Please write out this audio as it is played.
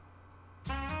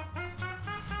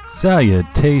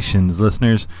Salutations,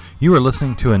 listeners. You are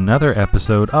listening to another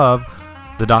episode of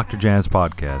the Dr. Jazz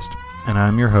Podcast, and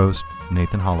I'm your host,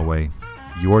 Nathan Holloway,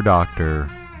 your doctor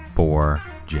for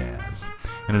jazz.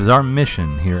 And it is our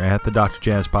mission here at the Dr.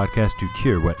 Jazz Podcast to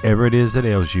cure whatever it is that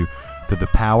ails you through the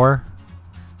power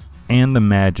and the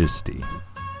majesty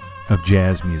of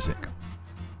jazz music.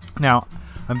 Now,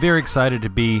 I'm very excited to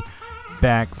be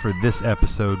back for this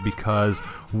episode because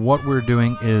what we're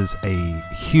doing is a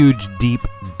huge deep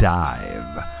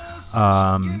dive.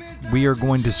 We are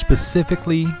going to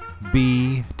specifically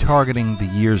be targeting the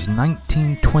years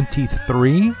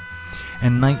 1923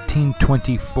 and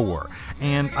 1924.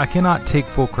 And I cannot take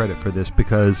full credit for this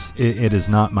because it is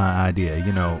not my idea.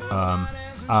 You know,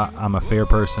 I'm a fair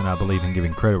person. I believe in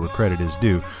giving credit where credit is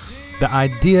due. The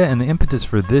idea and the impetus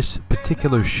for this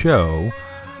particular show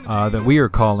that we are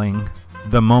calling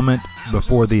The Moment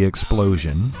Before the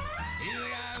Explosion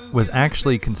was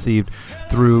actually conceived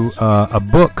through a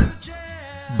book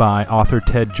by author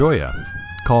Ted Gioia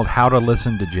called How to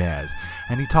Listen to Jazz.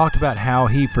 And he talked about how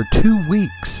he, for 2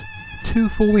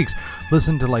 full weeks,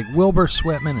 listened to like Wilbur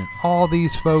Sweatman and all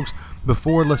these folks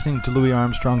before listening to Louis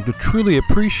Armstrong to truly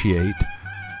appreciate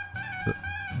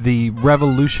the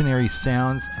revolutionary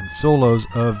sounds and solos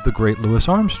of the great Louis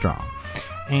Armstrong.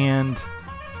 And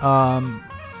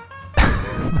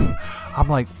I'm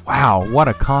like, wow, what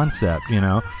a concept, you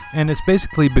know? And it's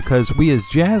basically because we as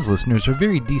jazz listeners are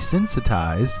very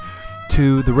desensitized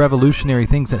to the revolutionary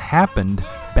things that happened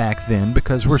back then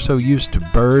because we're so used to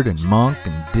Bird and Monk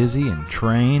and Dizzy and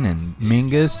Train and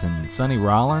Mingus and Sonny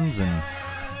Rollins and,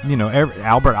 you know,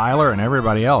 Albert Eiler and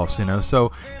everybody else, you know?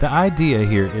 So the idea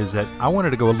here is that I wanted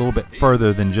to go a little bit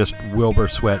further than just Wilbur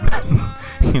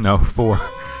Sweatman, you know, for,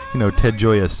 you know, Ted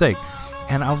Gioia's sake.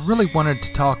 And I really wanted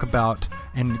to talk about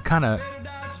and kind of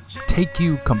take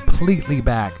you completely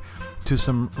back to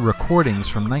some recordings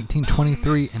from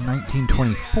 1923 and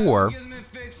 1924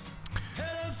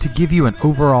 to give you an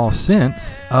overall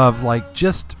sense of, like,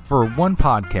 just for one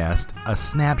podcast, a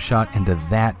snapshot into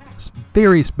that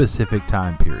very specific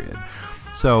time period.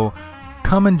 So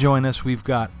come and join us. We've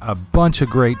got a bunch of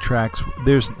great tracks.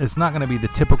 It's not going to be the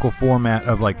typical format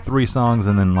of like 3 songs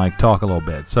and then like talk a little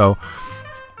bit. So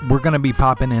we're going to be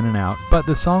popping in and out, but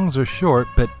the songs are short,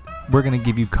 but we're going to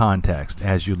give you context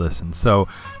as you listen. So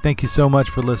thank you so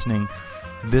much for listening.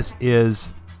 This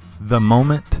is The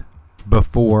Moment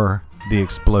Before the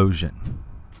Explosion.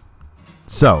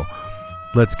 So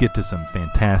let's get to some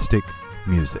fantastic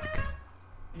music.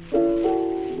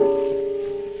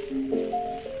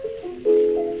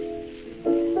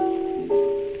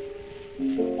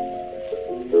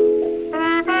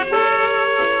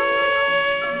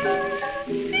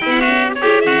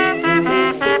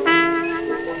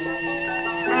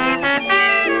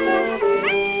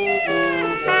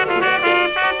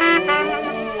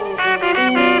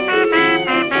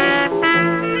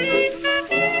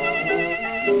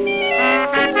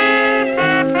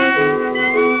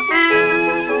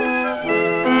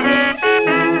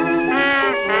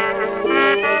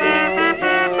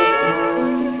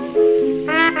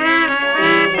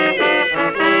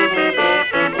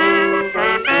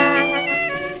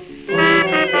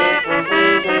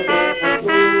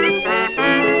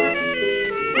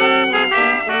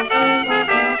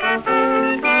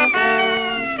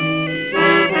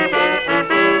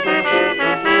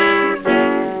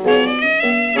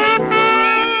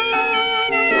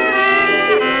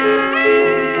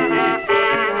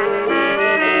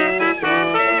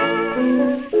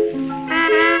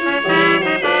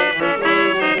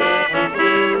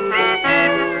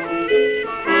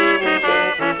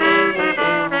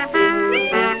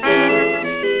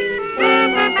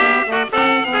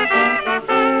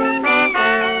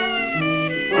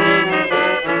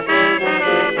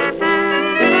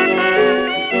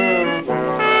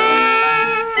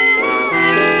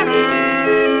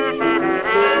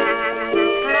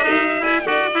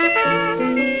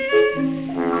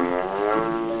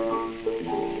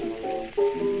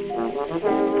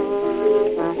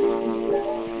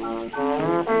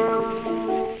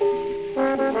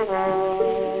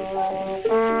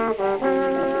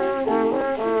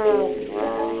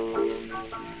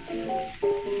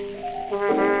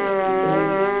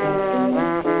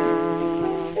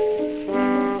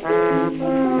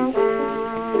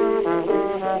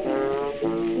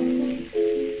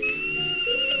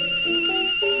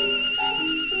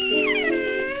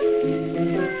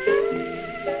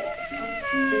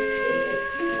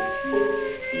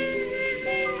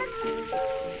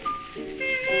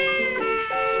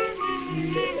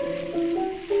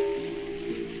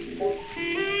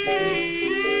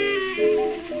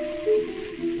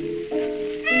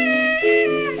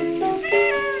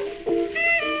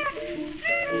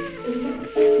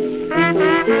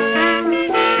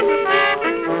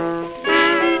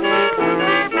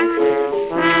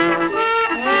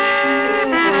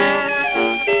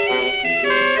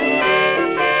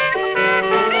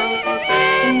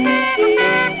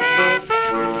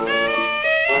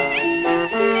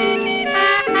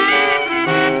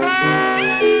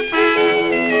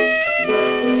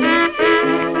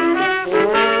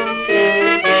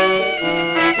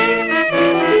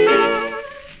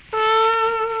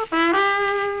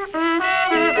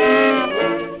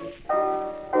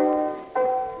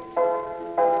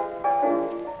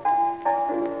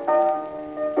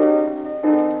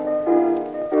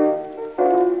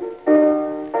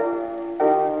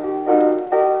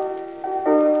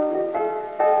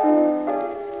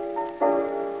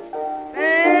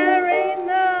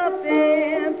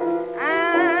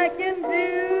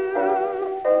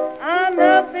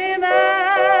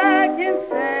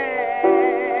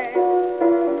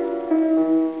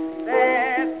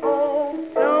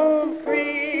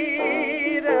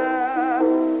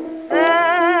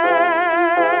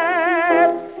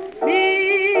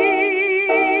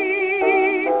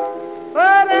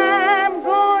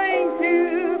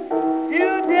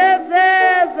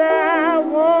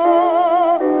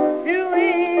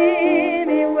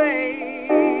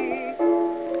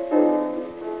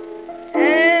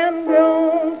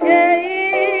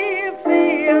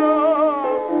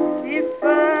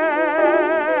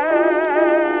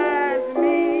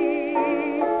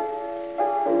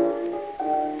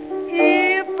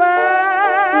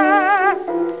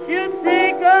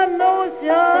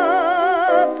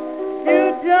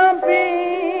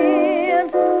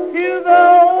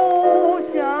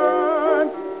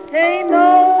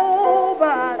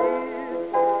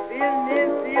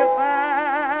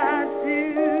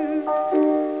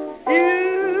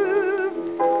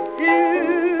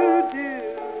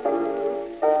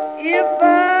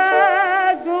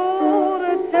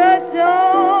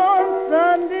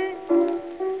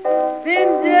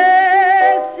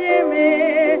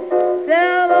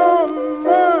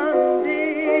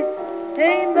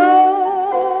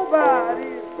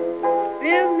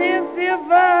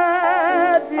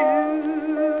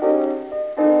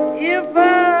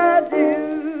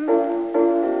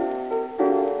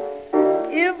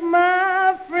 If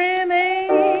my friend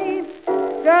ain't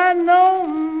got no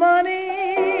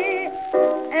money,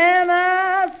 and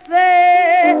I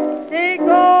say, take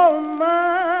all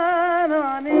mine,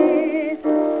 honey,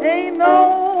 ain't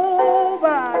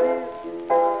nobody's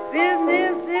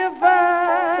business if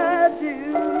I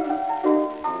do.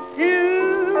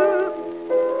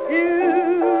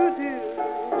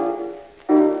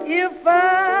 If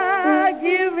I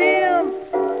give him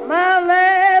my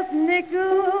last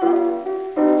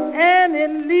nickel and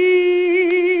it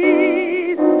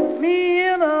leaves me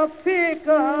in a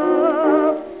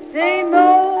pickup, ain't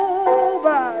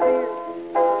nobody's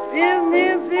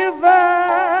business if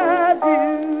I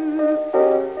do.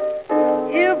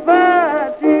 If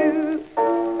I do,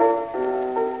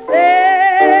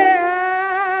 say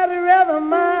I'd rather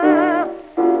my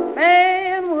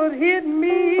man would hit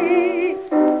me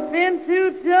than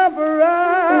to jump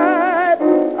right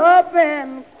up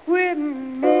and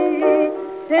quitting me.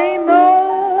 Ain't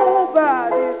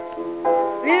nobody's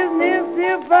business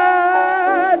if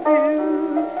I do.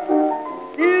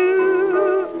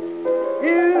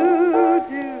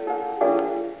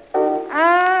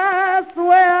 I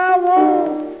swear I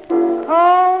won't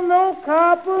call no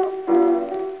copper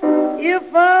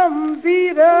if I'm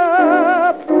beat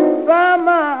up by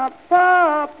my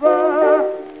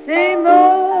papa. Ain't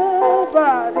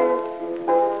nobody's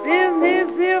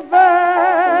business if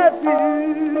I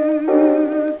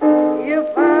do.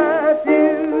 If I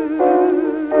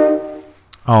do.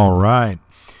 All right.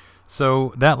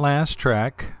 So that last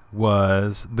track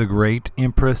was the great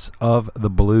Empress of the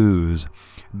Blues,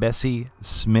 Bessie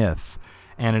Smith,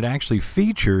 and it actually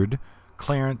featured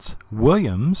Clarence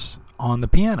Williams on the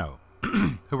piano,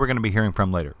 who we're going to be hearing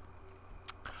from later.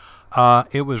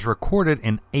 It was recorded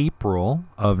in April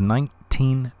of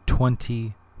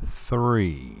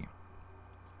 1923.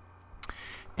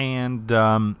 And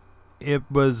it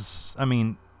was,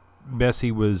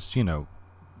 Bessie was,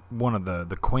 one of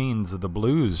the queens of the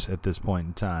blues at this point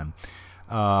in time.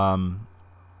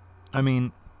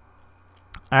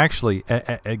 Actually,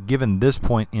 given this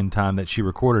point in time that she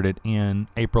recorded it in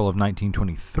April of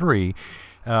 1923,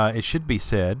 it should be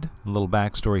said, a little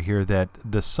backstory here, that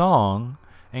the song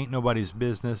Ain't Nobody's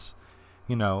Business,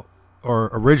 or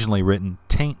originally written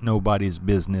Tain't Nobody's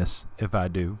Business If I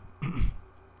Do,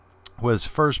 was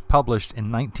first published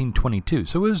in 1922.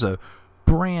 So it was a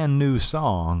brand new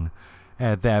song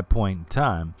at that point in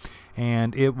time.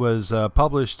 And it was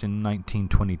published in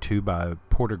 1922 by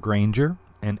Porter Granger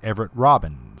and Everett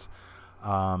Robbins.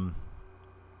 It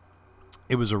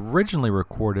was originally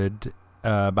recorded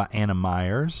by Anna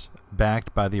Myers,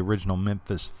 backed by the original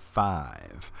Memphis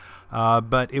Five.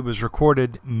 But it was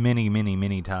recorded many, many,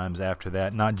 many times after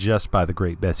that, not just by the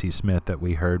great Bessie Smith that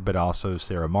we heard, but also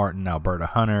Sarah Martin, Alberta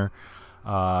Hunter.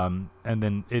 And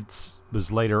then it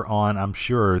was later on, I'm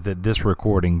sure, that this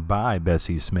recording by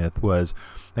Bessie Smith was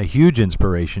a huge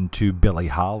inspiration to Billie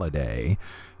Holiday,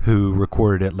 who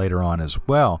recorded it later on as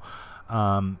well.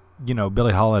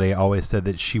 Billie Holiday always said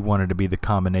that she wanted to be the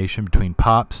combination between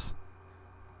Pops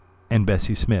and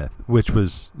Bessie Smith, which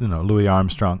was, Louis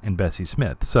Armstrong and Bessie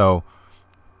Smith. So,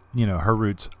 her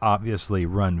roots obviously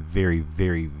run very,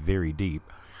 very, very deep.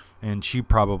 And she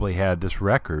probably had this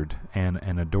record and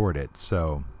adored it.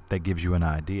 So that gives you an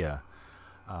idea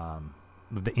of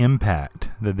the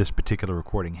impact that this particular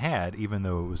recording had, even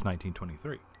though it was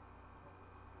 1923.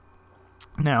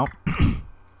 Now,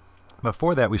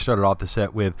 before that, we started off the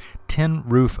set with Tin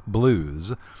Roof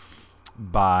Blues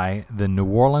by the New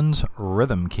Orleans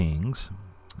Rhythm Kings,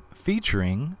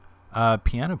 featuring a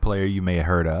piano player you may have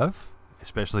heard of,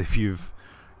 especially if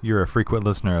you're a frequent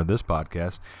listener of this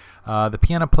podcast. The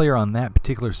piano player on that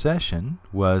particular session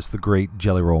was the great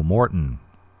Jelly Roll Morton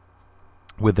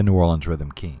with the New Orleans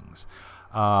Rhythm Kings.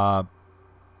 But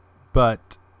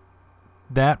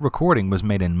that recording was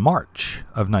made in March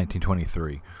of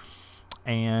 1923,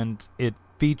 and it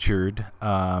featured,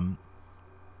 first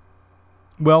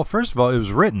of all, it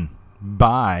was written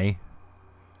by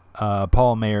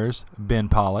Paul Mayers, Ben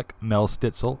Pollock, Mel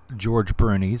Stitzel, George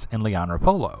Brunies, and Leon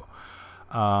Polo.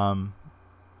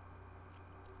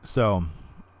 So,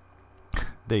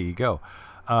 there you go.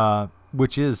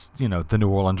 Which is, the New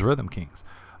Orleans Rhythm Kings.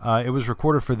 It was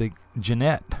recorded for the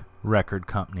Jeanette Record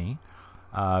Company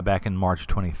back in March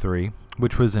 23,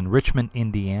 which was in Richmond,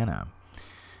 Indiana.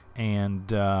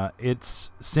 And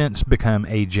it's since become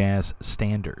a jazz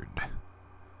standard.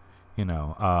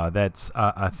 That's,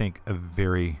 I think, a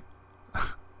very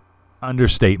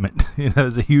understatement.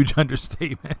 It's a huge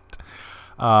understatement.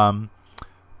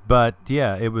 But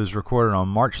yeah, it was recorded on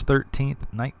March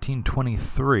 13th,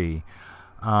 1923.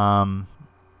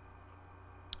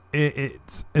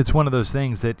 it's one of those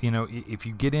things that, if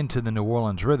you get into the New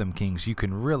Orleans Rhythm Kings, you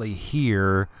can really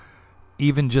hear,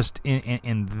 even just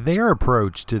in their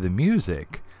approach to the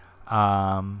music,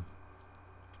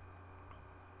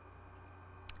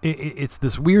 it's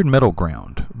this weird middle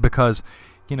ground, because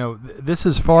this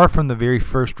is far from the very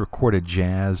first recorded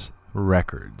jazz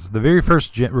records. The very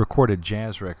first recorded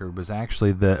jazz record was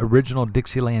actually the original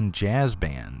Dixieland Jazz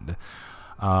Band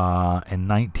in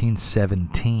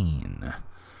 1917.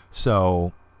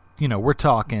 So, we're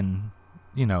talking,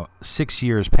 6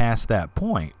 years past that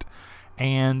point.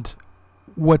 And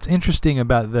what's interesting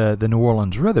about the New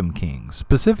Orleans Rhythm Kings,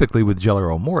 specifically with Jelly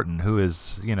Roll Morton, who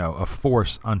is, a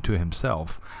force unto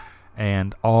himself,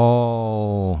 and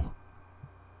all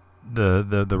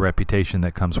the reputation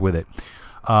that comes with it.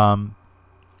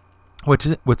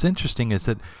 What's interesting is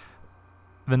that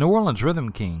the New Orleans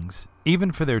Rhythm Kings,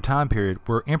 even for their time period,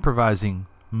 were improvising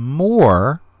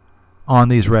more on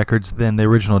these records than the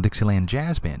original Dixieland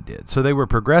Jazz Band did. So they were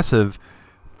progressive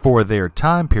for their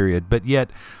time period, but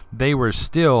yet they were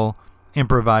still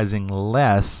improvising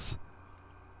less,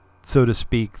 so to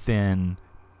speak, than,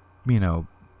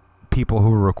 people who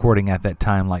were recording at that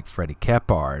time, like Freddie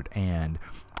Keppard and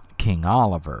King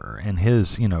Oliver and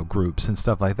his, groups and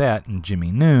stuff like that, and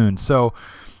Jimmy Noon. So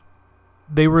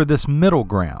they were this middle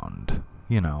ground,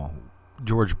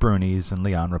 George Bruni's and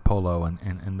Leon Rapolo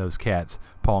and those cats,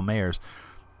 Paul Mayers.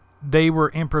 They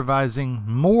were improvising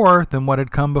more than what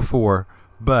had come before,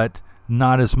 but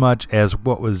not as much as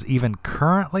what was even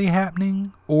currently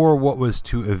happening or what was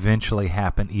to eventually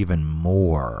happen even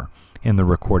more in the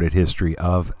recorded history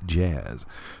of jazz.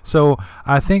 So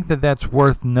I think that that's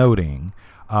worth noting,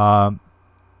 that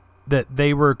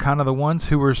they were kind of the ones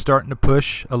who were starting to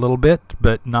push a little bit,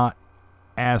 but not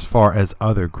as far as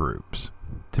other groups,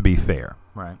 to be fair,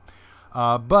 right?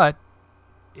 But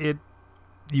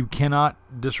you cannot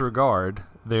disregard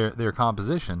their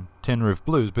composition, Tin Roof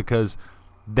Blues, because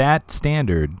that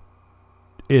standard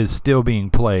is still being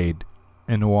played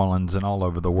in New Orleans and all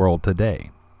over the world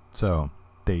today. So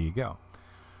there you go.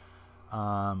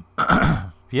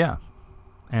 Yeah.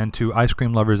 And to ice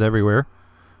cream lovers everywhere,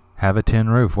 have a tin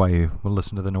roof while you will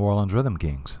listen to the New Orleans Rhythm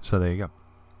Kings. So there you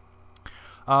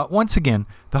go. Once again,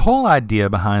 the whole idea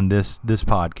behind this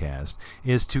podcast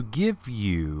is to give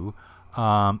you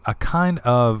a kind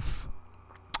of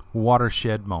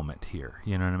watershed moment here.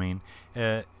 You know what I mean?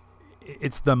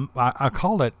 It's I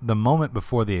call it the moment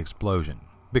before the explosion,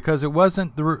 because it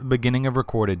wasn't the beginning of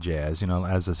recorded jazz.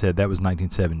 As I said, that was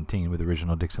 1917 with the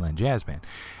original Dixieland Jazz Band,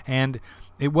 and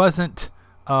it wasn't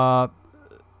the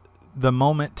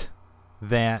moment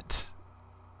that,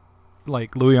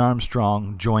 like, Louis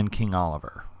Armstrong joined King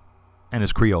Oliver and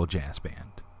his Creole Jazz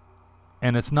Band,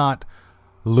 and it's not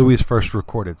Louis' first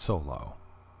recorded solo,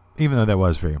 even though that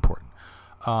was very important.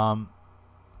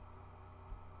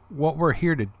 What we're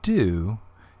here to do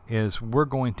is we're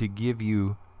going to give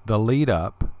you the lead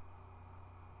up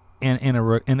in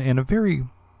a very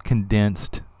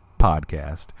condensed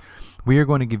podcast. We are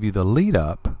going to give you the lead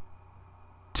up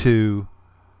to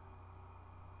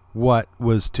what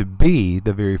was to be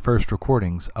the very first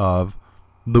recordings of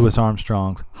Louis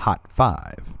Armstrong's Hot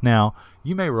Five. Now,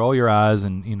 you may roll your eyes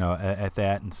and at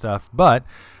that and stuff, but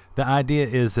the idea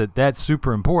is that that's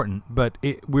super important. But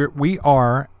we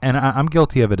are, and I'm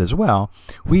guilty of it as well,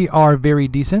 we are very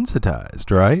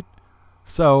desensitized, right?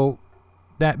 So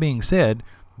that being said,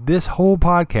 this whole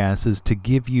podcast is to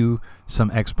give you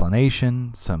some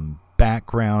explanation, some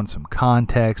background, some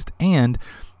context, and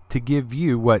to give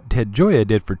you what Ted Gioia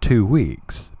did for 2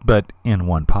 weeks, but in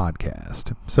one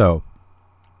podcast. So,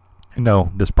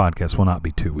 no, this podcast will not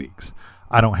be 2 weeks.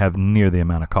 I don't have near the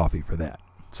amount of coffee for that.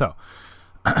 So,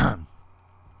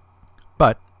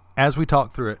 but as we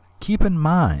talk through it, keep in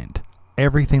mind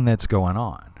everything that's going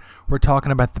on. We're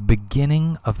talking about the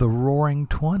beginning of the Roaring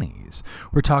 20s.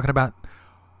 We're talking about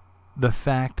the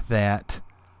fact that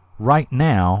right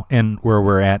now, and where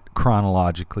we're at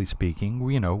chronologically speaking,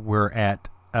 we're at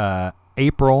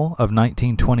April of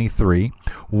 1923.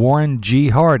 Warren G.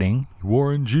 Harding,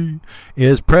 Warren G.,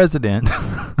 is president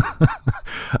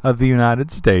of the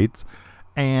United States,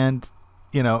 and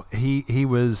he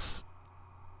was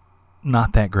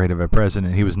not that great of a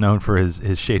president. He was known for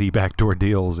his shady backdoor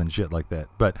deals and shit like that.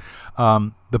 But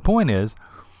the point is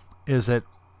that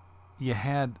you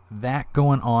had that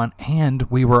going on, and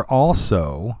we were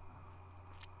also,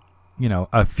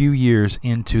 a few years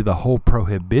into the whole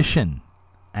Prohibition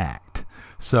Act.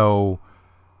 So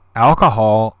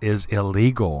alcohol is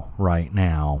illegal right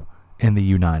now in the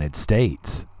United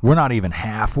States. We're not even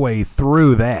halfway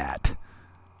through that,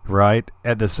 right?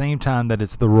 At the same time that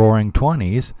it's the Roaring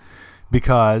 20s,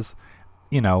 because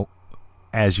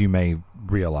as you may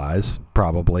realize,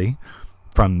 probably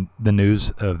from the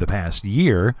news of the past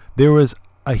year, there was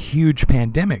a huge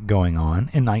pandemic going on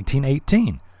in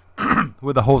 1918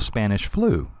 with the whole Spanish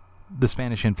flu, the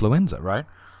Spanish influenza, right?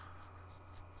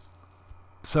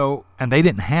 So, and they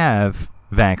didn't have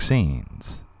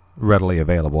vaccines readily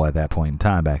available at that point in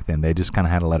time back then. They just kind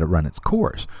of had to let it run its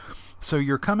course. So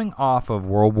you're coming off of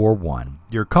World War I.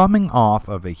 You're coming off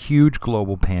of a huge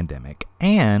global pandemic,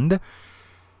 and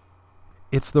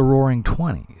it's the Roaring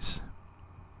 20s.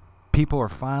 People are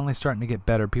finally starting to get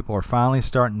better. People are finally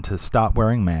starting to stop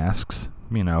wearing masks,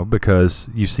 because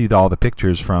you see all the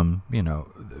pictures from,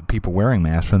 people wearing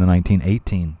masks from the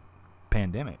 1918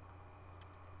 pandemic.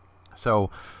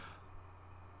 So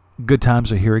good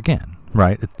times are here again,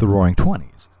 right? It's the Roaring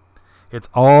 20s. It's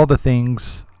all the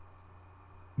things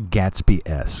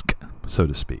Gatsby-esque, so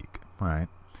to speak, right?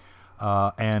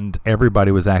 And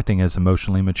everybody was acting as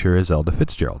emotionally mature as Ella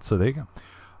Fitzgerald. So there you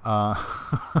go.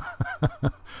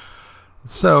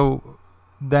 So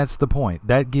that's the point.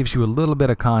 That gives you a little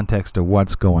bit of context of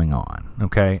what's going on,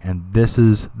 okay? And this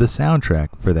is the soundtrack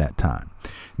for that time.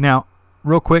 Now,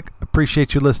 real quick,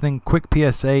 appreciate you listening. Quick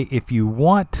PSA, if you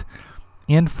want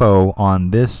info on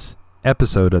this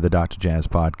episode of the Dr. Jazz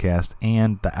Podcast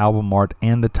and the album art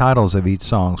and the titles of each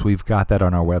songs, we've got that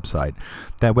on our website.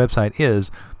 That website is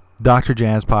Dr.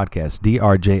 Jazz Podcast,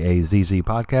 DRJAZZ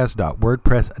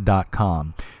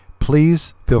podcast.wordpress.com.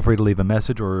 Please feel free to leave a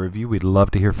message or a review. We'd love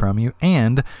to hear from you.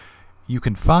 And you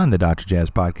can find the Dr.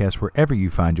 Jazz Podcast wherever you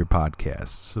find your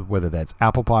podcasts, whether that's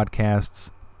Apple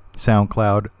Podcasts,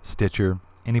 SoundCloud, Stitcher,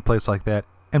 any place like that.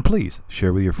 And please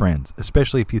share with your friends,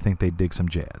 especially if you think they dig some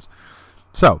jazz.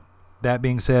 So, that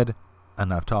being said,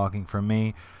 enough talking from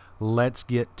me. Let's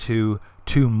get to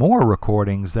two more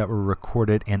recordings that were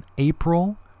recorded in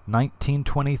April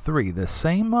 1923, the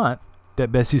same month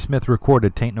that Bessie Smith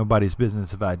recorded Tain't Nobody's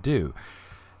Business If I Do.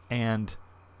 And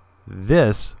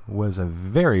this was a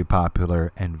very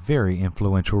popular and very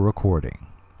influential recording.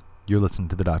 You're listening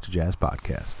to the Dr. Jazz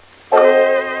Podcast.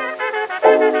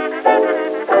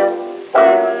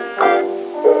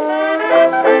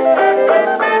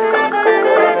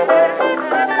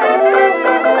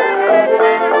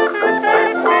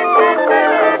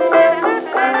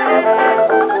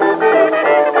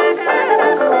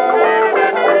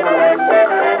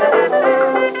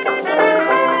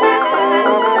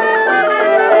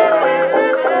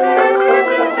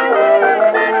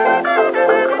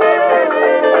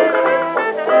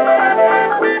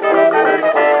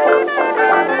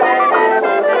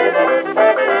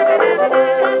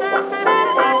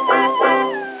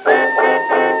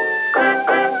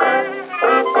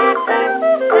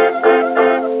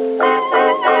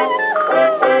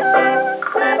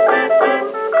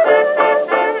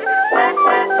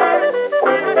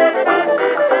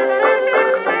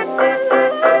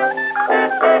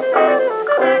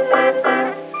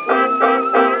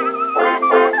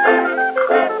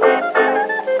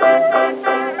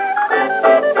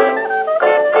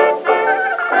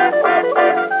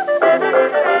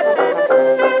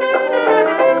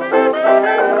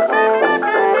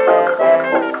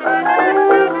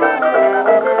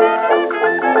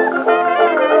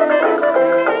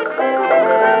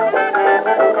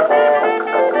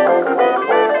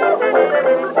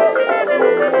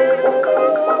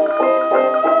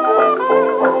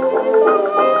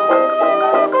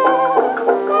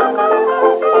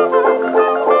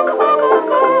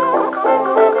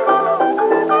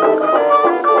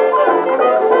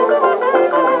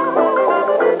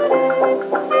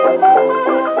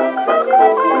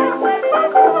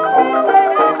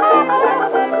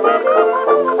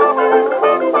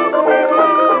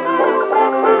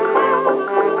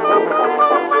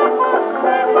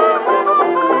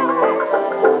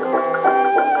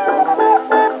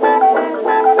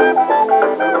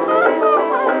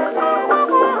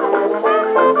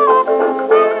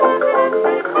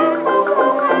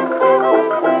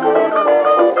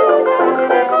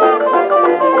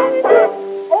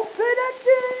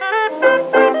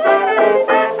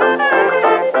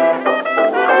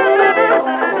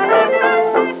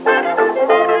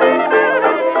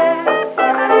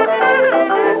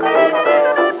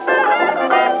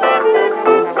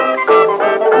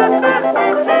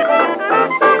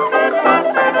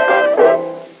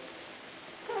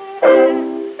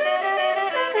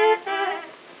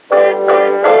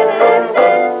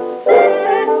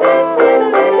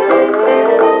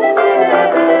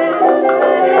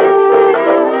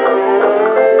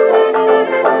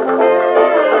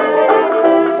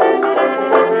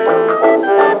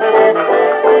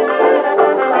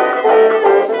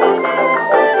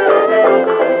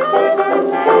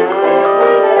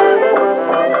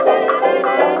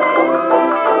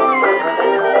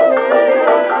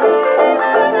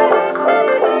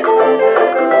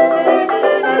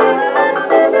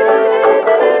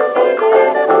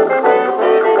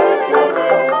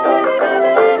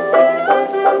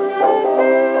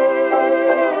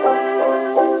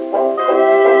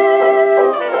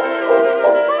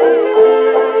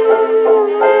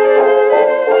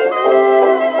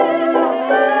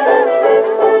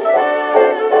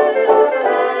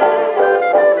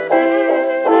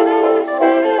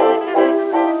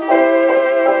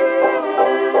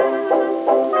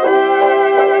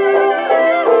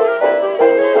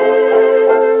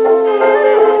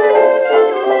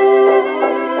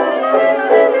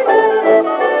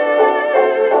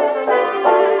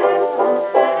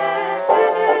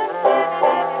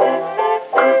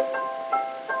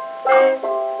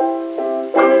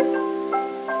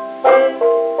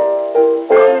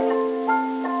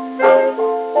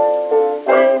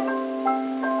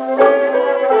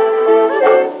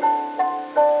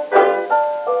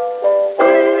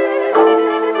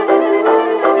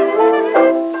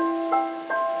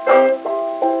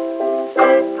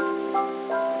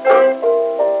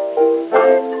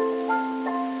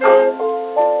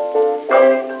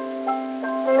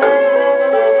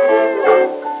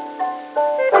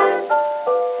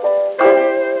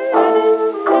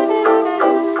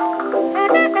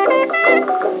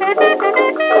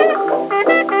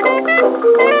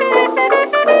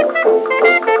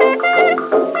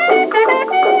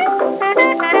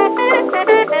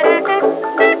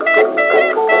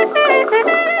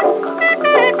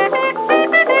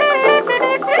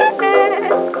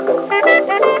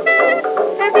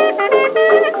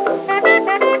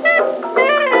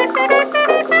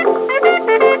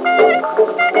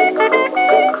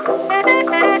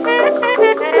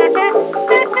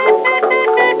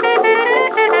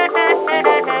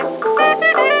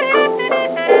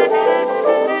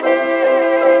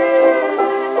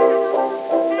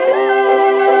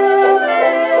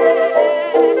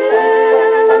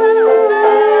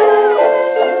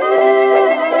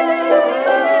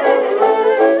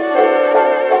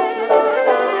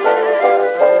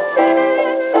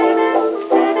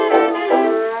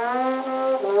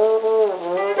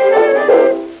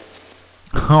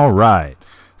 All right.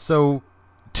 So,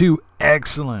 two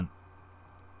excellent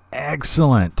recordings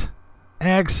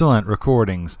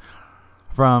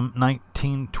from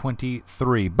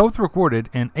 1923. Both recorded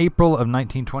in April of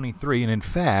 1923, and in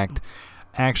fact,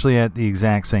 actually at the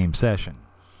exact same session.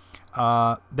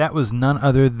 That was none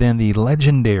other than the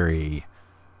legendary,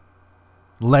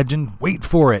 wait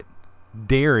for it,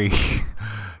 dairy,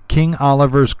 King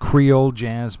Oliver's Creole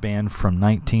Jazz Band from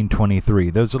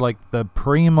 1923. Those are like the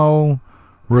primo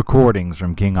recordings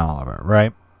from King Oliver,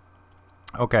 right?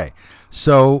 Okay,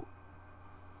 so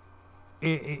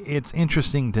it's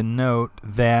interesting to note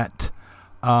that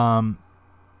King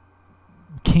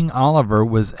Oliver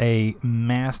was a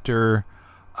master,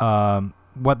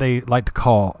 what they like to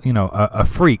call, a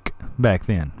freak back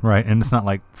then, right? And it's not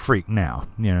like freak now,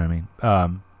 you know what I mean?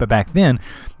 But back then,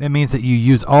 it means that you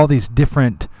use all these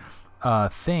different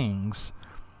things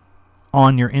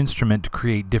on your instrument to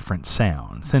create different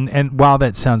sounds. And while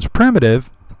that sounds primitive,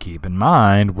 keep in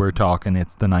mind we're talking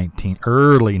it's the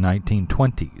early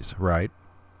 1920s, right?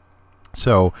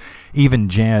 So even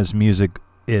jazz music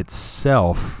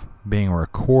itself being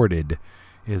recorded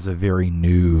is a very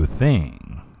new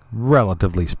thing,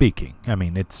 relatively speaking. I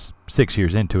mean, it's 6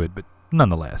 years into it, but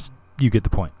nonetheless, you get the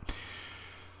point.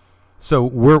 So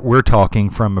we're talking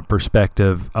from a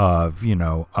perspective of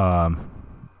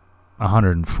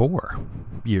 104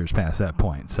 years past that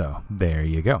point. So there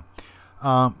you go.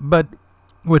 But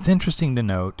what's interesting to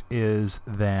note is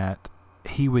that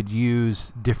he would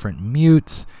use different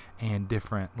mutes and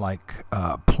different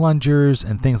plungers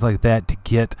and things like that to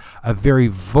get a very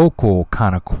vocal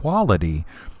kind of quality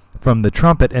from the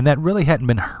trumpet, and that really hadn't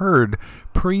been heard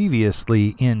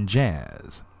previously in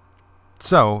jazz.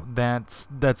 So that's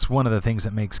one of the things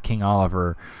that makes King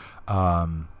Oliver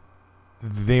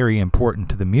very important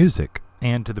to the music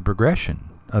and to the progression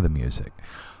of the music.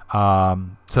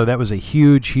 So that was a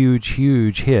huge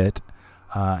hit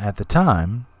at the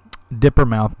time. Dipper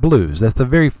Mouth Blues. That's the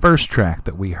very first track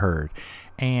that we heard,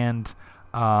 and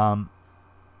there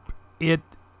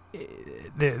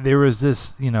was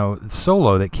this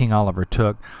solo that King Oliver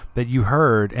took that you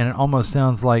heard, and it almost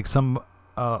sounds like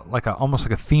almost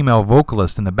like a female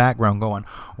vocalist in the background going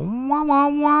wah wah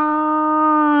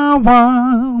wah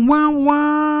wah wah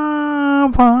wah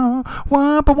wah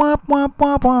wah wah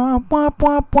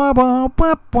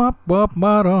wah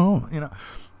wah.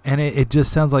 And it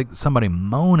just sounds like somebody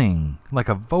moaning, like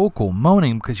a vocal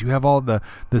moaning, because you have all the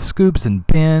scoops and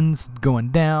bends going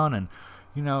down, and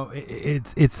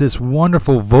it's this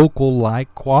wonderful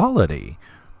vocal-like quality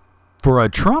for a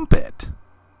trumpet.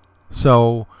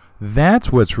 So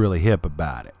that's what's really hip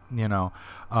about it, and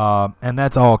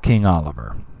that's all King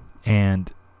Oliver.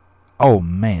 And oh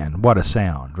man, what a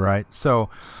sound, right? So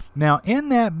now in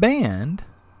that band,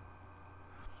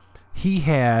 he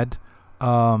had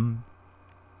a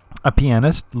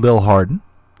pianist, Lil Hardin,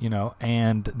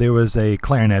 and there was a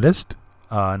clarinetist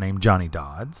named Johnny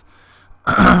Dodds,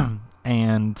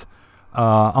 and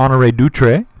Honoré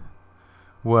Dutre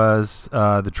was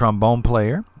the trombone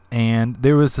player, and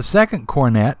there was the second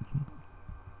cornet,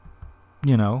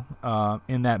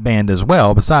 in that band as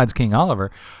well, besides King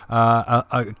Oliver,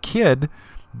 a kid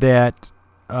that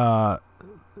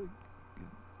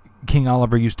King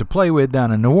Oliver used to play with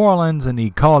down in New Orleans, and he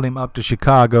called him up to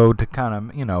Chicago to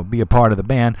kind of, be a part of the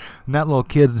band. And that little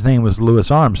kid's name was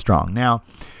Louis Armstrong. Now,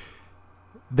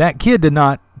 that kid did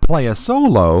not play a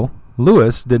solo.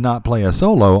 Louis did not play a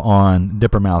solo on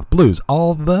Dipper Mouth Blues,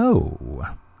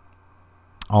 although,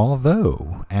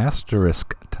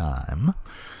 asterisk time,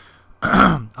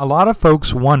 a lot of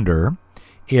folks wonder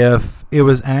if it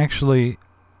was actually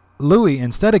Louis,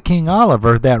 instead of King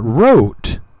Oliver, that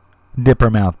wrote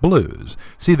Dipper Mouth Blues.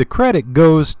 See, the credit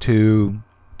goes to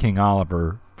King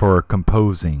Oliver for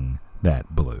composing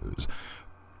that blues.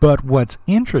 But what's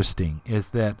interesting is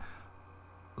that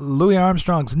Louis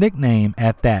Armstrong's nickname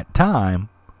at that time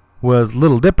was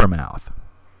Little Dipper Mouth.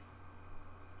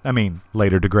 I mean,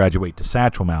 later to graduate to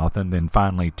Satchel Mouth, and then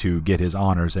finally to get his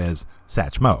honors as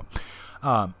Satchmo.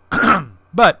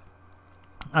 But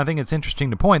I think it's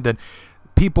interesting to point that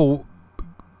people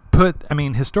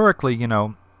historically,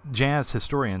 jazz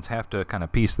historians have to kind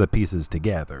of piece the pieces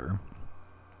together.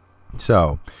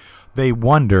 So they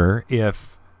wonder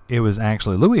if it was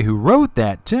actually Louis who wrote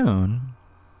that tune,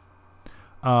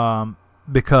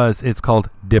 because it's called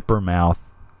Dipper Mouth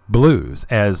Blues,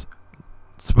 as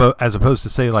opposed to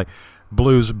say like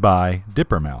blues by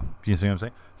Dipper Mouth. Do you see what I'm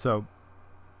saying? So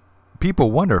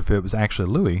people wonder if it was actually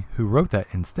Louis who wrote that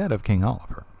instead of King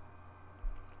Oliver.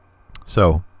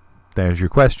 So there's your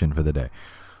question for the day.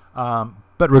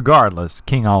 But regardless,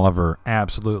 King Oliver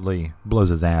absolutely blows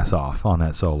his ass off on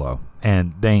that solo.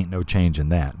 And there ain't no change in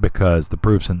that because the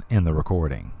proof's in the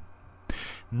recording.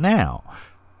 Now,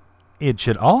 it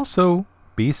should also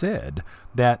be said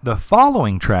that the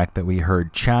following track that we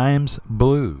heard, Chimes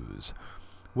Blues,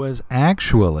 was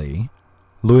actually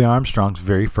Louis Armstrong's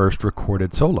very first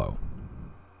recorded solo.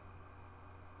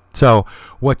 So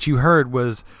what you heard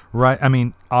was,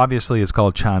 obviously it's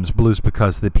called Chimes Blues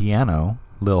because the piano,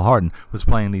 Lil Hardin, was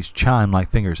playing these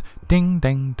chime-like fingers. Ding,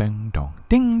 ding, ding, dong.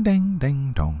 Ding, ding,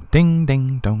 ding, dong. Ding,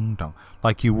 ding, dong, dong.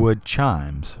 Like you would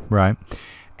chimes, right?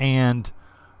 And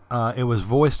it was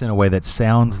voiced in a way that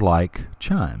sounds like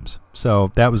chimes.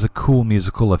 So that was a cool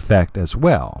musical effect as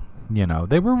well. You know,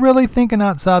 they were really thinking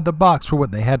outside the box for what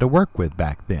they had to work with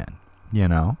back then, you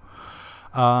know.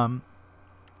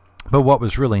 But what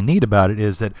was really neat about it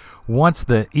is that once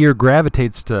the ear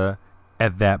gravitates to,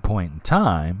 at that point in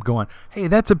time, going, hey,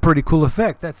 that's a pretty cool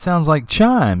effect. That sounds like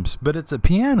chimes, but it's a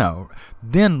piano.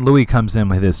 Then Louis comes in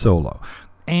with his solo.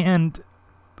 And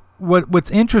what's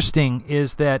interesting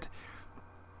is that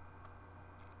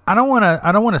I don't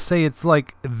want to say it's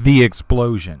like the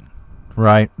explosion,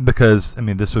 right? Because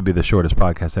this would be the shortest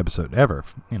podcast episode ever,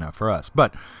 for us.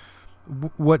 But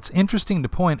what's interesting to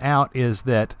point out is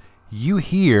that you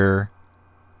hear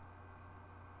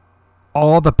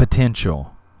all the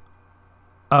potential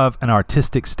of an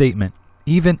artistic statement,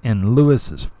 even in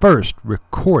Louis's first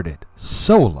recorded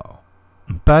solo.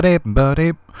 I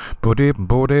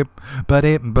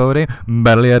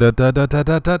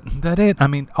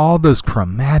mean, all those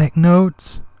chromatic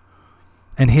notes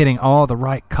and hitting all the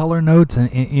right color notes,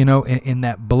 and in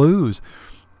that blues,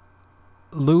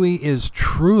 Louis is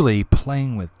truly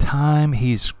playing with time.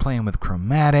 He's playing with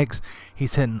chromatics.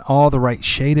 He's hitting all the right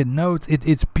shaded notes.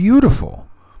 It's beautiful.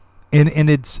 And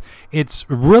it's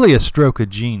really a stroke of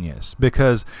genius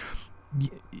because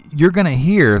you're going to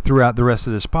hear throughout the rest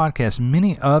of this podcast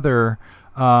many other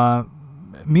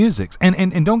musics.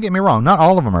 And don't get me wrong, not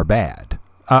all of them are bad.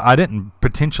 I didn't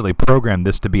potentially program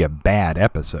this to be a bad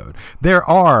episode. There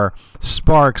are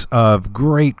sparks of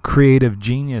great creative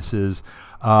geniuses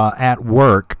at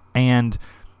work, and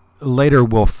later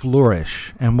will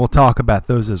flourish, and we'll talk about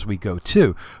those as we go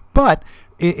too. But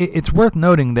it's worth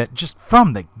noting that just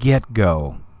from the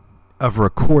get-go of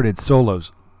recorded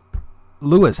solos,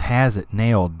 Louis has it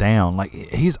nailed down. Like,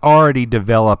 he's already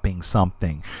developing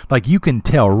something. Like, you can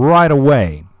tell right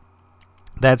away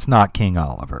that's not King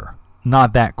Oliver,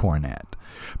 not that cornet.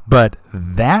 But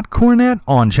that cornet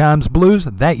on Chimes Blues,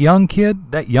 that young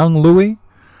kid, that young Louis,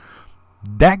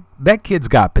 that kid's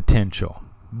got potential.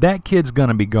 That kid's going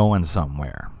to be going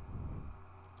somewhere.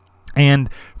 And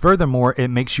furthermore, it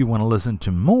makes you want to listen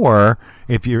to more,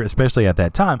 if you're especially at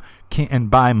that time, and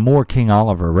buy more King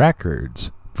Oliver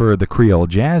records for the Creole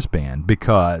Jazz Band,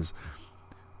 because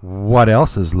what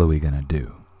else is Louis going to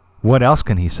do? What else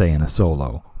can he say in a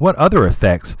solo? What other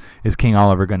effects is King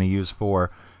Oliver going to use for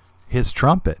his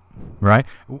trumpet, right?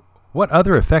 What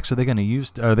other effects are they going to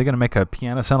use? Are they going to make a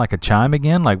piano sound like a chime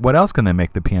again? Like, what else can they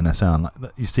make the piano sound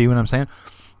like? You see what I'm saying?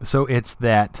 So it's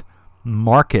that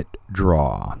market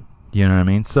draw. You know what I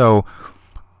mean? So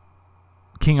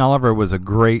King Oliver was a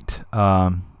great,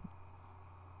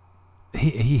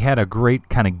 he had a great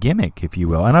kind of gimmick, if you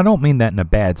will. And I don't mean that in a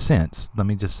bad sense. Let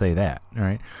me just say that, all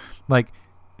right? Like,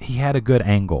 he had a good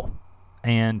angle,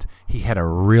 and he had a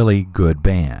really good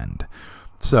band.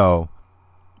 So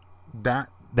that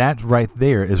right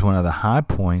there is one of the high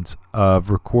points of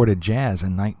recorded jazz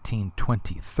in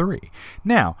 1923.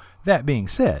 Now, that being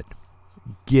said,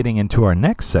 getting into our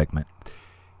next segment,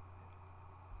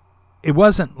 it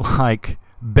wasn't like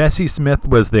Bessie Smith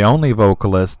was the only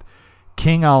vocalist,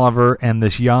 King Oliver and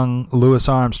this young Louis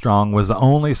Armstrong was the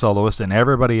only soloist, and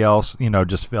everybody else,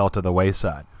 just fell to the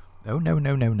wayside. Oh, no.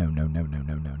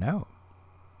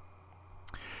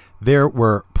 There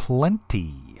were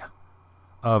plenty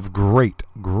of great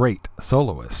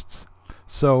soloists.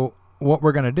 So what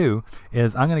we're going to do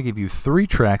is I'm going to give you 3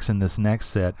 tracks in this next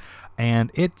set, and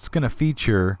it's going to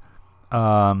feature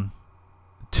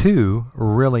 2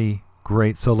 really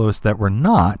great soloists that were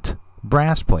not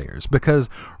brass players, because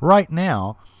right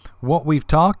now what we've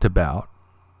talked about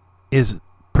is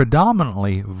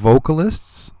predominantly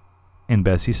vocalists in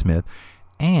Bessie Smith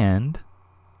and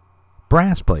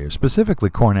brass players, specifically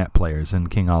cornet players in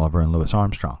King Oliver and Louis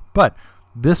Armstrong. But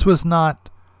this was not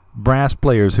brass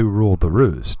players who ruled the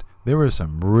roost. There were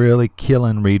some really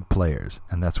killing reed players,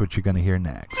 and that's what you're going to hear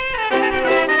next.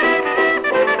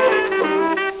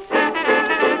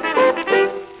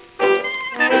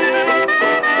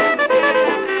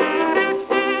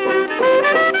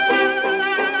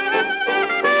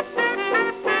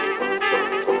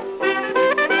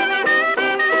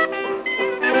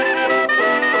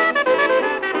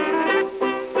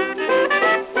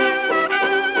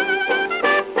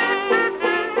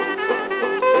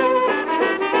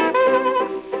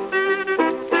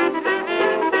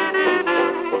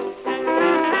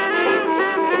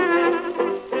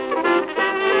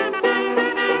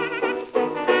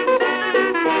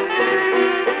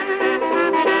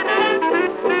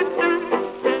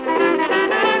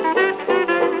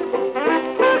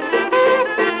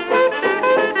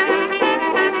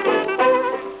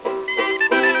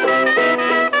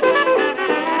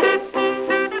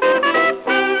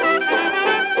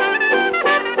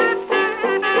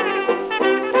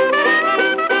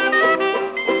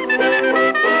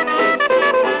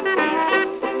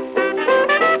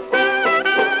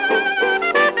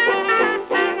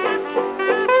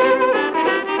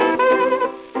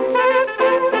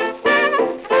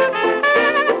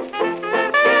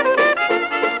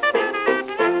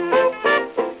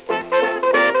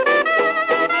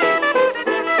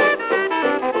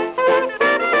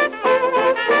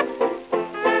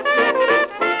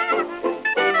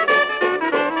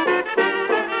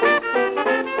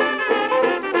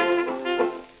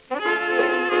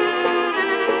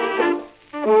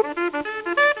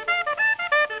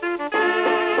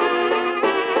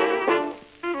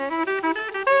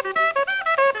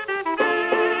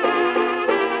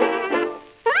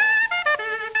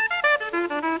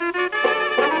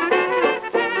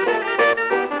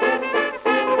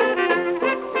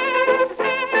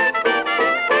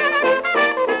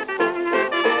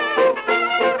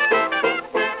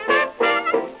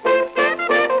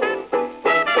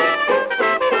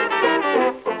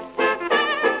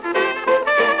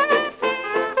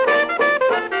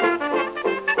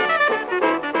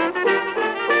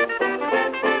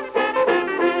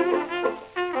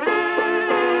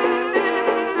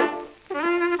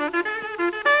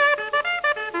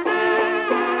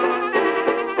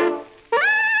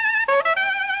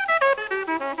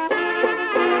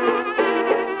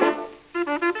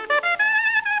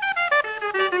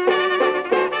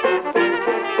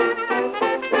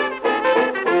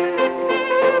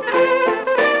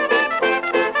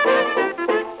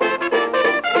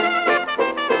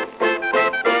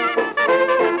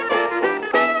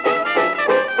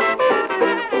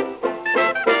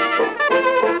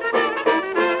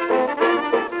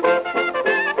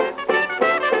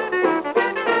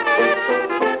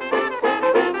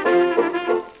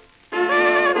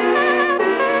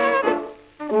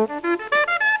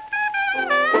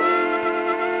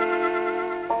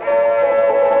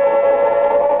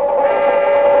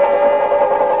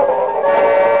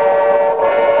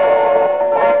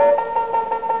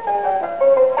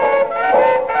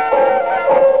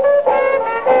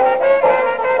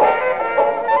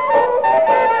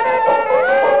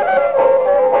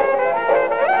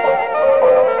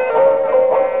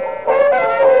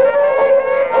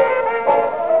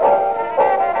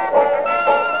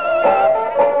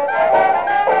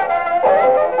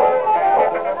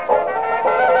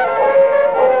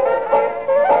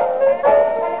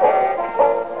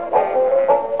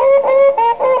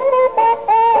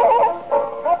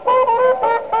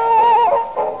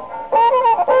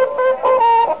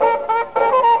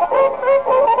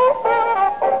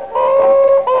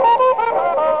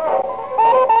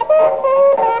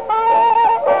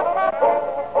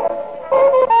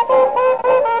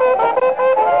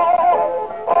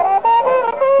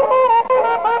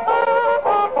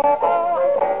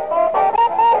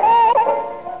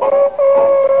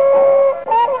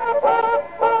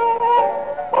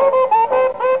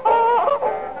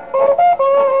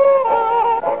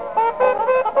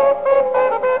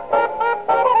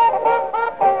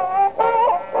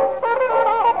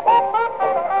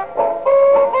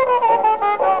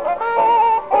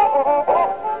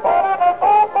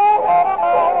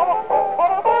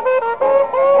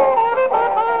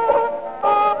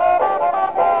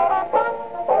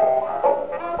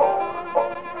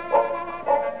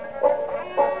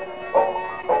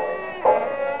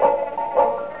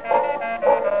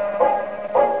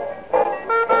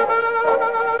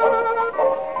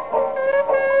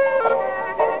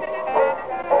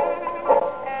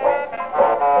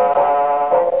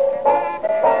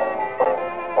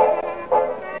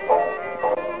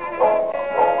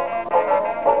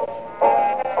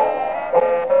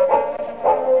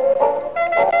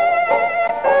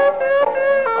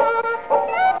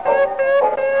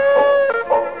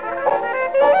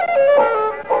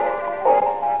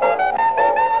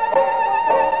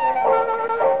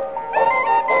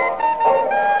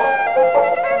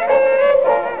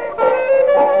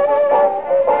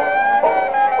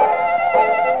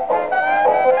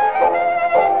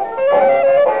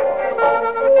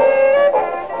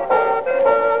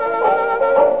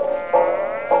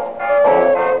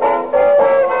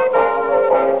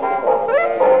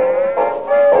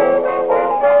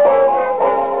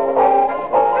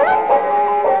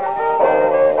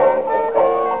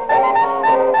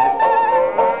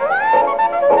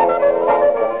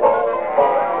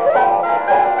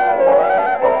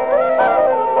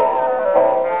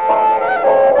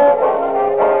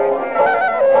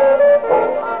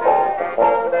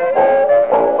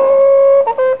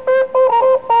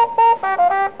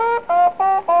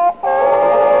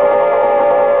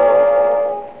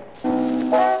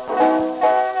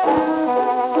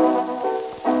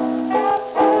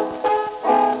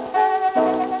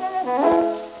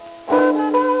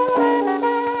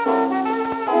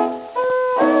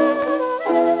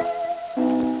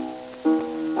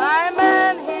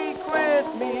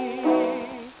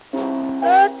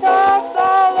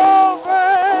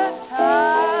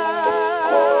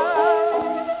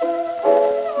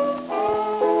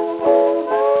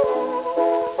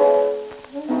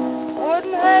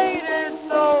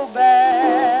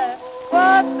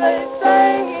 but they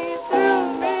say he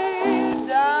threw me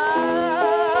down.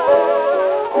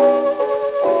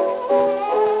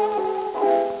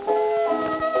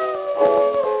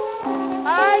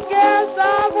 I guess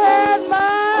I've had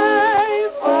my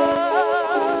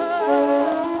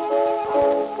fun.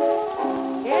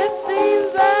 It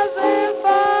seems as if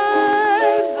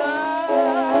I've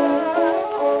done.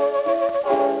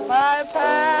 My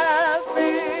past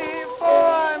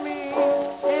before me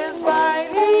is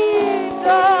mighty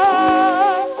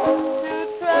dark to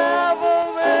travel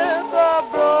with a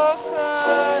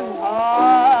broken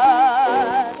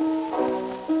heart.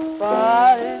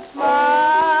 But it's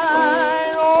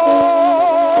mine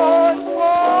own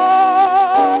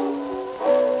fault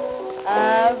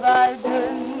as I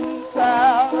didn't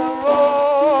found the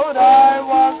road I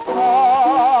was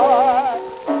taught.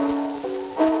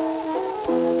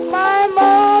 My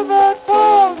mother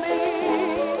told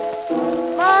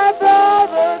me, my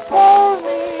brother told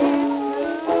me too.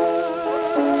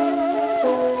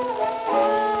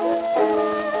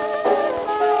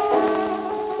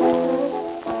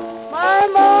 My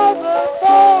mother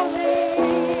told me,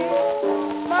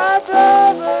 my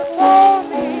brother told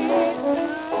me too.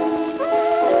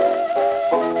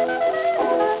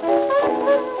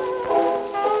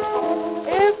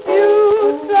 If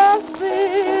you trust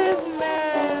these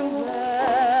men,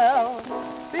 they'll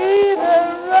be the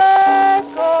wreck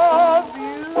of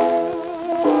you.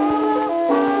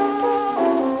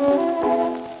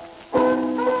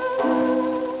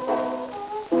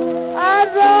 I'd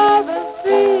rather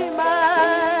see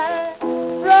my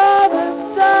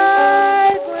brother's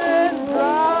chagrin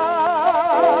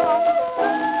drop.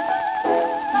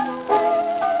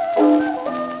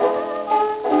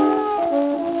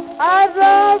 I'd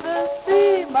rather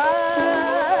see my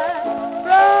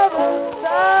brother's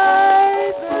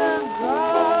chagrin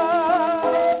drop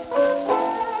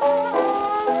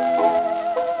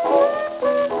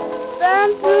than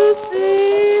to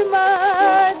see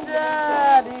my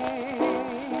daddy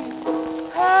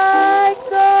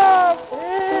packed up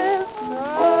his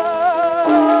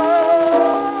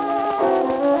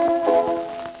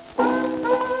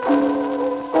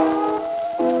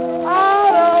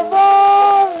out of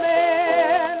all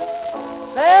men,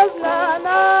 there's none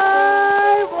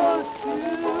I will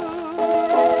choose.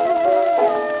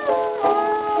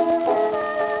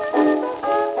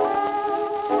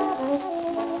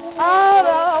 Out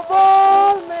of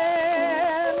all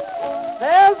men,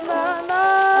 there's none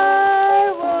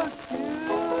I will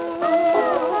choose.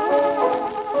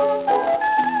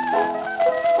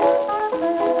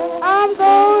 I'm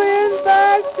going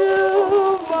back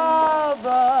to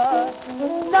mother.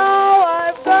 Now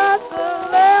I've got the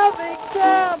levy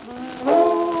camp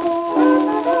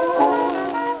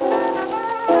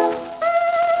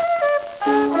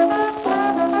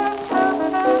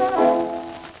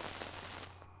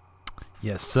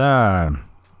Yes, sir.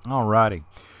 Alrighty.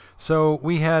 So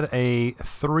we had a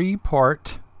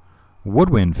 3-part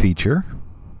woodwind feature.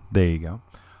 There you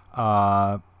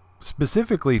go.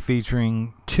 Specifically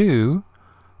featuring 2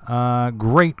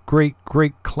 great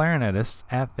clarinetists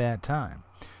at that time.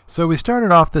 So we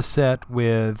started off the set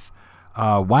with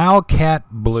Wildcat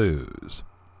Blues,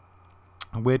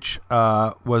 which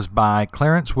was by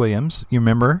Clarence Williams. You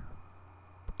remember?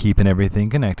 Keeping everything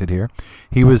connected here.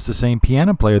 He was the same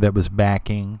piano player that was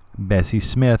backing Bessie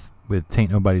Smith with Tain't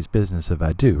Nobody's Business If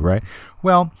I Do, right?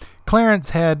 Well,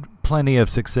 Clarence had plenty of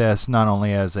success not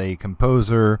only as a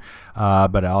composer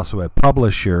but also a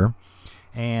publisher,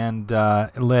 and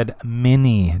led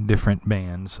many different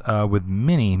bands with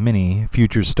many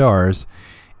future stars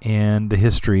in the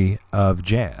history of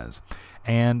jazz.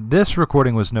 And this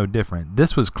recording was no different.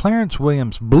 This was Clarence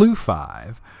Williams' Blue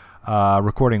 5,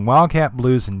 recording Wildcat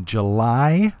Blues in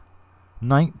July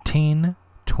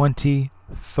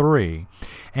 1923.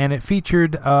 And it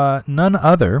featured none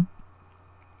other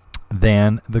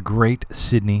than the great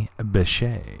Sidney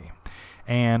Bechet.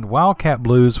 And Wildcat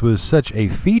Blues was such a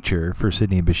feature for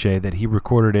Sidney Bechet that he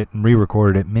recorded it and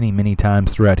re-recorded it many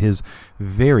times throughout his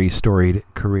very storied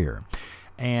career.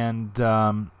 And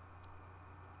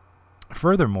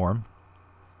furthermore,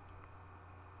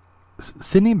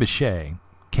 Sidney Bechet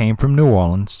came from New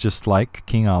Orleans, just like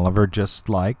King Oliver, just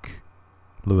like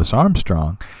Louis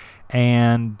Armstrong.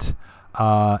 And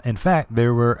in fact,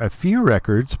 there were a few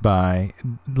records by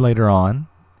later on,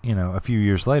 a few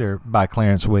years later, by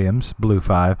Clarence Williams, Blue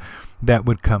 5, that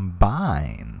would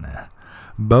combine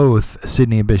both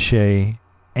Sidney Bechet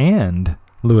and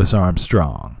Louis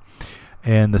Armstrong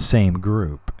in the same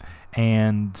group.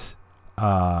 And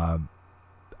I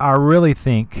really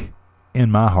think,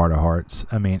 in my heart of hearts,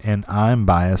 and I'm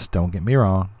biased, don't get me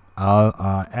wrong,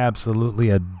 I absolutely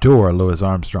adore Louis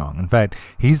Armstrong. In fact,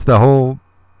 he's the whole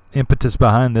impetus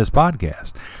behind this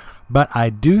podcast. But I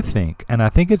do think, and I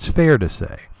think it's fair to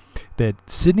say, that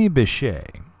Sidney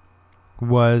Bechet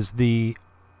was the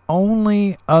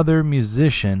only other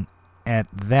musician at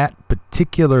that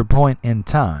particular point in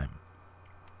time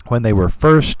when they were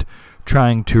first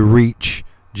trying to reach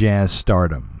jazz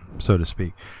stardom, so to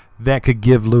speak, that could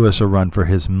give Louis a run for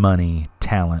his money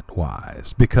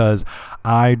talent-wise. Because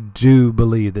I do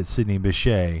believe that Sidney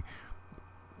Bechet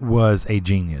was a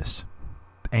genius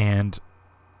and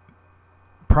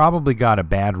probably got a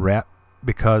bad rep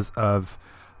because of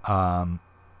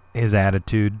his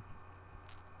attitude.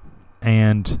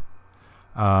 And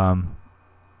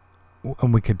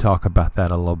we could talk about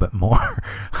that a little bit more.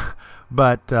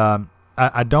 But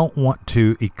I don't want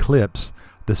to eclipse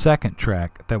the second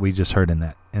track that we just heard in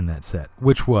that set,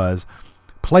 which was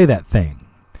Play That Thing.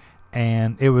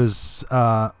 And it was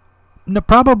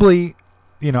probably,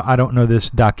 I don't know this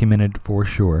documented for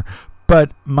sure,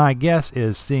 but my guess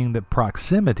is, seeing the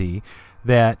proximity,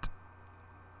 that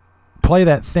Play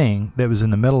That Thing that was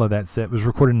in the middle of that set was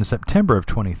recorded in September of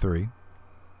 23,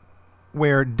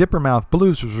 where Dippermouth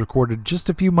Blues was recorded just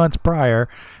a few months prior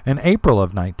in April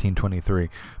of 1923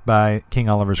 by King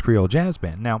Oliver's Creole Jazz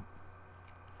Band. Now,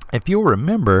 if you'll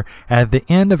remember, at the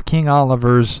end of King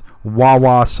Oliver's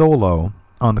wah-wah solo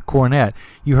on the cornet,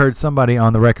 you heard somebody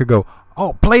on the record go,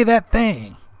 "Oh, play that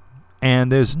thing."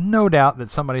 And there's no doubt that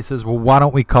somebody says, well, why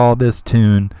don't we call this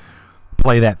tune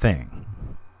Play That Thing?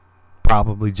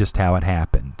 Probably just how it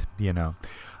happened,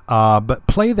 But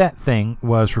Play That Thing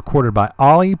was recorded by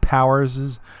Ollie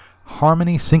Powers'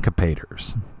 Harmony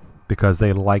Syncopators, because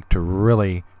they like to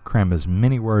really cram as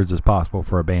many words as possible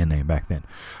for a band name back then.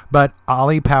 But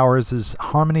Ollie Powers'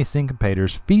 Harmony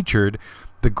Syncopators featured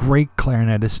the great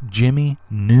clarinetist Jimmy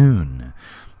Noon.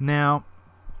 Now,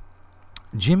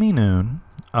 Jimmy Noon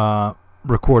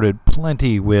recorded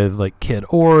plenty with like Kid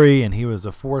Ory, and he was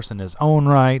a force in his own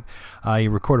right. He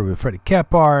recorded with Freddie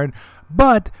Keppard.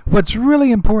 But what's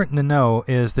really important to know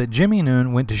is that Jimmy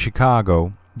Noon went to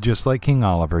Chicago, just like King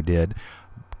Oliver did,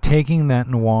 taking that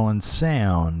New Orleans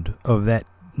sound of that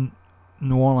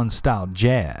New Orleans style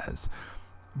jazz,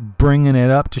 bringing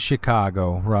it up to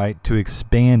Chicago, right, to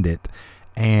expand it.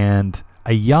 And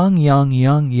a young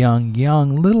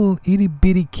little itty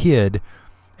bitty kid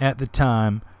at the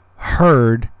time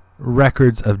heard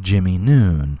records of Jimmy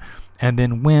Noon, and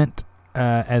then went,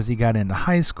 as he got into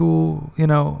high school,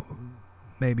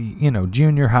 maybe,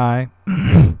 junior high,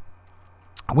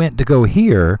 went to go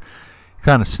hear,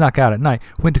 kind of snuck out at night,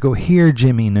 went to go hear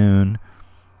Jimmy Noon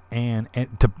and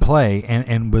to play,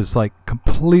 and was like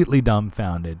completely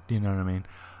dumbfounded, you know what I mean?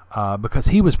 Because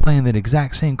he was playing that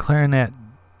exact same clarinet,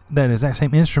 that exact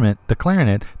same instrument, the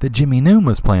clarinet, that Jimmy Noon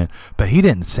was playing, but he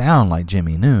didn't sound like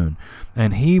Jimmy Noon,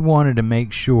 and he wanted to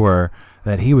make sure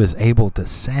that he was able to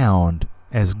sound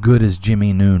as good as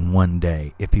Jimmy Noon one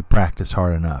day if he practiced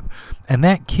hard enough. And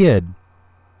that kid,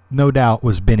 no doubt,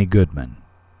 was Benny Goodman,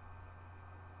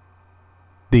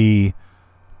 the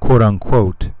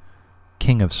quote-unquote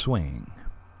king of swing.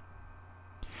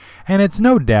 And it's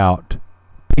no doubt,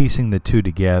 piecing the two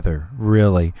together,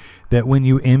 really, that when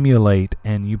you emulate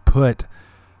and you put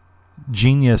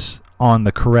genius on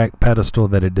the correct pedestal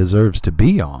that it deserves to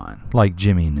be on, like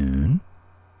Jimmy Noon,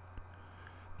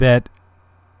 that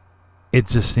it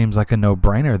just seems like a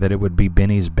no-brainer that it would be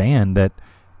Benny's band that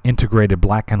integrated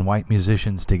black and white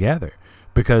musicians together.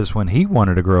 Because when he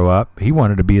wanted to grow up, he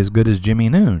wanted to be as good as Jimmy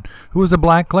Noon, who was a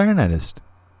black clarinetist.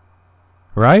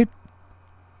 Right?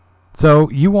 So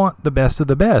you want the best of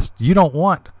the best. You don't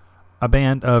want a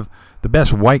band of the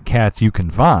best white cats you can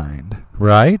find,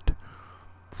 right?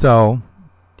 So,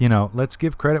 let's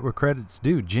give credit where credit's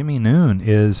due. Jimmy Noon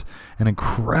is an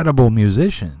incredible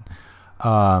musician.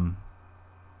 And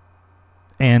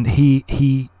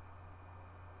his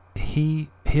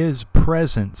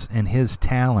presence and his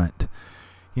talent,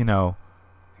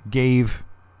 gave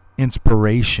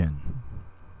inspiration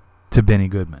to Benny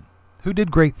Goodman, who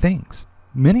did great things.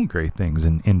 Many great things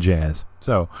in jazz.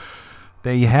 So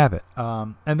there you have it.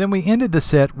 And then we ended the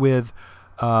set with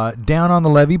Down on the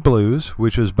Levee Blues,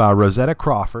 which was by Rosetta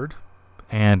Crawford.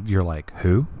 And you're like,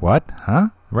 who? What? Huh?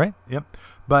 Right? Yep.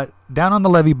 But Down on the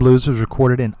Levee Blues was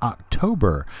recorded in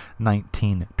October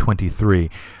 1923.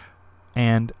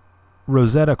 And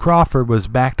Rosetta Crawford was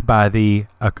backed by the,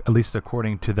 at least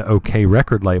according to the OK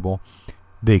record label,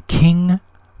 the King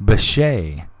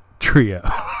Bechet Trio.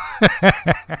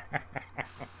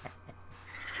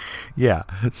 Yeah,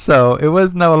 so it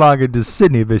was no longer just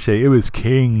Sidney Bechet; it was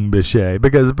King Bechet.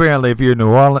 Because apparently, if you're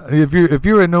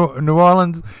a New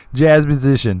Orleans jazz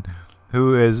musician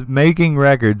who is making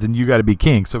records, and you got to be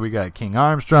king. So we got King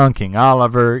Armstrong, King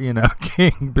Oliver,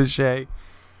 King Bechet,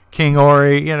 King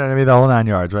Ori, what I mean, the whole 9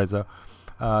 yards, right? So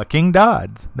King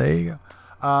Dodds, there you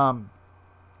go.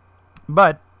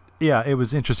 But yeah, it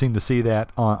was interesting to see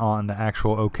that on the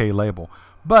actual OK label.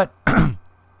 But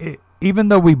even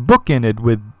though we bookended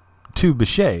with 2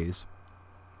 Bechets,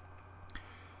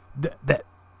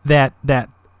 that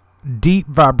deep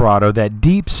vibrato, that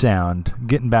deep sound,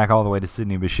 getting back all the way to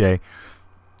Sidney Bechet,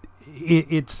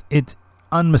 it's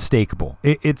unmistakable.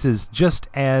 It's just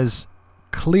as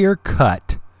clear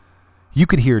cut. You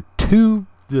could hear 2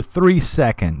 to 3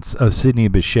 seconds of Sidney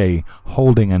Bechet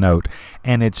holding a note,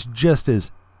 and it's just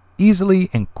as easily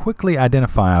and quickly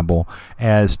identifiable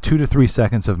as 2 to 3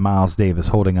 seconds of Miles Davis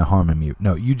holding a harmonium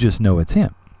note. You just know it's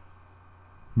him,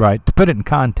 right? To put it in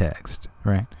context,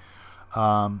 right?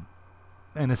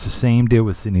 And it's the same deal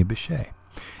with Sidney Bechet.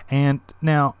 And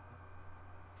now,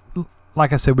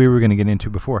 like I said, we were going to get into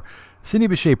before, Sidney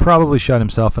Bechet probably shot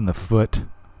himself in the foot,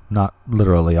 not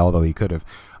literally, although he could have,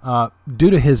 due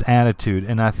to his attitude.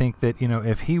 And I think that,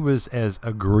 if he was as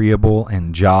agreeable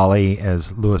and jolly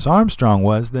as Louis Armstrong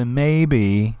was, then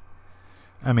maybe,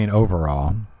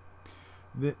 overall,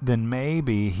 then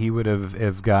maybe he would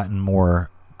have gotten more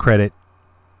credit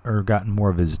or gotten more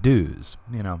of his dues,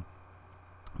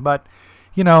 But,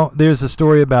 there's a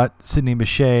story about Sidney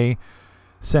Bechet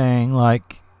saying,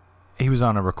 like, he was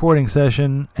on a recording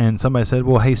session and somebody said,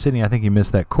 well, hey, Sidney, I think you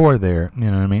missed that chord there.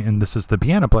 You know what I mean? And this is the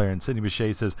piano player. And Sidney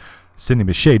Bechet says, Sidney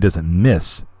Bechet doesn't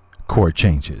miss chord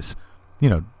changes,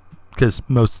 because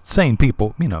most sane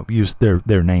people, use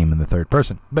their name in the third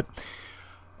person. But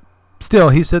still,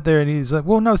 he sat there and he's like,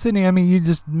 well, no, Sidney, you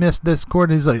just missed this chord.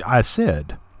 And he's like, I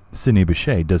said, Sidney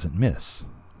Bechet doesn't miss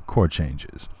chord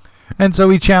changes. And so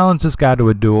he challenged this guy to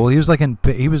a duel. He was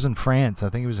he was in France. I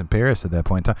think he was in Paris at that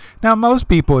point in time. Now, most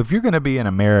people, if you're going to be an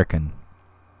American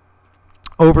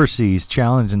overseas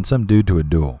challenging some dude to a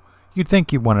duel, you'd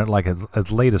think you want it like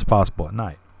as late as possible at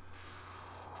night.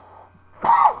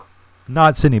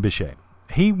 Not Sidney Bechet.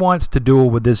 He wants to duel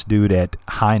with this dude at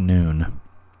high noon.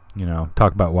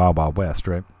 Talk about Wild Wild West,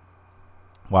 right?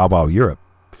 Wild Wild Europe.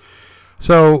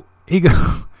 So he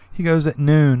goes at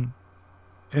noon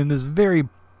in this very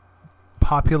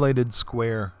populated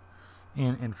square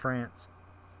in France,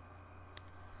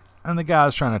 and the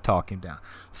guy's trying to talk him down.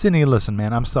 Sidney, listen,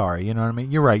 man, I'm sorry, you know what I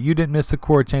mean? You're right, you didn't miss the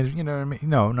chord change, you know what I mean?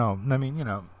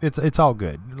 No, it's all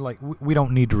good. Like, we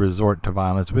don't need to resort to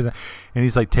violence. And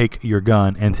he's like, take your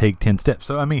gun and take 10 steps.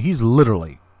 So, he's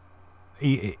literally,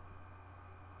 he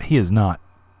is not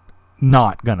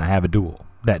gonna have a duel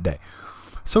that day.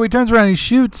 So he turns around and he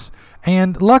shoots,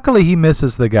 and luckily he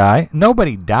misses the guy.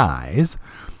 Nobody dies,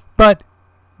 but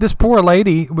this poor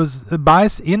lady was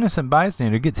innocent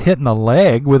bystander, gets hit in the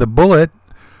leg with a bullet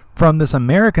from this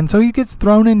American, so he gets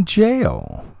thrown in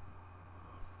jail.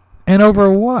 And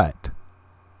over what?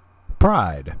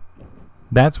 Pride.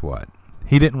 That's what.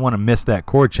 He didn't want to miss that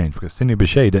chord change, because Sidney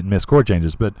Bechet didn't miss chord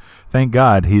changes, but thank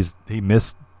God he's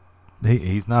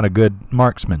not a good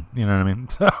marksman, you know what I mean?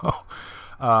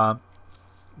 So,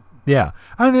 yeah,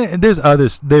 there's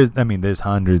others. There's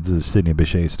hundreds of Sidney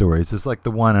Bechet stories. It's like the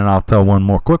one, and I'll tell one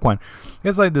more quick one.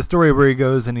 It's like the story where he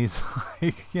goes and he's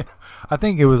like, I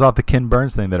think it was off the Ken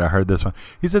Burns thing that I heard this one.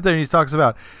 He sits there and he talks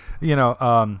about, he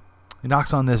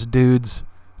knocks on this dude's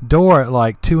door at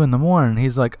like 2 a.m.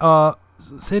 He's like,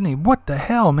 Sidney, what the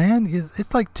hell, man?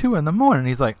 It's like 2 a.m.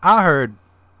 He's like, I heard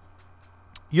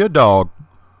your dog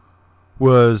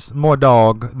was more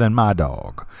dog than my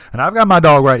dog. And I've got my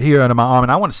dog right here under my arm,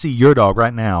 and I want to see your dog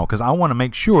right now, because I want to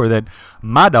make sure that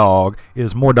my dog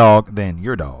is more dog than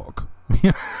your dog.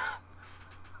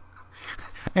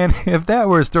 And if that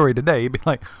were a story today, you'd be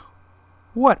like,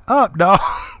 what up, dog?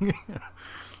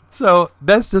 So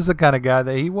that's just the kind of guy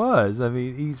that he was.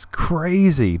 He's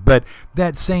crazy. But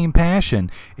that same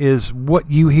passion is what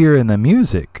you hear in the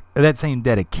music, that same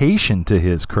dedication to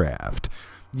his craft.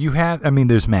 You have,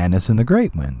 there's madness in the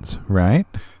great ones, right?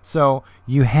 So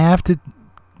you have to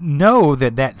know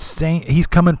that he's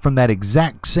coming from that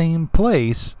exact same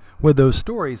place with those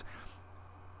stories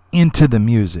into the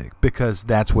music, because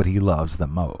that's what he loves the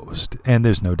most. And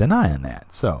there's no denying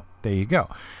that. So there you go.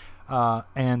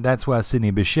 And that's why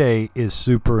Sidney Bechet is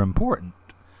super important.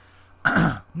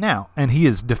 Now, and he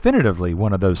is definitively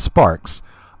one of those sparks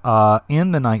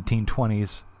in the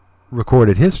 1920s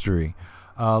recorded history,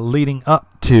 leading up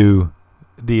to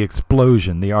the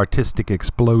explosion, the artistic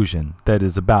explosion that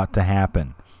is about to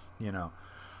happen.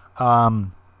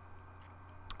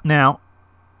 Now,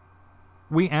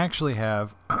 we actually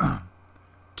have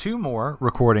 2 more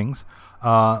recordings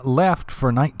left for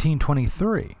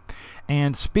 1923.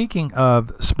 And speaking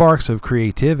of sparks of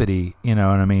creativity, you know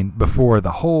what I mean, before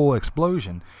the whole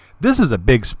explosion, this is a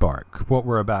big spark, what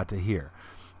we're about to hear.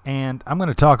 And I'm going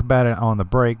to talk about it on the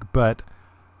break, but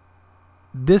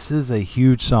this is a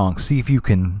huge song. See if you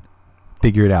can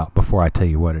figure it out before I tell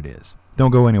you what it is.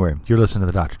 Don't go anywhere. You're listening to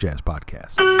the Dr. Jazz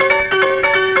Podcast.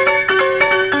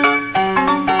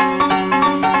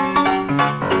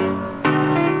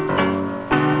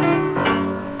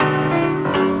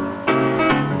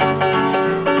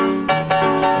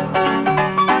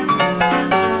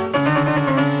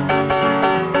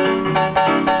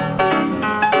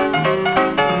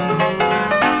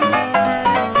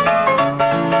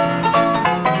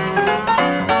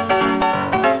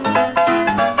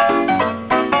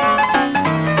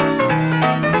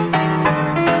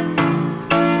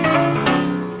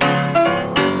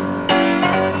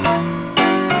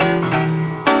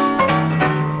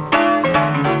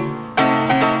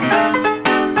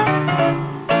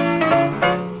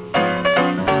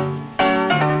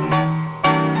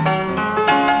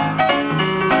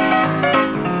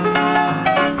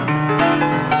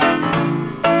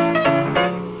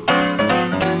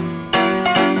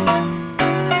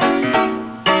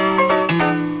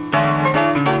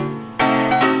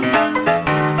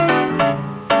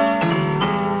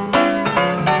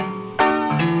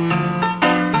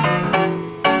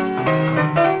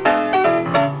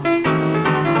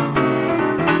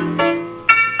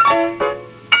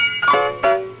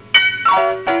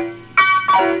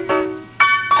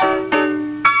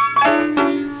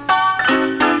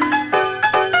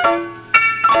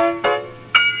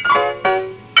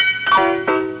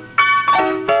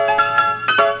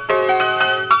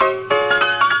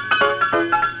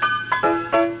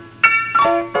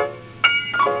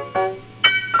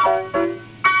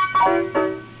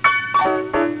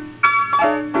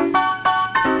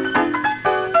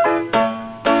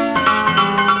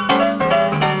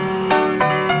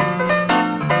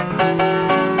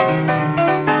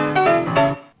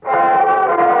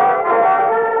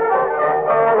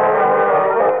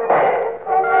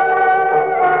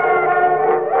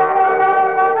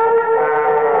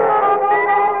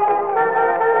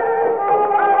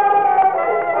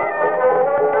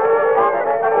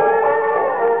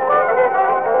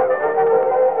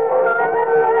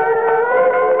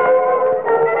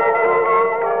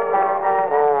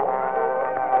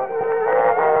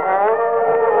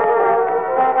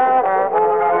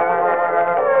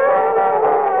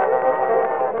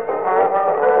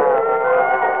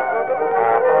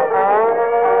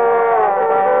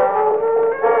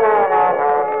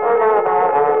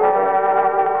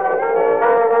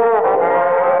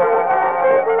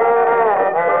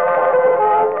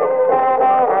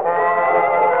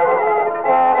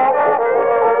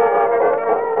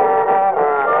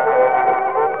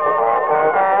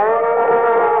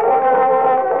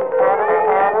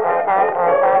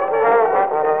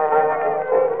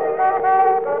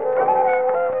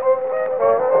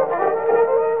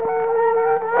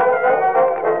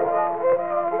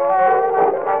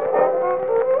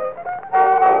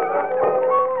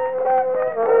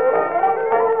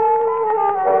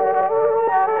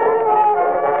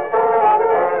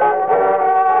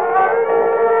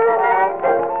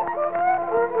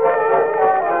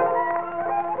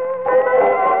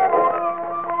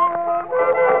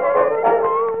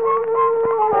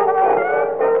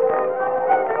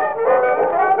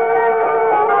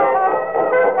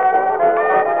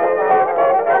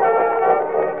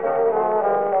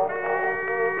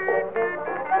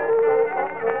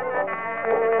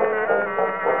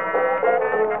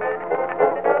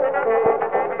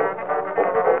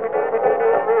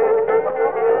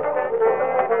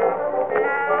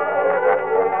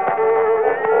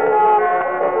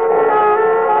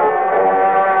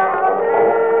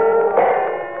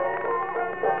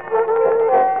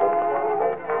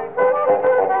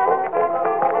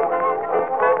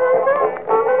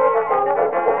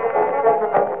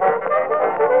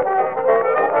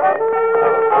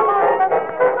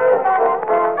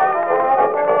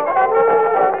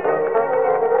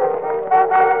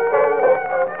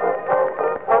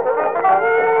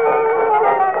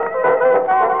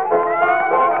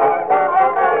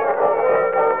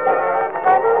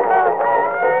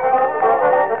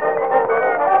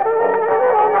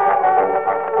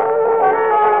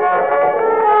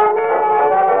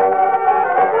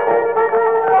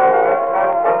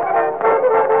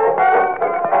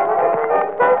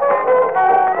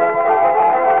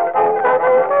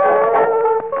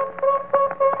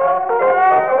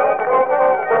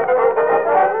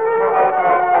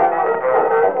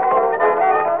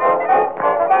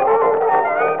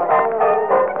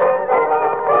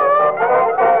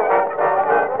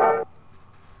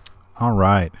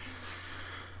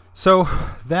 So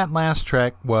that last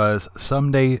track was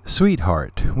 "Someday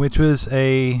Sweetheart," which was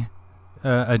a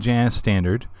jazz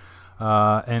standard,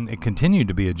 and it continued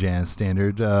to be a jazz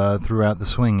standard throughout the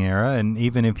swing era. And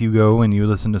even if you go and you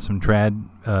listen to some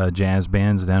trad jazz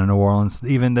bands down in New Orleans,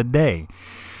 even today,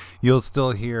 you'll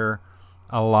still hear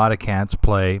a lot of cats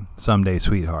play "Someday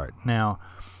Sweetheart." Now,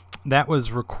 that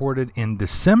was recorded in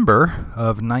December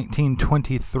of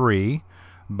 1923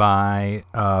 by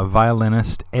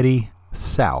violinist Eddie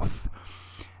South.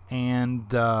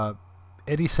 And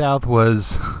Eddie South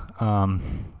was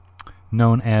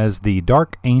known as the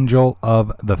Dark Angel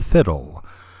of the Fiddle.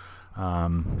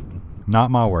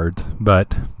 Not my words,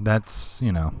 but that's,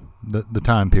 the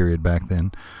time period back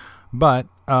then. But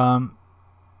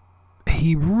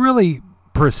he really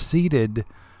preceded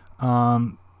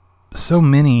so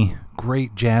many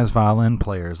great jazz violin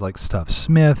players like Stuff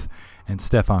Smith and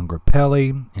Stefan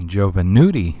Grappelli and Joe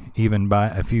Venuti, even by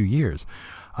a few years.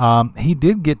 He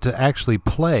did get to actually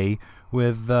play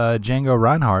with Django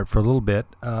Reinhardt for a little bit,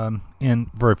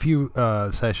 for a few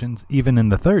sessions, even in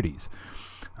the 30s.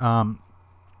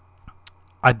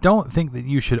 I don't think that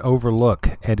you should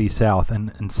overlook Eddie South,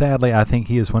 and sadly, I think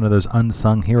he is one of those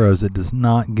unsung heroes that does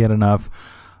not get enough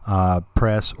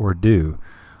press or due.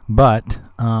 But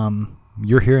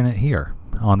you're hearing it here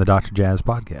on the Dr. Jazz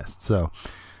podcast. So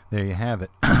there you have it.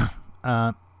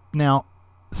 Now,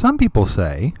 some people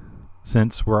say,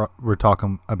 since we're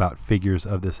talking about figures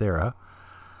of this era,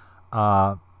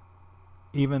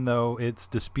 even though it's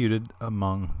disputed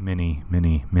among many,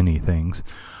 many, many things,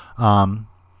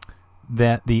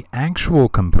 that the actual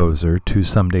composer to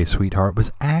 "Someday Sweetheart"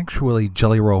 was actually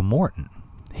Jelly Roll Morton.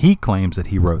 He claims that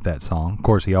he wrote that song. Of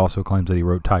course, he also claims that he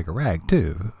wrote Tiger Rag,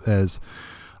 too, as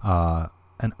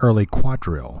an early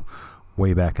quadrille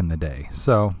way back in the day.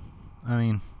 So, I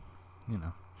mean,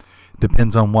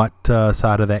 depends on what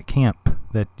side of that camp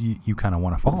that you kind of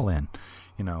want to fall in.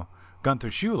 Gunther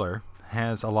Schuller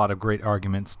has a lot of great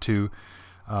arguments to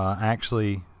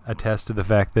actually attest to the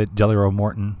fact that Jelly Roll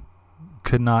Morton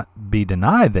could not be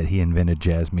denied that he invented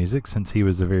jazz music, since he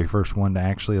was the very first one to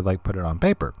actually put it on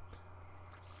paper.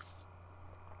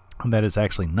 And that is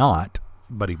actually not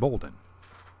Buddy Bolden.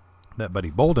 That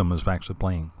Buddy Bolden was actually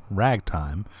playing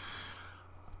ragtime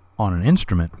on an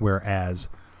instrument, whereas,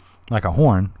 like a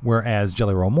horn, whereas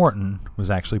Jelly Roll Morton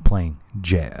was actually playing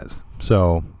jazz.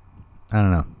 So, I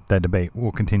don't know. That debate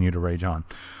will continue to rage on.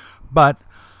 But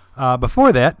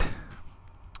before that,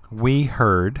 we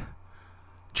heard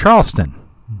Charleston,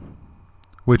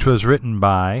 which was written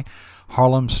by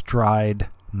Harlem Stride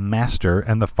master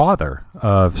and the father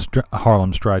of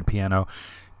Harlem Stride piano,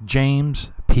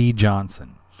 James P.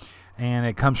 Johnson. And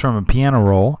it comes from a piano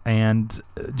roll, and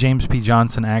James P.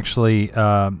 Johnson actually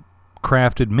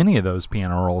crafted many of those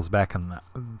piano rolls back in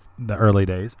the early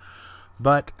days.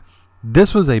 But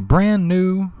this was a brand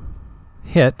new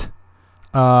hit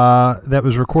that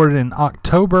was recorded in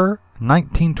October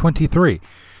 1923.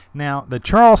 Now, the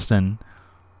Charleston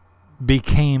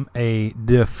became a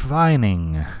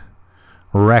defining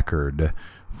record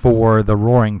for the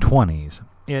Roaring Twenties.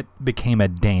 It became a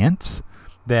dance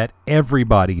that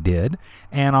everybody did,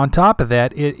 and on top of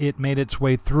that, it made its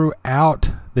way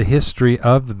throughout the history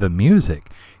of the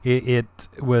music. It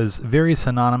was very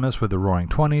synonymous with the Roaring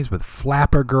Twenties, with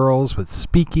flapper girls, with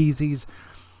speakeasies.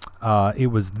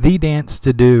 It was the dance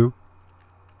to do,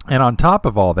 and on top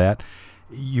of all that,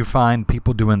 you find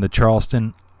people doing the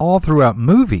Charleston all throughout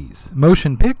movies,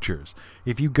 motion pictures.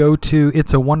 If you go to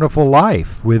It's a Wonderful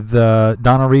Life with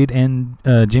Donna Reed and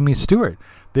Jimmy Stewart,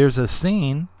 there's a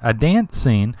scene, a dance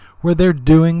scene, where they're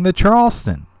doing the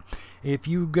Charleston. If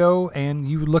you go and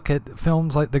you look at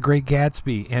films like The Great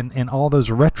Gatsby and all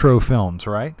those retro films,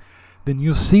 right, then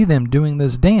you'll see them doing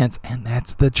this dance, and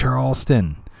that's the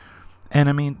Charleston. And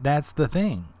I mean, that's the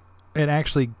thing. It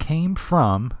actually came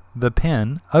from the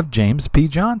pen of James P.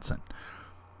 Johnson,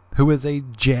 who is a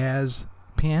jazz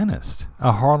pianist,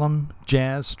 a Harlem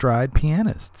Jazz Stride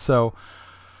pianist. So,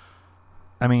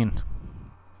 I mean,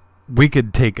 we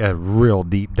could take a real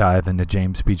deep dive into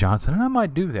James P. Johnson, and I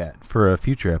might do that for a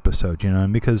future episode,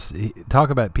 because talk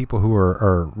about people who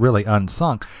are really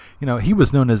unsung. He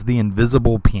was known as the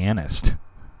invisible pianist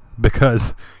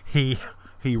because he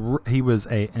was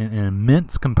an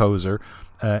immense composer,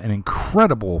 an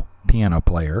incredible piano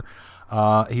player.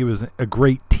 He was a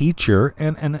great teacher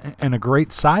and a great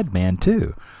sideman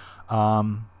too,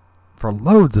 for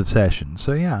loads of sessions.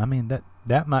 So yeah, I mean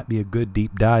that might be a good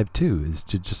deep dive too, is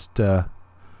to just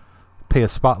pay a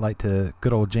spotlight to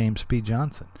good old James P.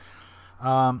 Johnson.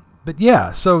 But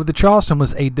yeah, so the Charleston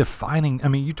was a defining. I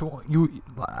mean,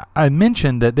 I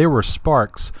mentioned that there were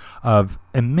sparks of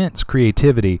immense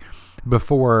creativity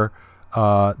before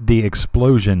the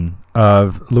explosion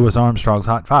of Louis Armstrong's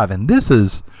Hot Five. And this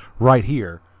is right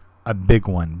here a big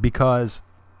one because,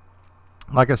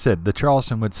 like I said, the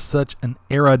Charleston was such an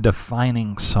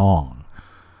era-defining song.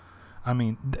 I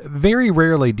mean, very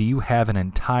rarely do you have an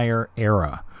entire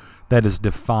era that is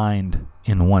defined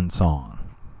in one song,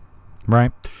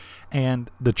 right?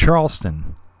 And the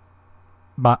Charleston,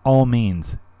 by all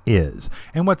means, is.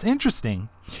 And what's interesting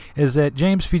is that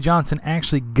James P. Johnson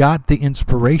actually got the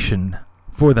inspiration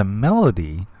for the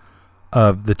melody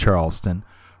of the Charleston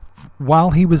while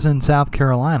he was in South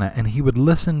Carolina, and he would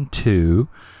listen to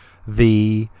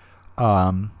the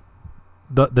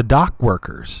dock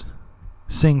workers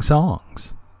sing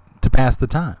songs to pass the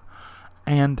time.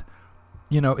 And,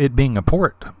 it being a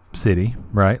port city,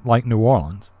 right, like New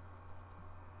Orleans,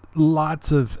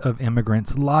 lots of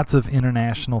immigrants, lots of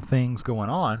international things going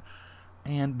on,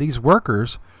 and these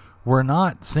workers were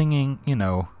not singing,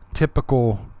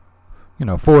 typical,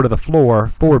 4 to the floor,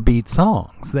 4-beat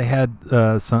songs. They had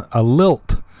a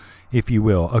lilt, if you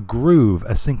will, a groove,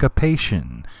 a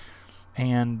syncopation,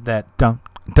 and that dum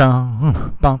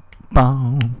dum bum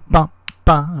bum bum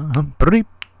bum bum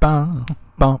bum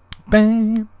bum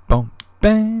bam bum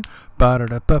bam ba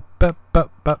da ba ba ba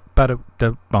ba ba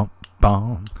da bum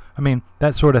bum. I mean,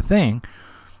 that sort of thing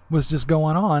was just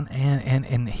going on,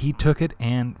 and he took it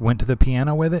and went to the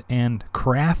piano with it and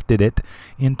crafted it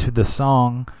into the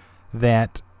song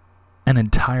that an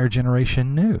entire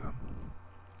generation knew.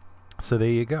 So there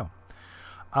you go.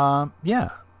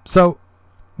 So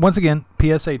once again,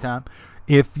 PSA time.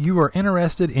 If you are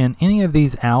interested in any of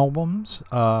these albums,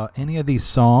 any of these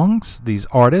songs, these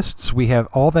artists, we have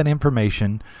all that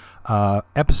information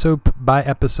episode by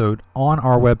episode on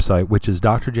our website, which is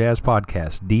Dr. Jazz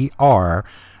Podcast,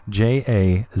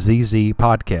 DRJAZZ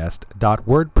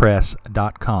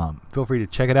podcast.wordpress.com. Feel free to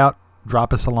check it out.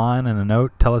 Drop us a line and a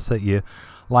note. Tell us that you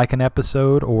like an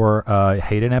episode or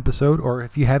hate an episode, or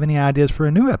if you have any ideas for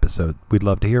a new episode, we'd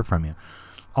love to hear from you.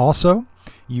 Also,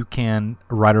 you can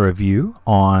write a review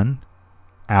on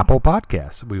Apple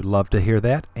Podcasts. We'd love to hear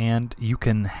that, and you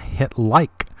can hit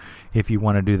like if you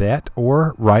want to do that,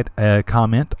 or write a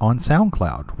comment on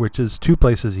SoundCloud, which is 2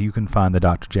 places you can find the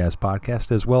Dr. Jazz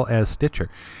Podcast, as well as Stitcher.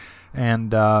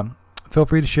 And feel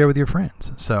free to share with your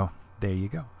friends. So there you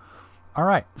go. All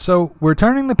right, so we're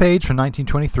turning the page from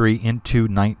 1923 into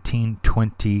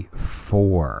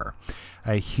 1924,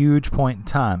 a huge point in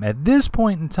time. At this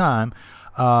point in time,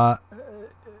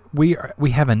 we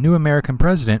have a new American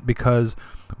president because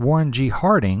Warren G.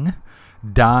 Harding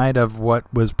died of what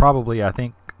was probably, I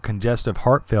think, congestive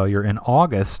heart failure in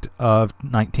August of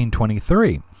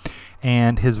 1923.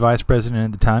 And his vice president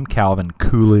at the time, Calvin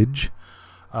Coolidge,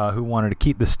 who wanted to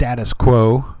keep the status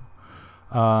quo,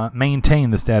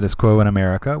 maintain the status quo in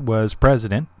America, was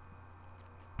president.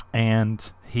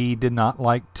 And he did not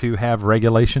like to have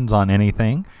regulations on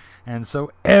anything. And so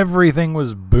everything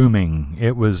was booming.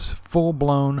 It was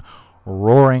full-blown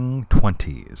roaring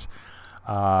 20s.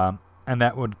 And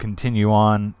that would continue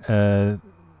on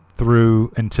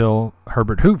through until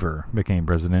Herbert Hoover became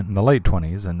president in the late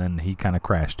 20s, and then he kind of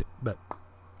crashed it. But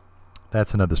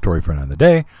that's another story for another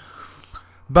day.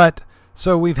 But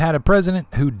so we've had a president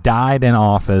who died in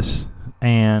office,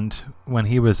 and when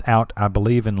he was out, I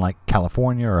believe, in like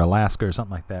California or Alaska or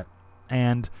something like that,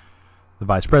 and the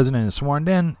vice president is sworn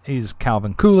in. He's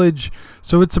Calvin Coolidge.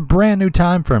 So it's a brand new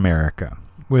time for America.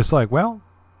 It's like, well,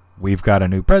 we've got a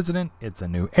new president. It's a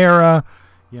new era.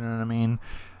 You know what I mean?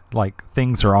 Like,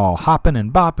 things are all hopping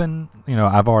and bopping.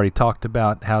 I've already talked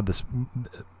about how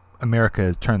America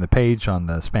has turned the page on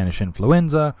the Spanish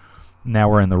influenza. Now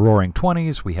we're in the roaring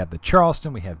 20s. We have the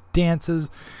Charleston. We have dances.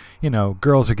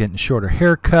 Girls are getting shorter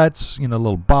haircuts,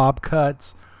 little bob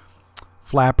cuts,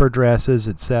 flapper dresses,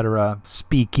 etc.,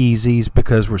 speakeasies,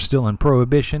 because we're still in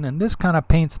Prohibition. And this kind of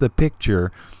paints the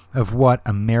picture of what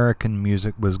American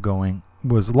music was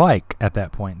like at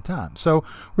that point in time. So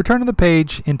we're turning the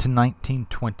page into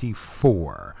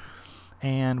 1924.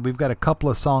 And we've got a couple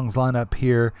of songs lined up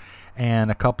here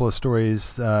and a couple of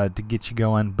stories to get you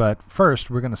going. But first,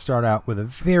 we're going to start out with a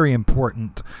very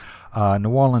important New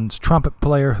Orleans trumpet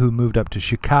player who moved up to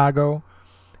Chicago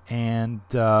and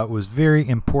was very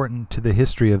important to the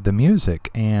history of the music.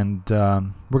 And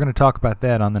we're going to talk about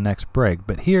that on the next break.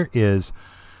 But here is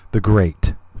the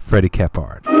great Freddie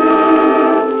Kephart.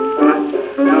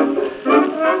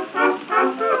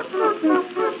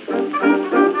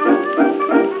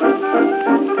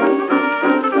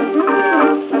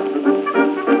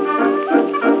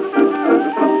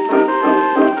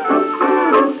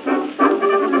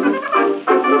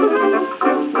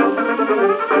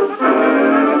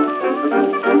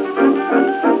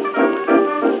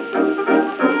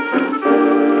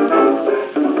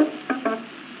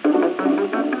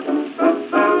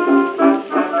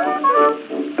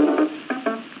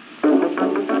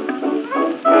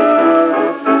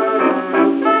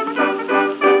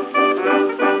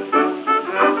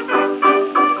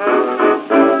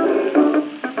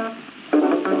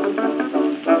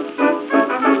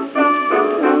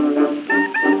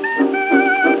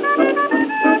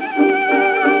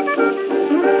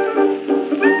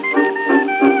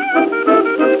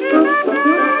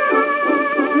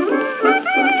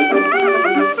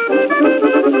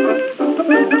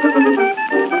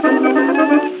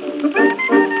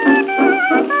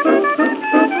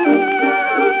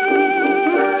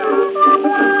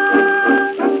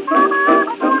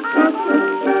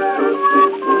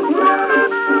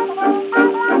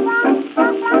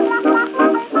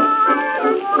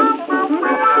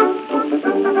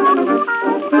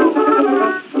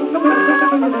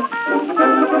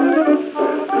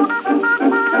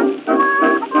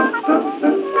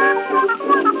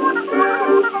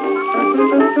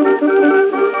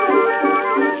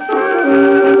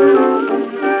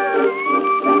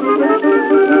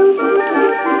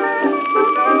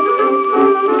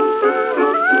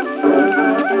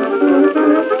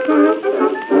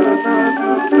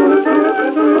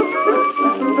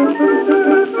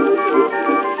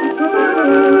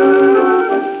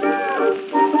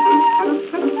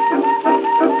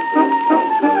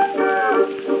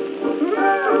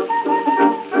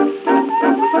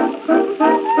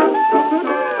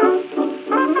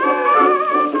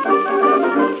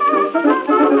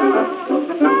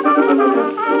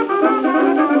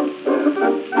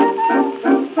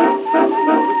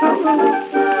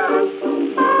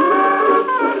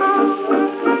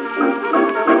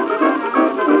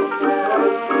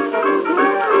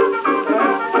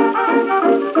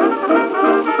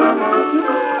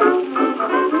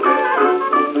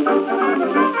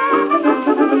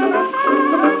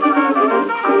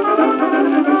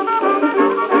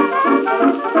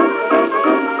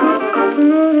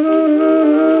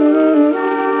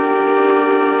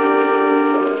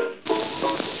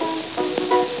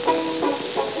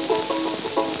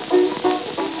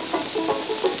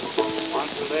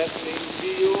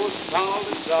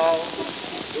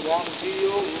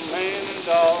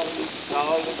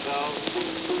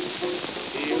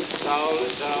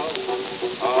 solid dog.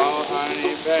 Oh,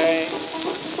 honey, babe,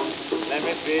 let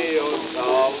me be your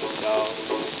solid dog.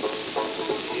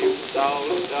 You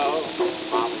solid dog,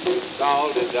 mama, you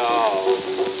solid dog.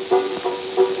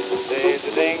 There's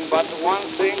a thing but the one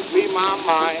thing be my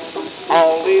mind.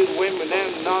 All these women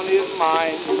and none is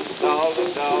mine.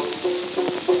 Solid dog,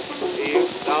 you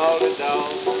solid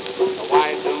dog.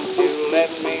 Why don't you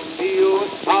let me be your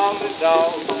solid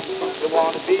dog? You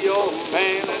want to be your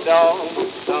man and dog.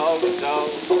 Solid dog,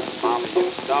 mama, you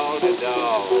solid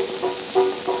dog.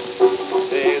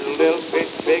 There's a little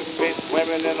fish, big fish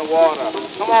swimming in the water.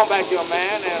 Come on back here,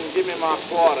 man, and give me my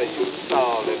quarter. You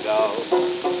solid dog.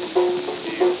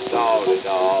 You solid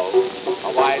dog.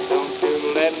 Why don't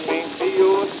you let me be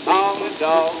your solid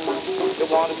dog? You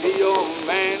want to be your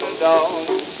man and dog.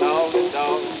 Solid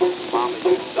dog. Mama,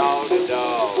 you solid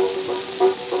dog.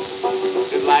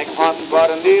 It's like hunting but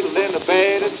a needle in the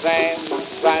bed of sand.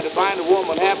 Trying to find a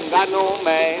woman, haven't got no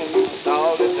man. You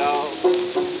solid dog.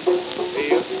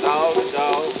 You solid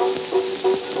dog.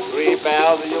 3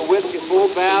 barrels of your whiskey, 4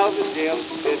 barrels of gin.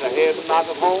 There's a head to knock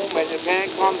at home and you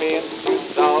can't come in. You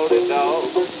solid dog.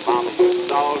 Mama, you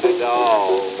solid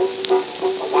dog.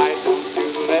 Why don't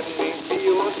you let me be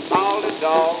your solid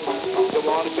dog? You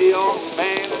want to be your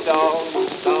man and dog.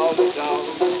 Solid dog.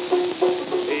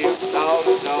 You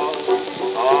solid dog.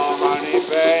 Oh, honey,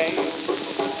 babe,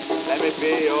 let me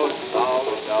be your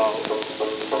solid dog.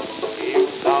 You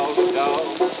solid dog.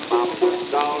 Mama, you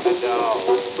solid dog.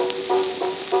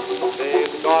 Says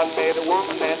God made a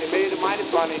woman and he made it mighty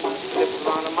funny. Lips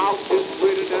on her mouth is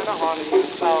sweeter than a honey. You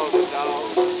solid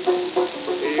dog.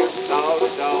 You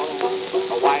solid dog.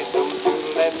 Why don't you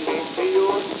let me be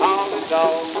your solid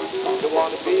dog? You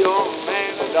want to be your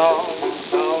man and dog. You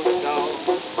solid dog.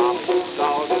 Mama, you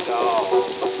solid dog.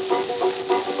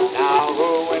 Now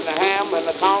who in the ham and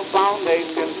the town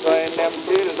foundation putting them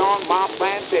cities on my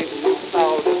plantation? You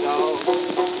solid dog.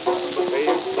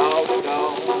 You solid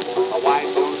dog. Why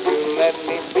don't you let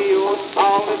me be your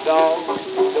solid dog?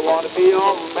 You want to be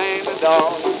your man and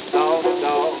dog. You solid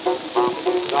dog. Mama,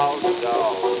 you solid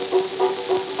dog.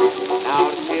 Now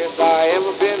the tears I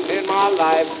ever been in my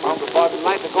life. Uncle Button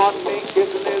like the cotton bean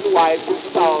kissing his wife. You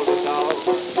solid dog.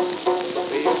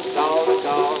 You solid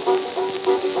dog.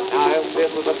 Now if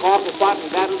this was a coffee pot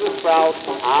and that was a sprout,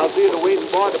 I'll be the waiting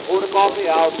boy to pour the coffee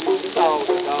out. You solid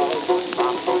dog.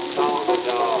 I'm so solid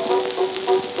dog.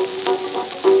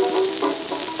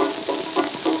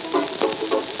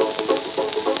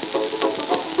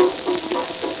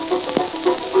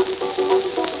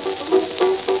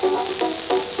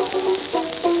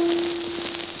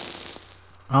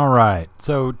 All right,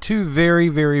 so 2 very,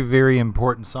 very, very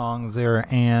important songs there,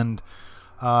 and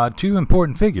 2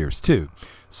 important figures, too.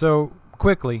 So,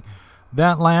 quickly,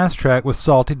 that last track was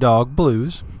Salty Dog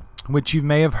Blues, which you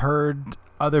may have heard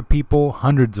other people,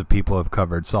 hundreds of people have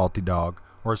covered Salty Dog,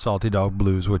 or Salty Dog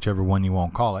Blues, whichever one you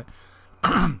won't call it.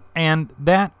 And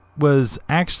that was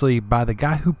actually by the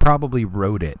guy who probably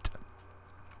wrote it.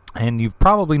 And you've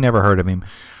probably never heard of him,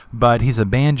 but he's a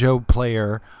banjo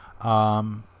player,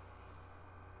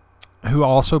 who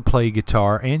also played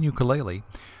guitar and ukulele,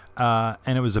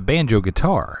 and it was a banjo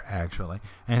guitar, actually.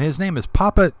 And his name is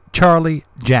Papa Charlie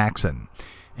Jackson,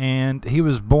 and he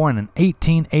was born in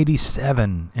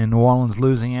 1887 in New Orleans,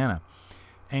 Louisiana.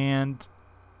 And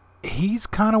he's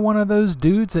kind of one of those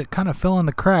dudes that kind of fell in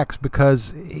the cracks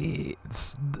because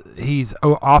he's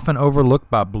often overlooked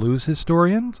by blues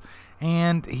historians,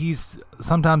 and he's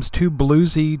sometimes too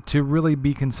bluesy to really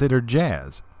be considered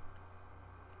jazz.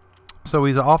 So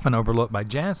he's often overlooked by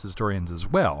jazz historians as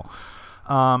well.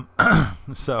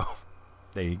 So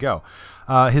there you go.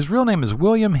 His real name is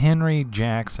William Henry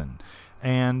Jackson.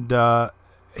 And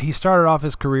he started off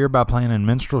his career by playing in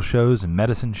minstrel shows and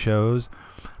medicine shows.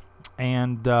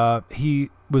 And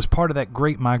he was part of that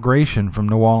great migration from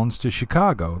New Orleans to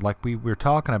Chicago, like we were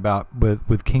talking about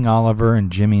with King Oliver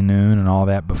and Jimmy Noon and all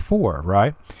that before,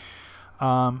 right?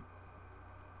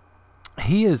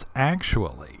 He is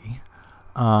actually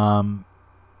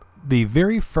the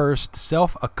very first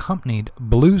self-accompanied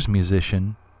blues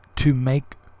musician to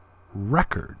make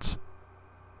records.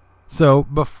 So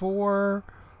before,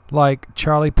 like,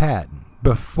 Charlie Patton,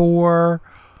 before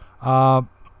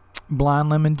Blind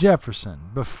Lemon Jefferson,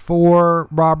 before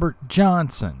Robert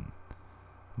Johnson,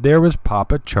 there was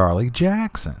Papa Charlie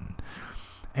Jackson.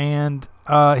 And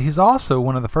he's also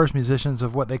one of the first musicians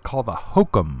of what they call the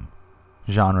hokum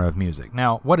genre of music.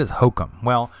 Now, what is hokum?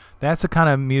 Well, that's the kind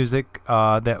of music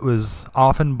that was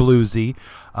often bluesy,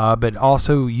 but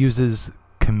also uses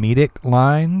comedic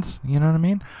lines, you know what I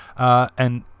mean?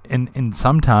 And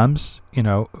sometimes, you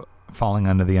know, falling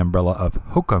under the umbrella of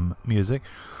hokum music,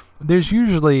 there's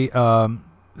usually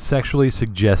sexually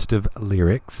suggestive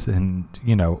lyrics, and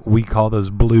we call those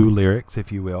blue lyrics,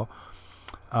 if you will.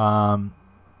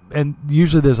 And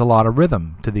usually there's a lot of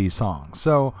rhythm to these songs.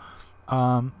 So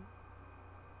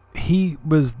he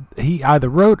either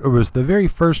wrote or was the very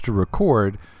first to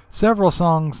record several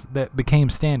songs that became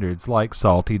standards, like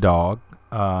Salty Dog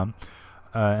and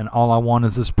All I Want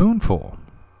Is a Spoonful.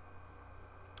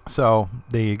 So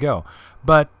there you go.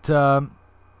 But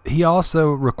he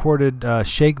also recorded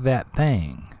Shake That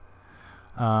Thing.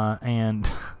 And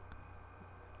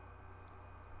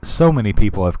so many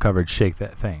people have covered Shake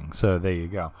That Thing. So there you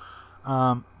go.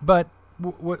 But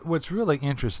what's really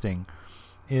interesting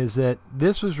is that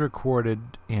this was recorded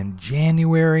in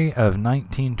January of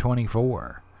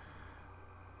 1924.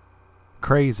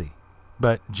 Crazy.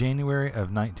 But January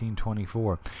of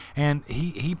 1924. And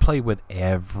he played with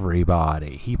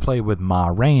everybody. He played with Ma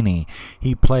Rainey.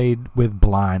 He played with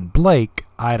Blind Blake,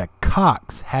 Ida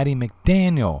Cox, Hattie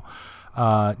McDaniel,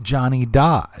 Johnny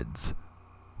Dodds,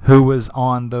 who was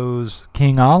on those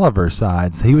King Oliver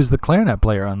sides. He was the clarinet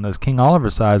player on those King Oliver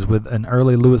sides with an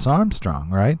early Louis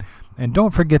Armstrong, right? And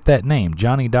don't forget that name,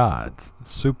 Johnny Dodds.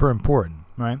 Super important,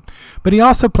 right? But he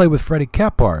also played with Freddie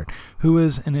Kephart, who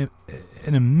is an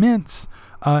immense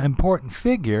important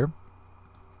figure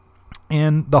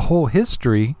in the whole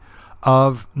history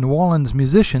of New Orleans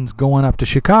musicians going up to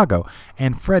Chicago.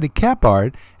 And Freddie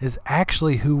Kephart is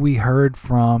actually who we heard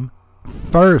from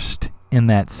first in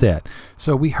that set.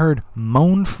 So we heard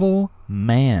Mournful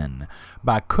Man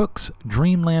by Cook's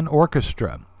Dreamland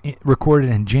Orchestra,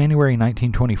 recorded in January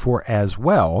 1924 as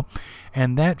well,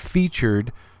 and that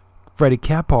featured Freddie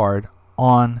Kephart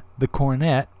on the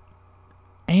cornet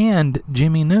and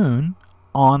Jimmy Noon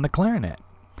on the clarinet,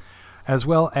 as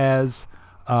well as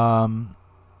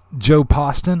Joe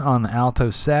Poston on the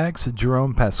alto sax,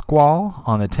 Jerome Pasquale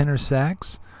on the tenor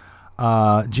sax,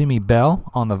 Jimmy Bell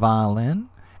on the violin,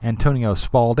 Antonio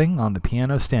Spaulding on the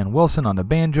piano, Stan Wilson on the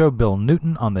banjo, Bill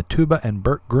Newton on the tuba, and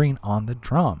Burt Green on the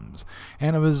drums.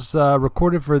 And it was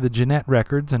recorded for the Jeanette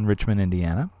Records in Richmond,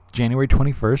 Indiana, January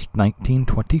 21st,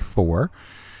 1924.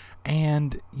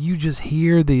 And you just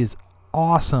hear these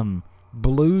awesome,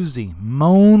 bluesy,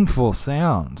 mournful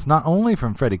sounds, not only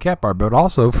from Freddie Kephart, but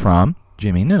also from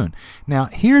Jimmy Noon. Now,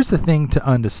 here's the thing to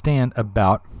understand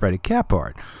about Freddie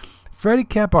Kephart. Freddie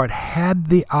Kephart had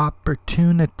the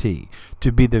opportunity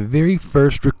to be the very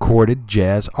first recorded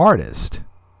jazz artist,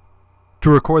 to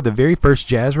record the very first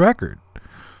jazz record.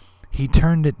 He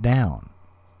turned it down.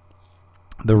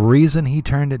 The reason he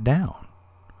turned it down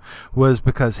was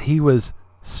because he was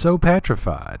so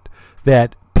petrified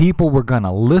that people were going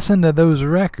to listen to those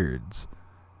records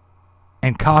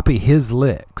and copy his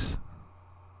licks,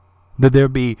 that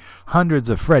there'd be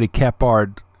hundreds of Freddie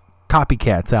Kephart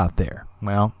copycats out there.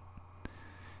 Well,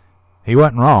 he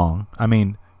wasn't wrong. I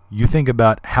mean, you think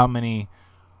about how many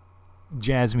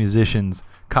jazz musicians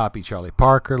copy Charlie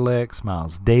Parker licks,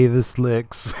 Miles Davis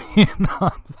licks, you know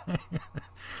what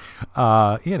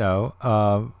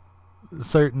I'm saying?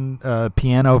 Certain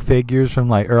piano figures from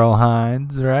like Earl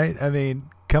Hines, right? I mean,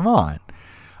 come on.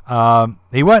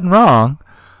 He wasn't wrong,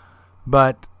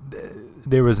 but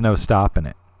there was no stopping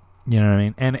it. You know what I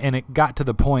mean? And it got to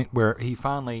the point where he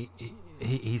finally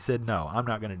he said, no, I'm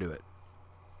not going to do it.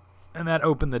 And that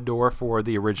opened the door for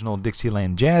the original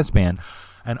Dixieland Jazz Band,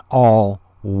 an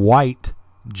all-white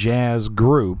jazz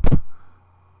group,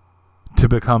 to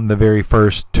become the very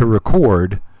first to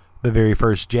record the very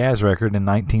first jazz record in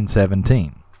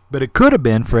 1917. But it could have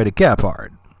been Freddie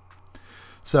Kephart.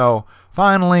 So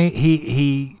finally,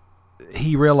 he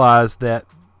realized that,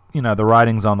 the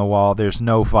writing's on the wall. There's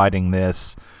no fighting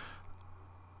this.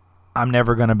 I'm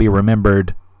never going to be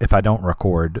remembered if I don't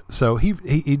record. So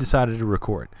he decided to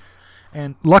record.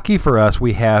 And lucky for us,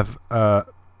 we have a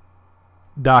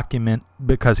document,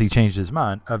 because he changed his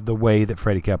mind, of the way that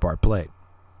Freddie Kephart played.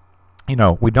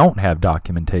 We don't have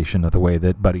documentation of the way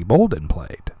that Buddy Bolden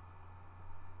played.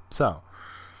 So,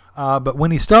 but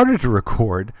when he started to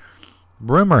record,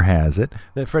 rumor has it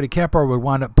that Freddie Kephart would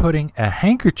wind up putting a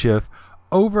handkerchief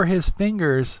over his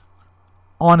fingers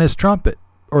on his trumpet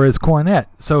or his cornet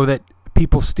so that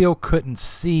people still couldn't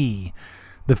see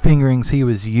the fingerings he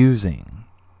was using.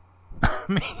 I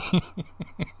mean,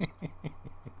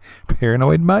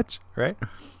 paranoid much, right?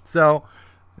 So,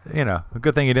 a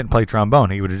good thing he didn't play trombone.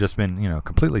 He would have just been,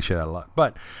 completely shit out of luck.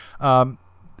 But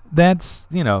that's,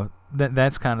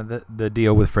 that's kind of the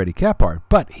deal with Freddie Kephart.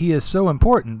 But he is so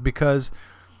important because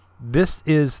this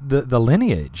is the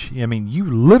lineage. I mean, you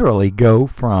literally go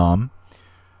from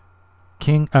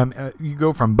you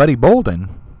go from Buddy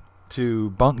Bolden to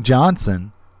Bunk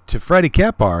Johnson to Freddie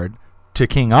Kephart to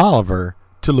King Oliver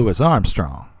to Louis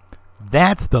Armstrong.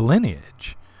 That's the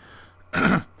lineage.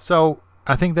 So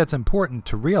I think that's important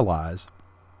to realize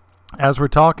as we're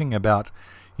talking about,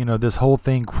 this whole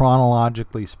thing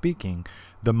chronologically speaking,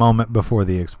 the moment before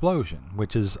the explosion,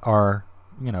 which is our,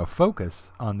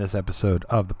 focus on this episode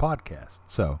of the podcast.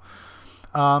 So,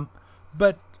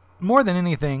 but more than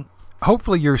anything,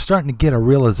 hopefully you're starting to get a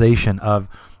realization of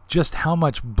just how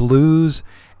much blues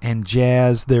and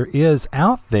jazz there is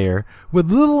out there,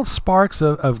 with little sparks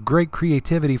of great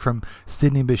creativity from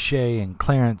Sidney Bechet and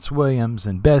Clarence Williams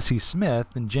and Bessie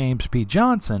Smith and James P.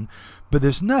 Johnson, but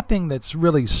there's nothing that's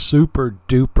really super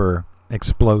duper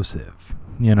explosive,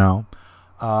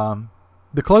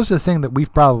 The closest thing that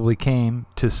we've probably came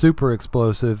to super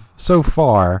explosive so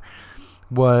far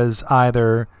was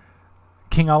either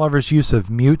King Oliver's use of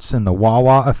mutes and the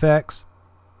wah-wah effects,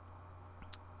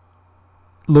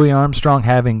 Louis Armstrong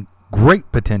having great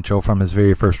potential from his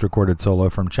very first recorded solo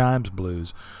from Chimes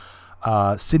Blues,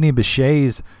 Sidney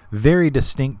Bechet's very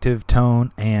distinctive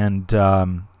tone and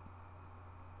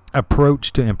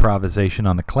approach to improvisation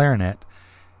on the clarinet,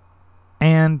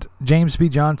 and James B.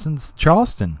 Johnson's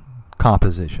Charleston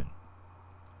composition.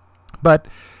 But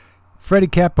Freddie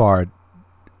Keppard,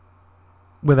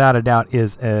 without a doubt,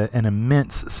 is an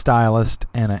immense stylist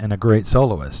and a great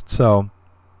soloist. So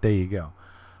there you go.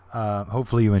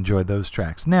 Hopefully you enjoyed those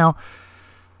tracks. Now,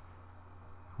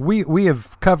 we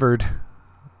have covered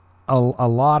a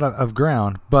lot of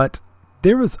ground, but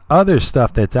there was other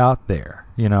stuff that's out there.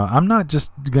 I'm not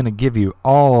just going to give you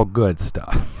all good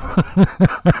stuff.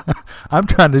 I'm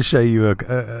trying to show you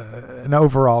an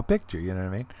overall picture, you know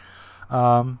what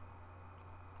I mean?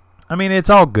 I mean, it's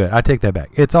all good. I take that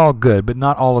back. It's all good, but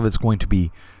not all of it's going to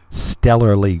be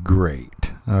stellarly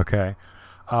great, okay?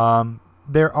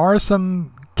 There are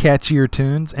some catchier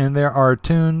tunes, and there are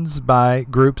tunes by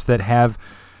groups that have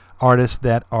artists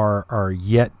that are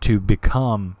yet to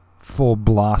become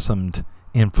full-blossomed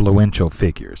influential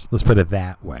figures. Let's put it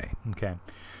that way, okay?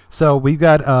 So we've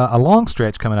got a long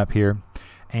stretch coming up here,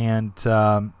 and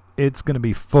it's going to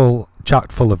be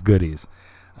chock full of goodies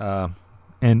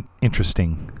and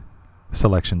interesting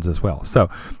selections as well. So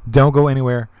don't go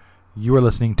anywhere. You are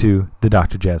listening to the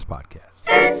Dr. Jazz Podcast.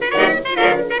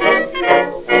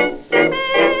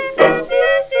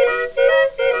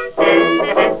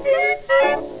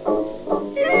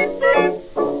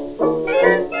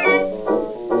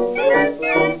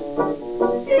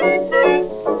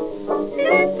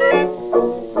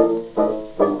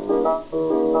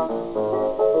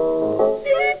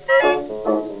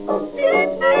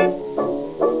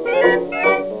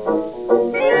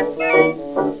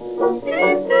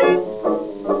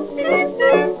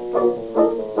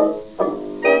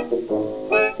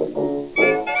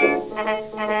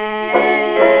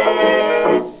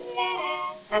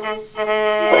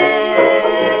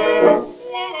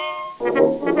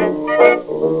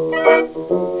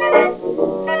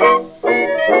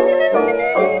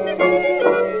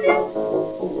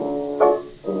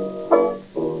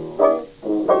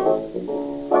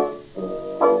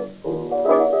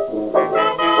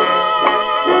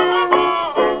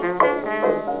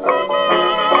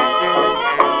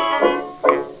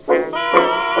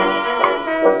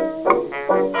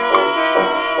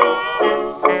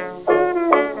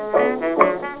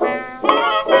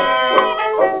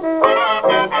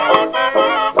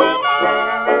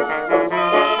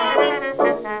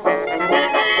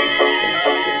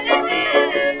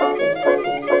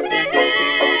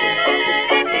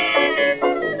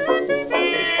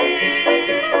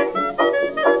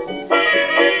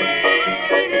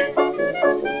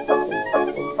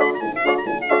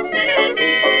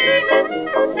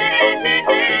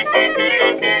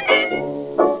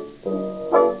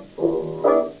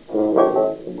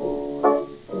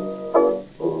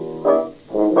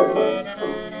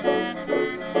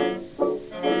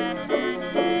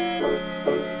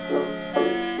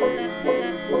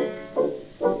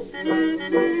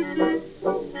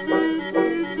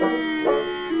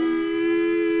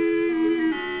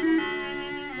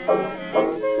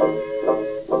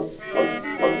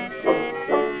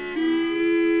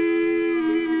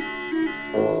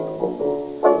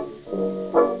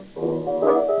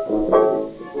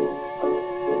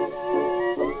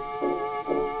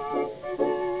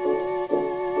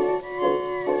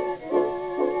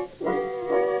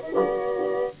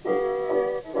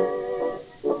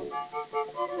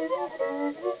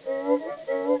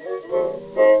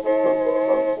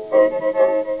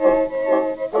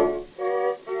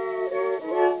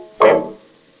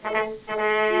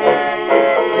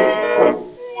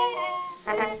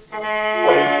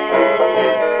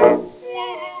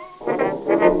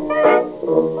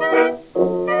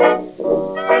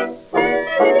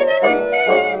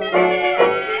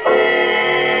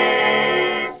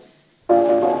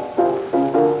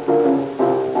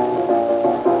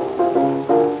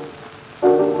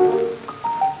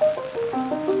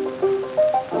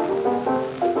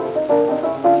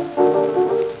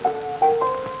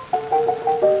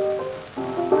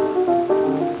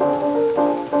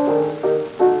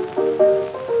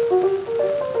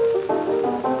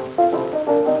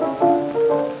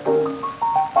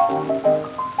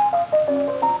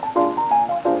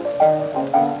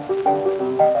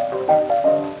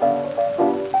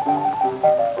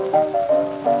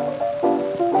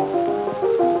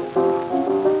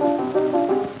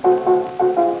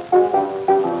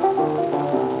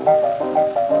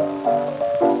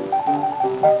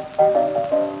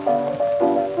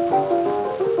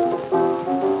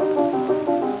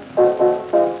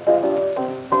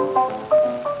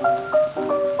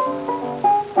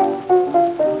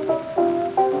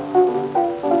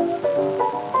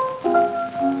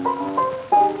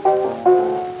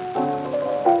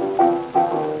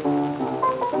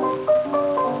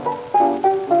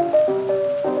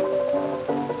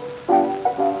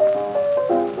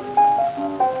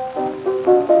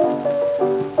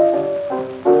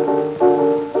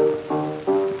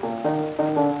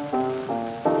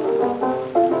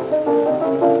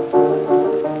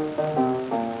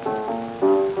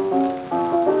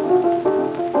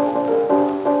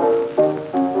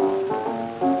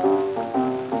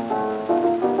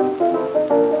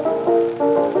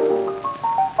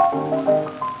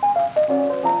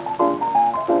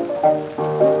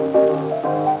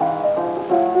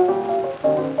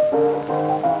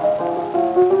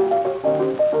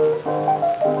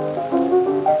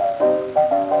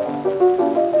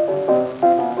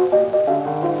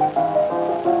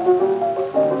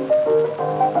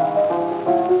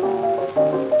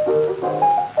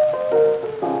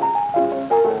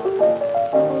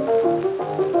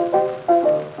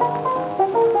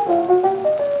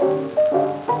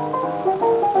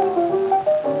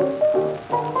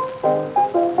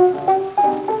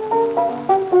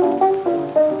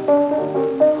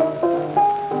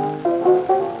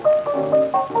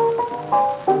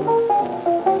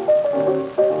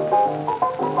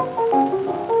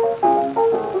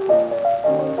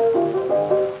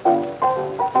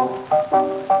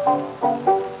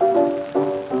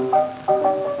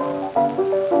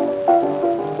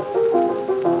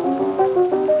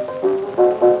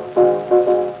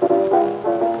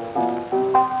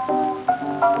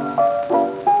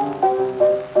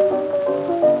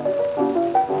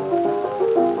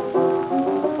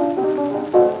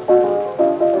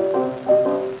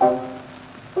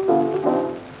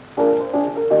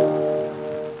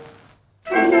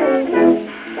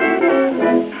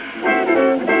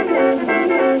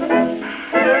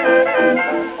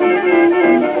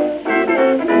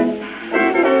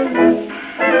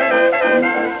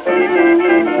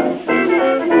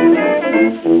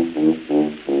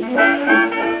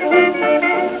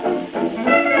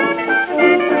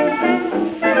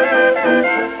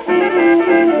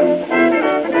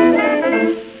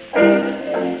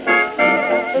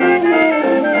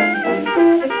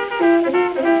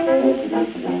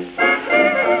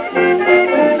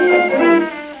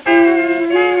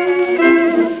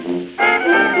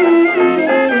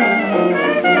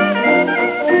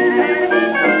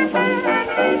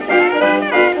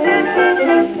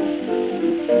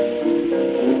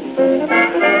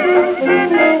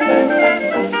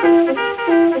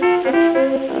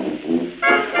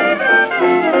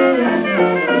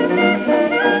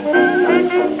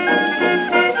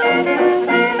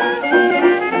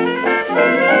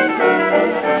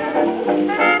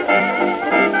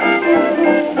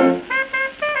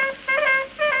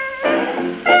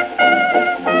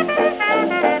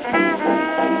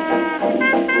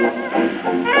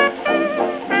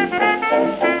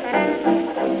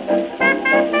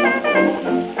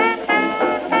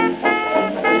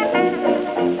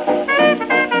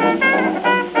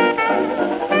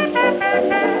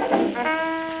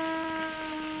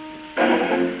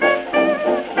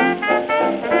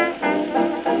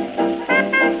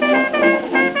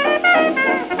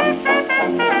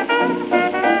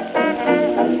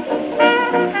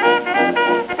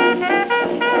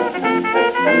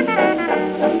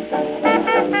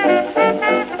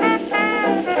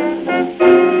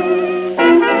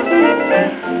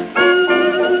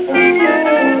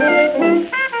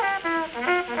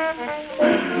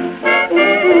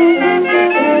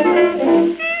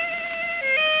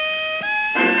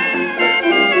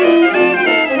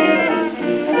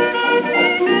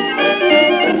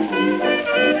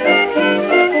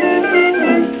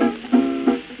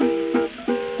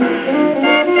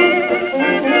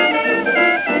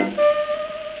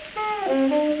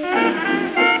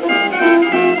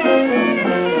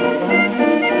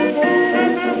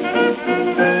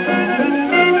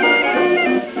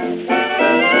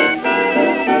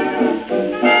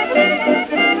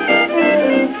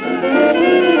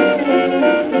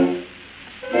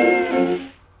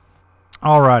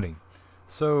 Alrighty.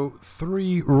 So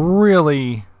 3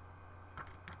 really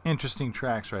interesting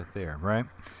tracks right there, right?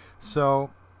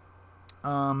 So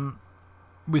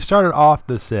we started off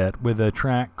the set with a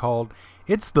track called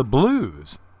It's the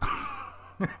Blues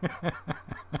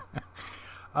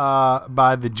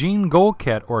by the Jean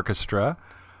Golket Orchestra,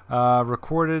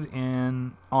 recorded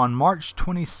on March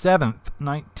 27th,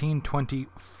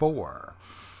 1924.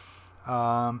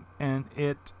 And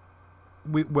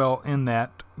in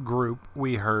that group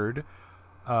we heard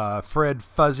Fred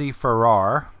Fuzzy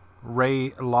Farrar, Ray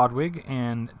Lodwig,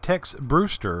 and Tex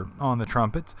Brewster on the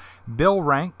trumpets, Bill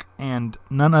Rank and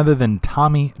none other than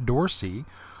Tommy Dorsey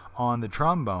on the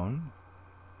trombone,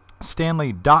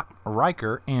 Stanley Doc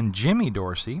Riker and Jimmy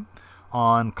Dorsey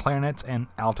on clarinets and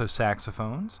alto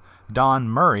saxophones, Don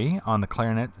Murray on the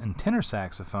clarinet and tenor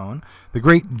saxophone, the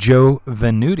great Joe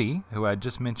Venuti, who I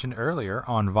just mentioned earlier,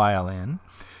 on violin,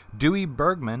 Dewey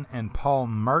Bergman and Paul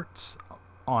Mertz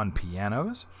on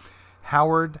pianos,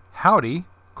 Howard Howdy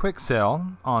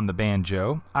Quicksell on the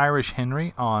banjo, Irish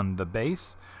Henry on the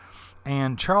bass,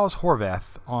 and Charles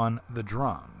Horvath on the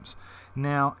drums.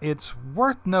 Now, it's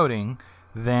worth noting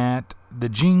that the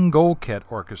Jean Golket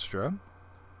Orchestra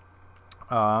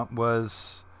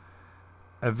was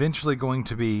eventually going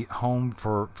to be home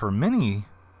for many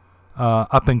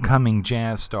up-and-coming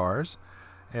jazz stars,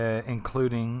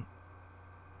 including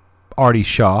Artie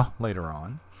Shaw later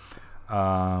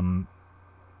on,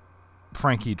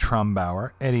 Frankie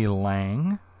Trumbauer, Eddie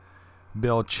Lang,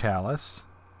 Bill Chalice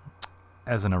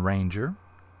as an arranger,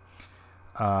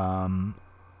 as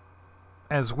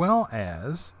well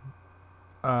as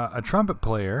a trumpet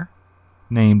player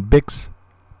named Bix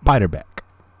Beiderbecke.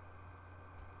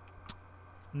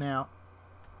 Now,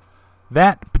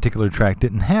 that particular track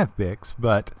didn't have Bix,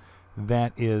 but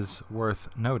that is worth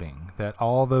noting that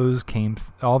all those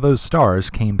stars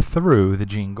came through the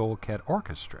Jean Golket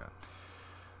Orchestra.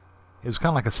 It was kind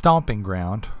of like a stomping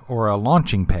ground, or a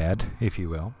launching pad, if you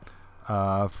will,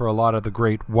 for a lot of the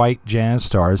great white jazz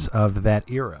stars of that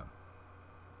era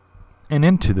and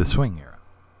into the swing era.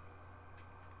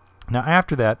 Now,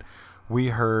 after that, we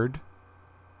heard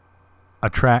a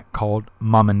track called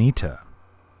Mamanita,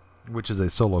 which is a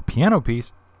solo piano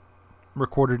piece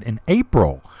recorded in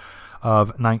April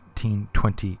of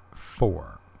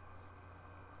 1924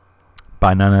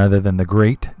 by none other than the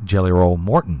great Jelly Roll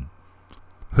Morton,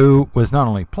 who was not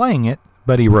only playing it,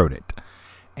 but he wrote it.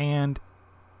 And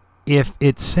if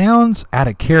it sounds out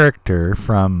of character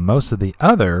from most of the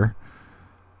other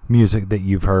music that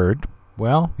you've heard,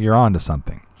 well, you're on to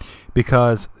something.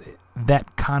 Because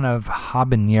that kind of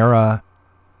habanera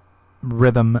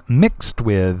rhythm mixed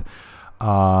with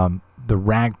the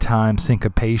ragtime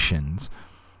syncopations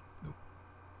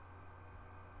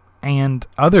and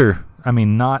other,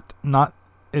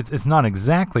 it's not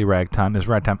exactly ragtime, it's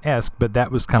ragtime-esque, but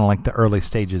that was kind of like the early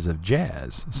stages of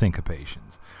jazz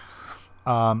syncopations.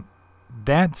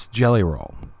 That's Jelly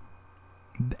Roll.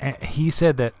 He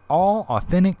said that all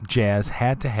authentic jazz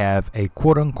had to have a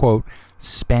quote-unquote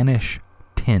Spanish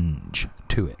tinge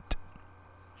to it.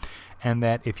 And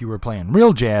that if you were playing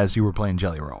real jazz, you were playing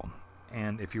Jelly Roll.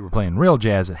 And if you were playing real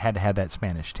jazz, it had to have that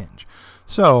Spanish tinge.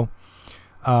 So,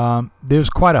 there's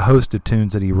quite a host of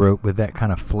tunes that he wrote with that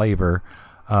kind of flavor.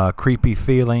 Creepy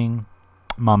Feeling,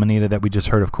 Mamanita that we just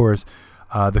heard, of course.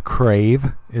 The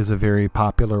Crave is a very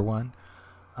popular one.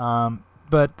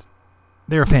 But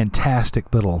they're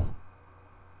fantastic little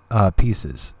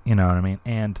pieces, you know what I mean?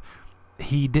 And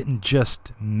he didn't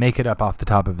just make it up off the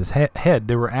top of his head.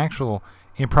 There were actual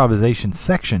improvisation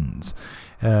sections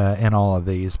in all of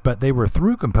these, but they were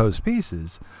through composed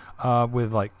pieces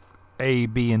with like A,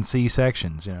 B, and C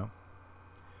sections, you know.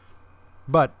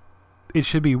 But it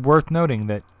should be worth noting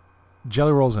that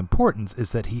Jelly Roll's importance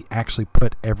is that he actually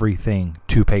put everything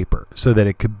to paper so that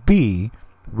it could be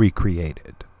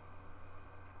recreated.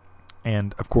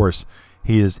 And, of course,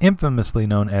 he is infamously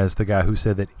known as the guy who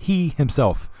said that he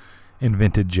himself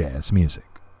invented jazz music.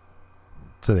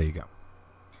 So there you go.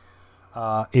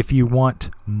 If you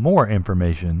want more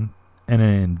information and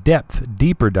an in-depth,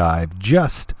 deeper dive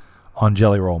just on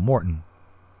Jelly Roll Morton,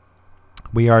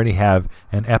 we already have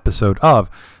an episode of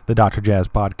the Dr. Jazz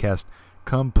Podcast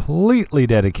completely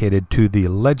dedicated to the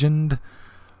legend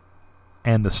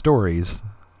and the stories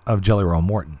of Jelly Roll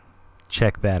Morton.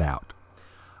 Check that out.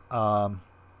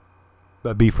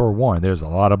 But be forewarned, there's a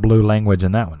lot of blue language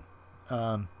in that one.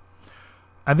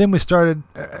 And then we started,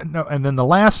 and then the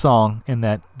last song in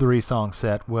that 3-song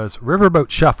set was Riverboat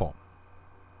Shuffle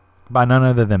by none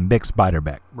other than Bix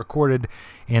Beiderbecke, recorded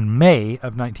in May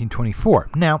of 1924.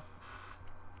 Now,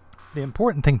 the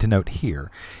important thing to note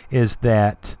here is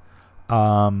that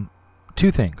to two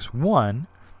things. One,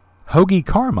 Hoagy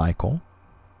Carmichael,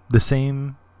 the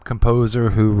same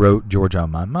composer who wrote Georgia on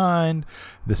My Mind,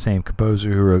 the same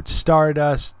composer who wrote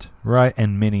Stardust, right,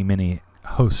 and many, many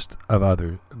hosts of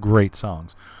other great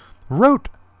songs, wrote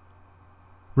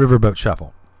Riverboat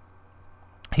Shuffle.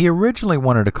 He originally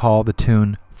wanted to call the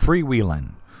tune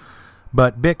Freewheelin',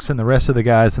 but Bix and the rest of the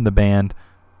guys in the band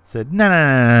said,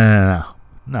 no,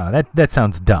 that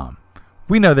sounds dumb.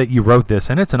 We know that you wrote this,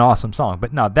 and it's an awesome song,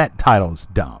 but no, that title is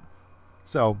dumb.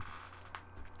 So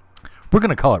we're going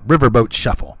to call it Riverboat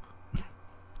Shuffle.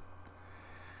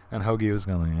 And Hoagy was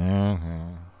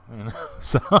going,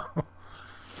 so,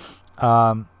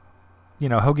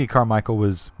 Hoagy Carmichael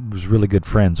was really good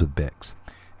friends with Bix.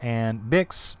 And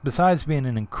Bix, besides being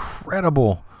an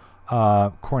incredible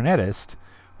cornetist,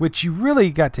 which you really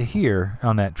got to hear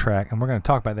on that track, and we're going to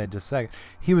talk about that in just a second,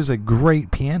 he was a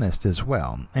great pianist as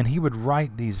well. And he would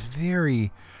write these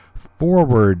very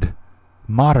forward,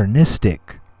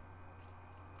 modernistic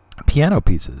piano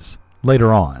pieces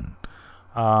later on,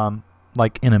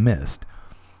 like In a Mist.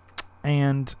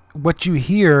 And what you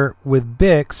hear with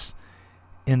Bix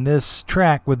in this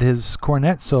track with his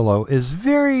cornet solo is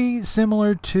very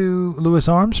similar to Louis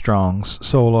Armstrong's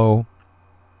solo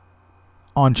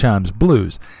on Chimes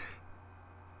Blues.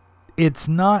 It's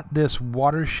not this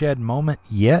watershed moment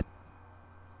yet,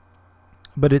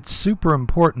 but it's super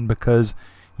important because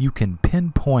you can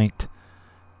pinpoint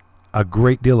a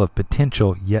great deal of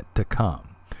potential yet to come.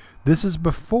 This is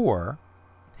before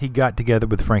he got together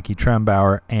with Frankie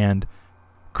Trumbauer and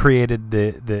created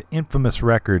the infamous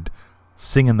record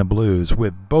Singing the Blues,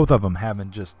 with both of them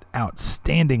having just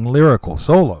outstanding lyrical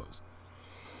solos.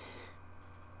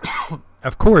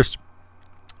 Of course,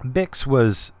 Bix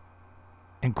was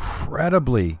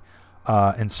incredibly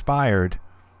inspired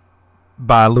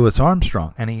by Louis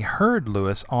Armstrong, and he heard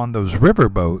Louis on those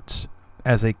riverboats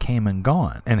as they came and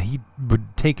gone, and he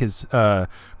would take his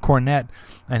cornet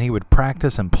and he would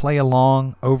practice and play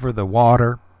along over the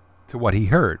water to what he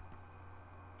heard.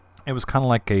 It was kind of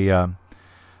like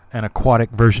an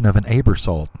aquatic version of an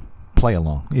Aebersold play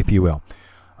along, if you will.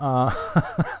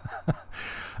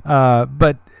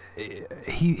 But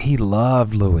he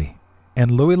loved Louis,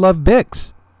 and Louis loved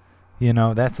Bix.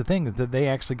 That's the thing, that they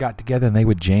actually got together and they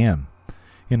would jam,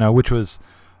 which was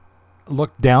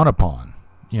looked down upon,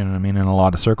 in a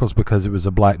lot of circles, because it was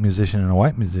a black musician and a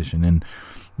white musician. And,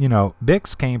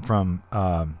 Bix came from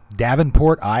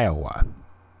Davenport, Iowa.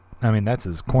 That's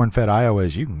as corn-fed Iowa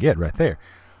as you can get right there.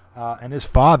 And his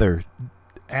father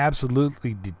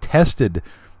absolutely detested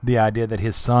the idea that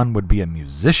his son would be a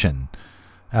musician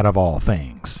out of all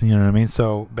things.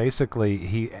 So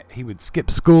basically he would skip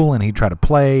school and he'd try to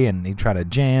play and he'd try to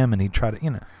jam and he'd try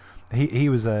to, he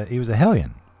was a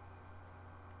hellion.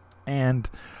 And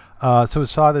so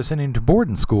his father sent him to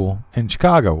boarding school in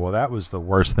Chicago. Well, that was the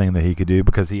worst thing that he could do,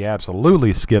 because he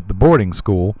absolutely skipped the boarding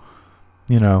school,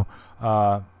 to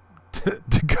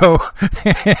go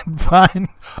and find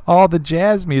all the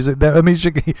jazz music.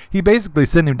 He basically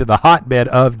sent him to the hotbed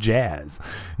of jazz,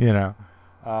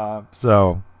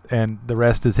 So, and the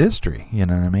rest is history,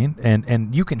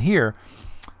 And you can hear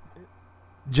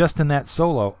just in that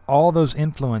solo all those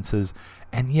influences,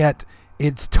 and yet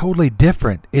it's totally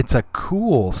different. It's a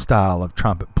cool style of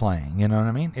trumpet playing,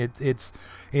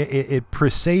 It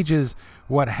presages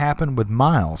what happened with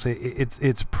Miles.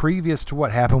 It's previous to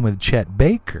what happened with Chet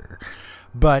Baker,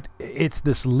 but it's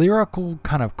this lyrical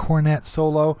kind of cornet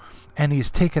solo, and he's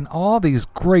taken all these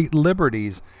great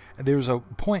liberties. There's a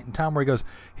point in time where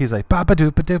he's like ba ba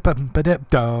doo ba doo ba ba dip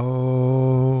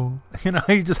do.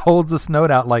 He just holds this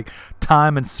note out like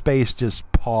time and space just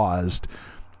paused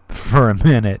for a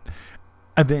minute,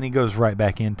 and then he goes right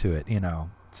back into it.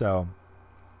 So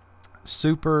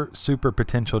super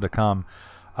potential to come.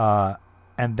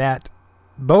 And that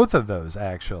both of those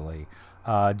actually,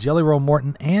 Jelly Roll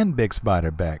Morton and Bix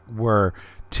Beiderbecke, were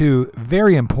two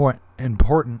very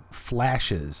important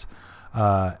flashes,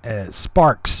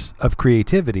 sparks of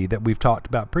creativity that we've talked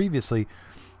about previously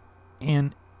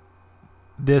in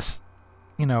this,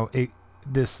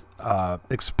 this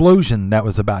explosion that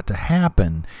was about to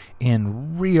happen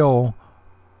in real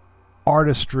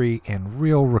artistry and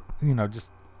real,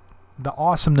 just the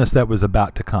awesomeness that was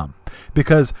about to come.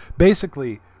 Because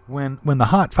basically when the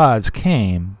Hot Fives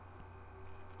came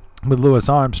with Louis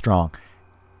Armstrong,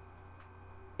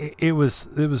 it was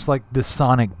like this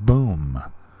sonic boom.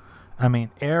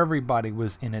 Everybody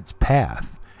was in its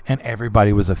path, and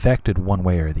everybody was affected one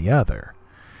way or the other.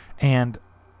 And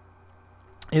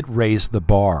it raised the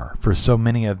bar for so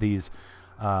many of these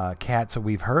cats that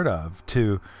we've heard of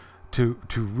to to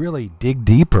really dig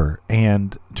deeper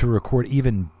and to record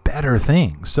even better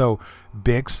things. So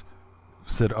Bix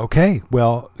said, okay,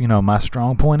 well, my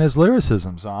strong point is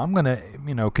lyricism, so I'm going to,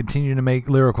 continue to make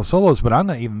lyrical solos, but I'm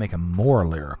going to even make them more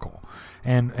lyrical.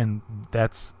 And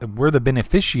we're the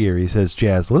beneficiaries as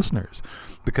jazz listeners,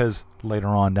 because later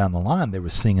on down the line, there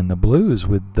was Singing the Blues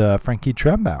with Frankie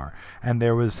Trembauer, and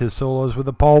there was his solos with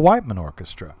the Paul Whiteman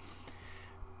Orchestra.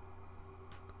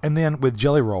 And then with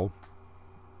Jelly Roll,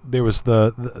 there was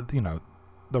the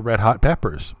Red Hot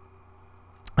Peppers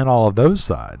and all of those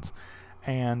sides.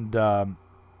 And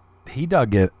he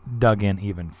dug in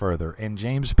even further. And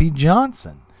James P.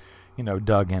 Johnson,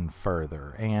 dug in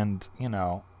further. And,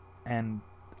 and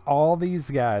all these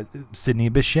guys, Sidney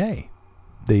Bechet,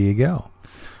 there you go.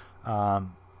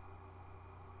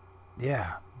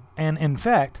 Yeah. And in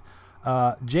fact,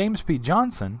 James P.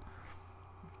 Johnson,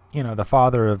 the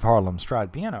father of Harlem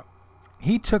Stride Piano,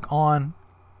 he took on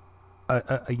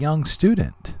a young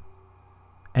student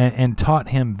and taught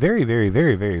him very, very,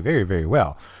 very, very, very, very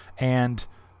well. And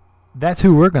that's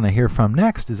who we're going to hear from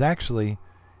next, is actually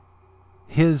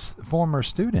his former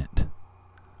student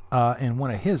in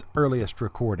one of his earliest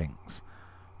recordings.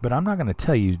 But I'm not going to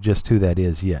tell you just who that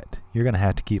is yet. You're going to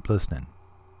have to keep listening.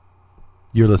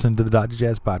 You're listening to the Dr.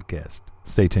 Jazz Podcast.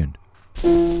 Stay tuned.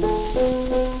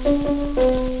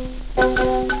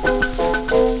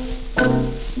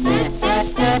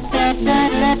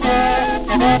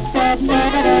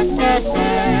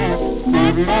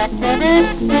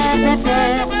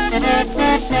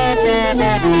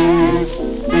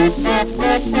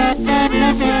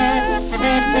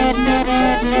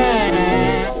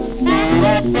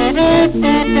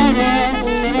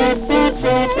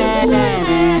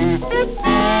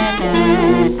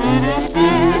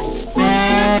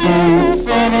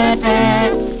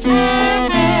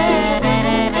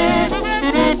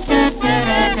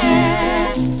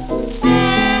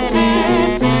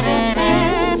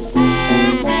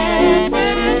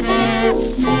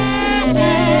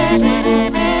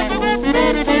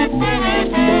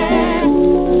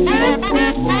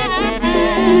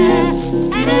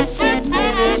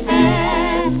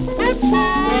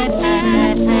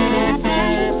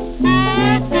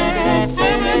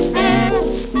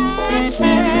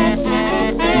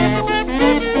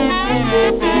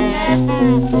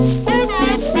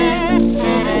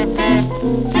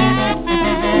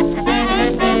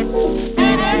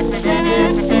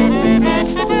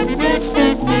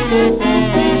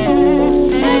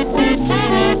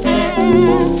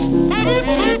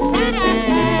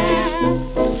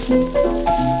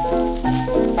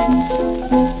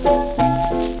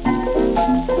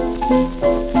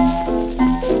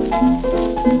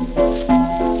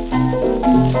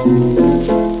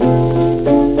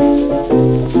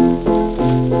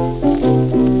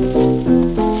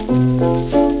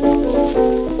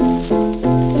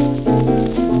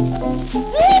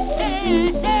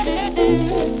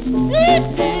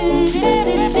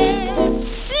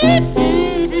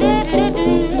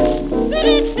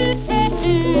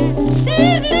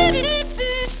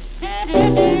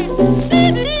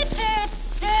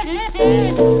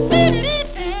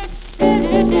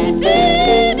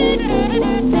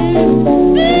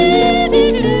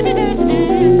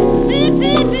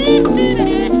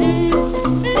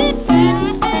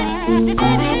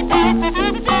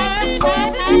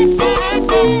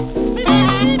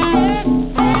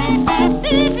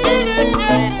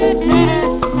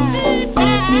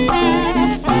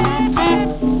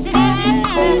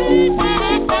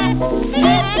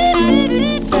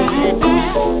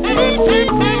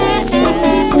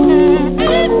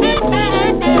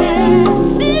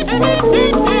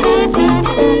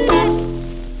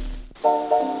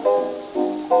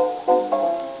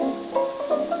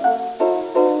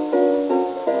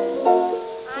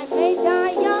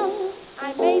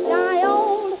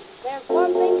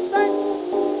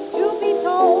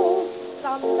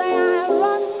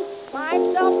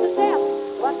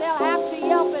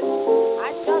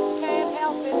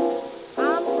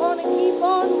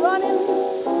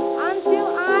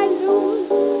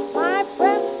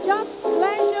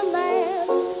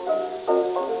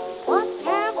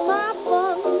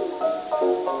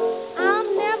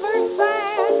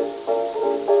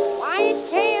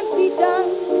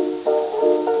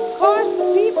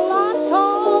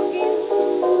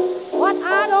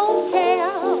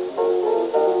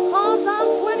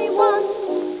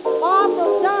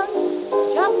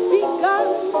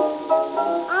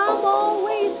 I'm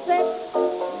always set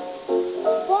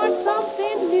for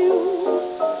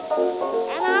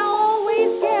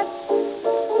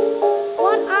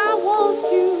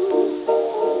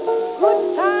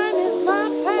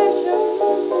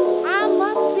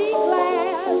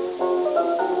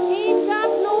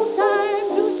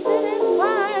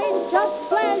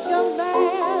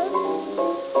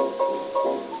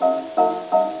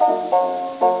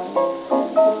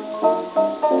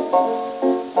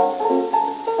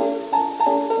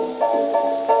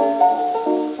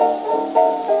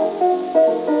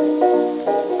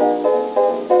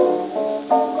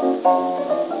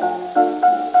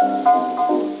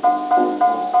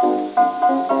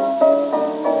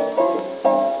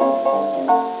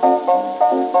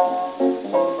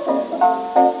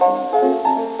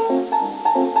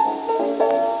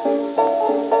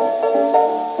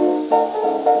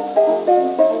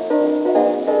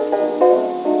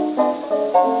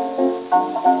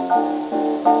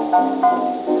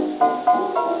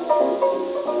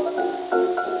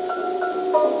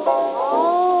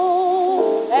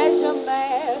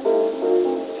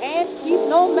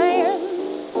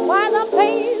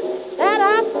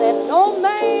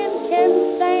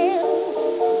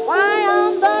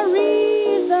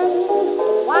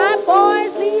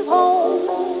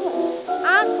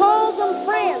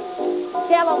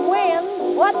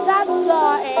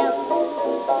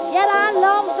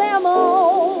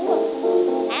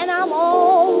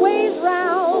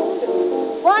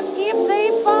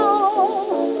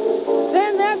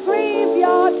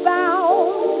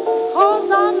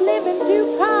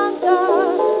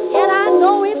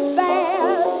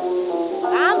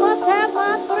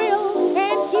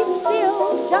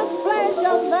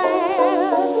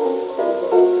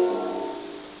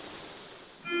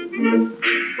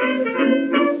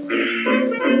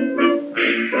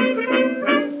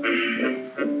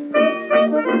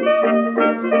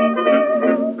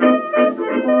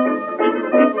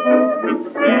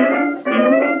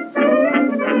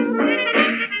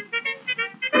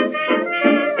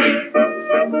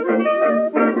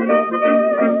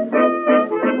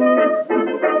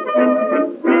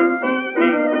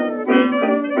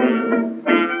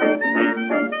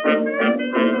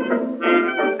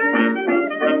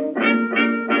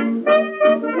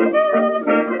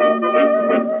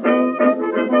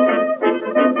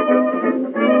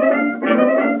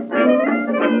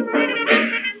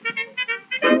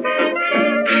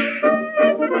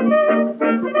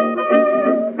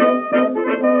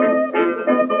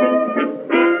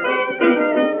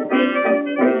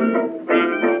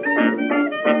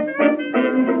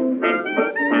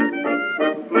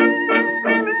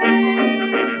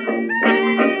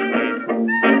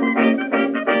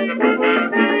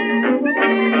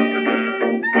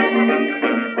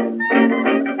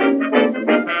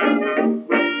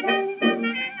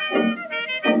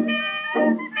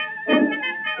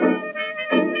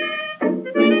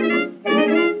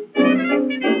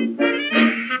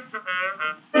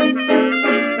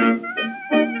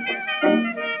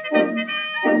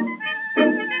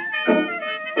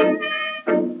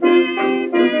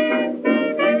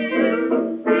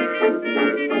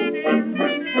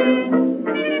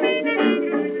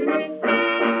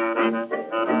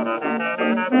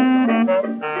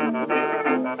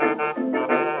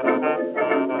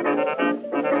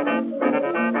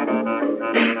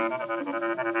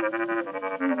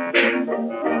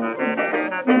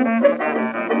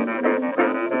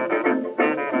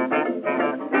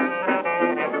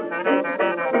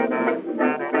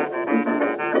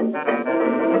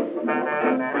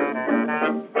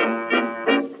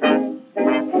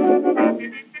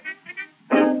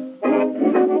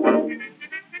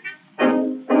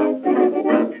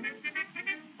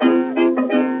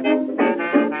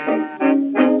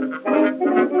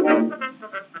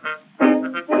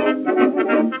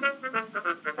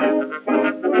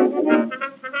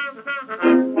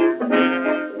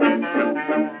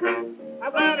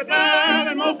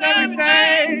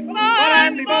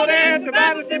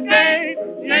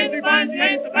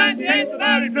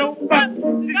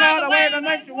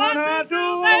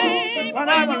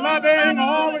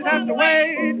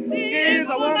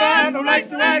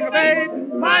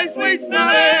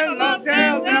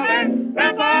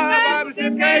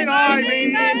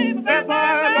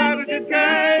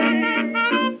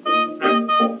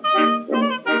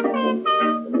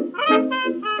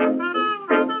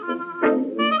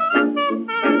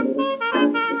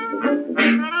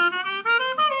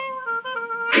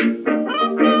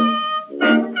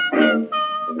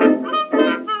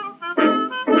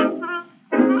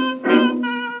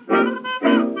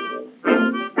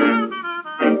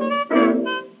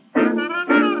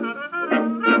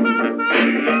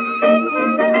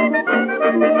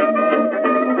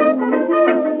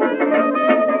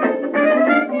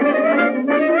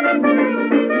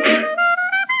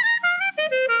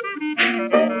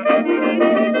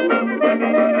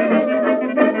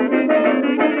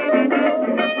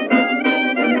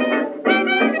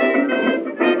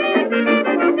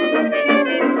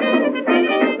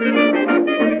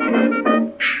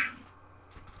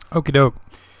Okie doke.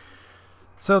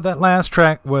 So that last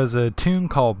track was a tune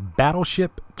called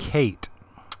Battleship Kate,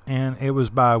 and it was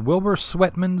by Wilbur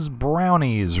Sweatman's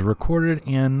Brownies, recorded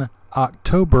in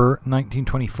October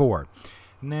 1924.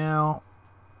 Now,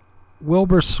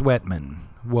 Wilbur Sweatman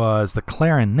was the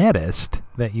clarinetist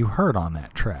that you heard on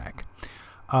that track.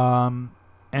 And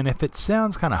if it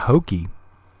sounds kind of hokey,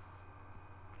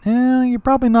 you're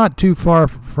probably not too far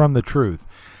from the truth.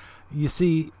 You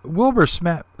see, Wilbur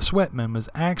Sweatman was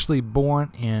actually born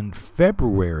in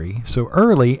February, so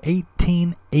early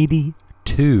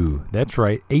 1882. That's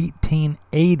right,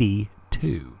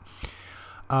 1882.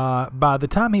 By the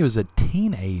time he was a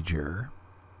teenager,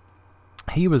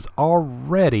 he was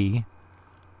already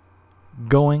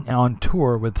going on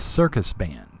tour with circus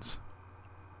bands.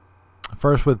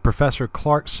 First with Professor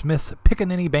Clark Smith's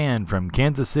Pickaninny Band from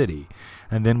Kansas City,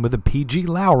 and then with the P.G.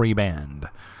 Lowry Band.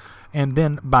 And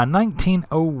then by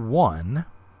 1901,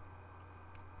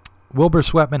 Wilbur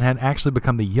Sweatman had actually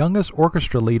become the youngest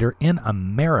orchestra leader in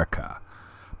America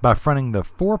by fronting the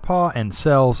Forepaw and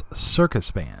Sells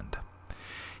Circus Band.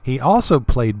 He also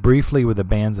played briefly with the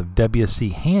bands of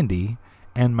W.C. Handy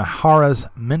and Mahara's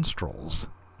Minstrels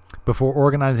before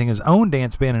organizing his own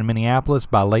dance band in Minneapolis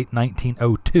by late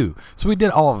 1902. So we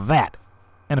did all of that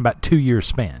in about 2 years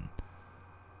span.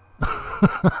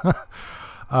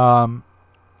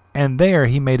 And there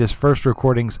he made his first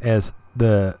recordings as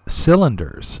the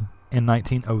Cylinders in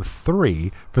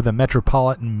 1903 for the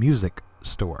Metropolitan Music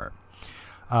Store.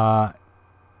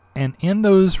 And in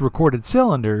those recorded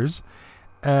Cylinders,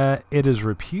 it is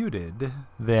reputed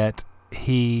that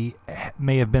he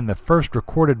may have been the first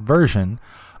recorded version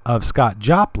of Scott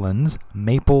Joplin's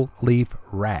Maple Leaf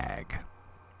Rag.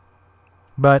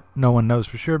 But no one knows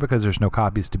for sure because there's no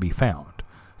copies to be found.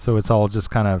 So it's all just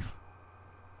kind of,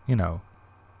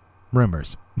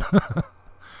 rumors.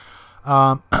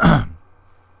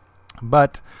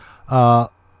 But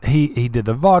he did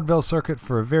the vaudeville circuit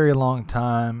for a very long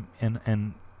time,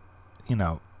 and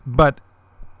but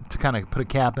to kind of put a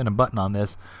cap and a button on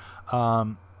this,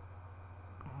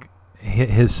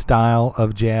 his style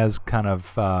of jazz kind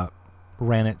of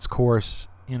ran its course,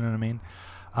 you know what I mean?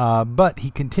 But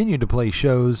he continued to play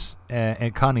shows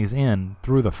at Connie's Inn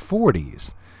through the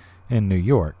 40s in New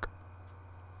York.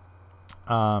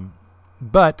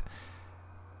 But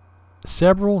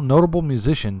several notable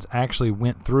musicians actually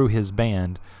went through his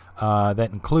band that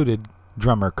included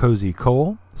drummer Cozy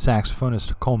Cole,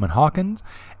 saxophonist Coleman Hawkins,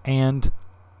 and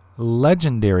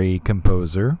legendary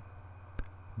composer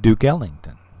Duke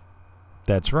Ellington.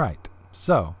 That's right.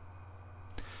 So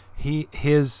the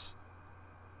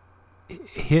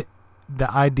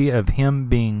idea of him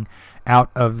being out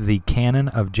of the canon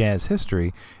of jazz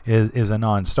history is a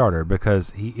non-starter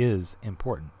because he is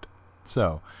important.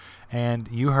 So, and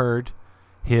you heard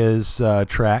his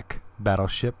track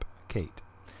Battleship Kate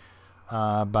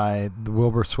by the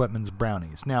Wilbur Sweatman's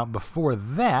Brownies. Now, before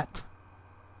that,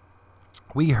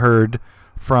 we heard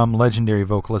from legendary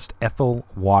vocalist Ethel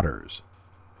Waters,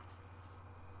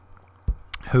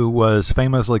 who was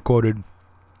famously quoted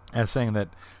as saying that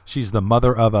she's the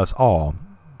mother of us all,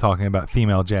 talking about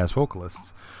female jazz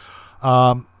vocalists.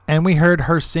 And we heard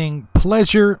her sing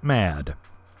Pleasure Mad.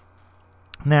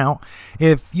 Now,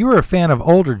 if you were a fan of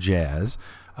older jazz,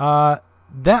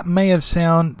 that may have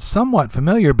sounded somewhat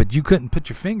familiar, but you couldn't put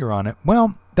your finger on it.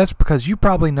 Well, that's because you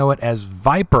probably know it as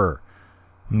Viper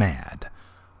Mad.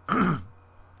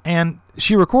 And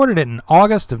she recorded it in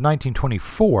August of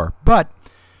 1924, but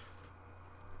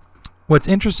what's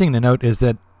interesting to note is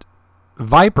that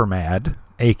Viper Mad,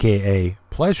 a.k.a.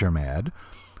 Pleasure Mad,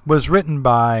 was written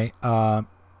by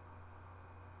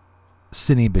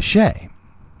Sidney Bechet.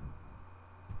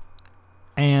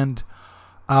 And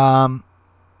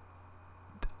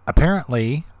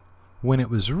apparently, when it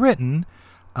was written,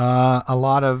 a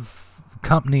lot of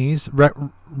companies,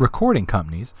 recording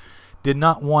companies, did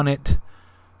not want it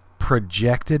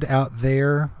projected out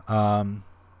there,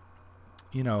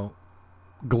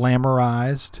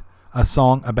 glamorized, a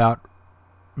song about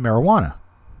marijuana,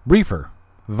 reefer,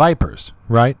 vipers,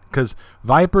 right? Because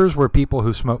vipers were people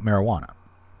who smoked marijuana.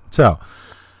 So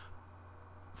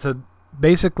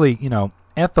basically,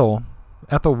 Ethel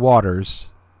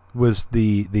Waters was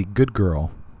the good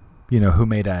girl, who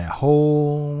made a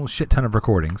whole shit ton of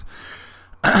recordings.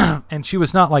 And she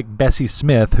was not like Bessie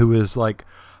Smith, who is like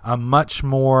a much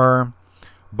more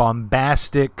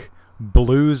bombastic,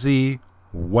 bluesy,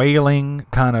 wailing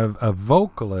kind of a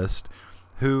vocalist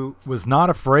who was not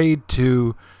afraid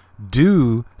to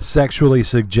do sexually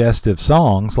suggestive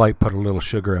songs like Put a Little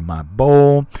Sugar in My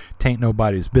Bowl, Tain't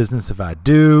Nobody's Business If I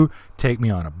Do, Take Me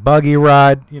on a Buggy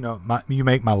Ride, You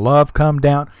Make My Love Come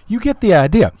Down. You get the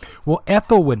idea. Well,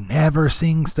 Ethel would never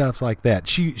sing stuff like that.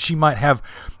 She might have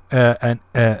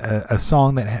a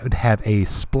song that would have a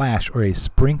splash or a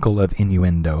sprinkle of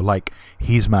innuendo, like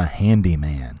He's My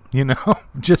Handyman,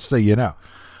 just so you know.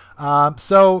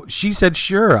 So she said,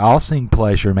 sure, I'll sing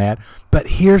Pleasure Mad. But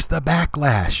here's the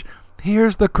backlash.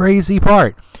 Here's the crazy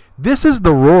part. This is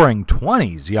the roaring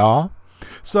 20s, y'all.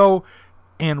 So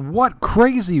in what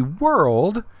crazy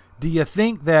world do you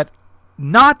think that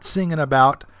not singing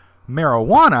about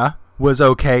marijuana was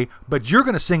okay, but you're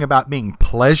going to sing about being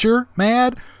pleasure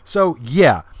mad? So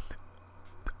yeah,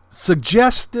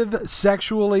 suggestive,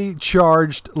 sexually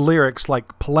charged lyrics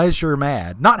like Pleasure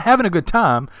Mad, not having a good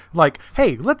time, like,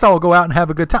 hey, let's all go out and have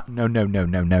a good time. No,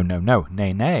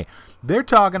 nay. They're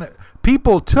talking,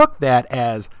 people took that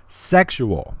as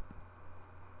sexual.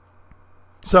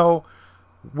 So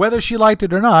whether she liked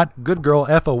it or not, good girl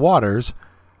Ethel Waters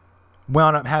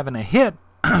wound up having a hit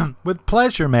with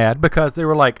Pleasure Mad because they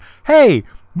were like, hey,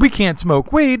 we can't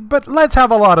smoke weed, but let's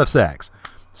have a lot of sex.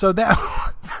 So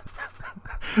that's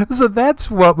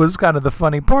what was kind of the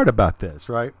funny part about this,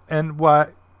 right? And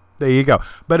there you go.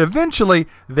 But eventually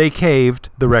they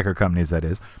caved, the record companies that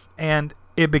is, and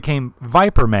it became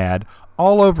Viper Mad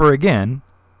all over again.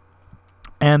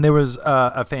 And there was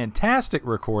a fantastic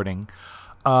recording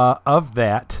of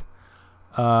that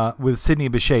with Sidney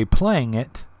Bechet playing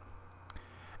it.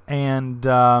 And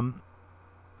who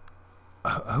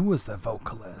was the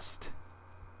vocalist?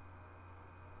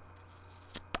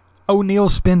 O'Neill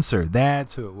Spencer.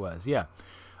 That's who it was. Yeah.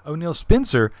 O'Neill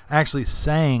Spencer actually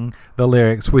sang the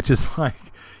lyrics, which is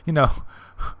like,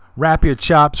 wrap your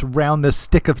chops around this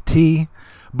stick of tea,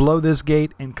 blow this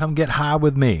gate, and come get high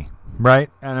with me. Right?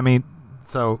 And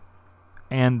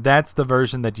and that's the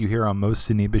version that you hear on most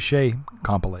Sidney Bechet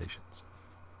compilations.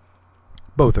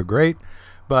 Both are great,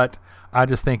 but I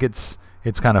just think it's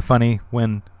kind of funny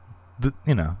when the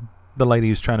lady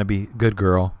who's trying to be good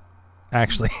girl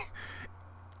actually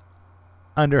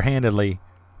underhandedly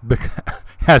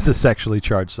has a sexually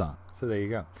charged song. So there you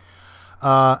go.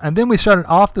 And then we started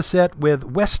off the set with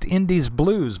West Indies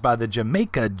Blues by the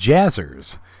Jamaica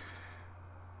Jazzers,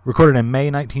 recorded in May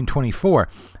 1924.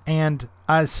 And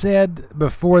I said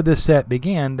before this set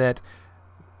began that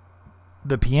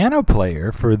the piano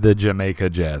player for the Jamaica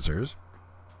Jazzers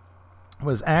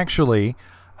was actually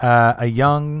a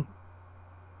young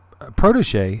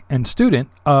protege and student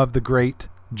of the great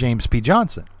James P.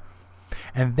 Johnson.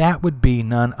 And that would be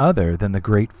none other than the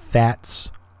great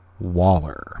Fats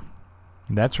Waller.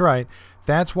 That's right.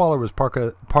 Fats Waller was part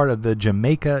of the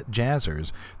Jamaica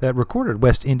Jazzers that recorded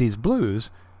West Indies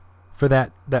Blues for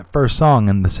that first song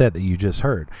in the set that you just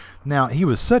heard. Now, he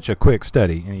was such a quick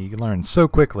study, and he learned so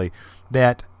quickly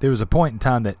that there was a point in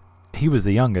time that he was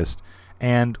the youngest,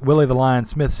 and Willie the Lion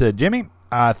Smith said, Jimmy,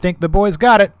 I think the boys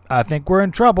got it. I think we're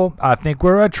in trouble. I think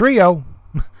we're a trio.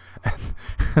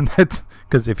 And that's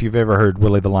because if you've ever heard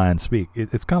Willie the Lion speak,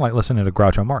 it's kind of like listening to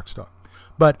Groucho Marx talk.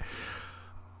 But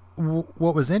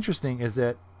what was interesting is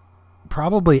that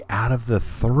probably out of the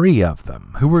three of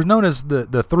them, who were known as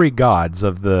the three gods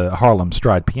of the Harlem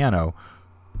Stride piano,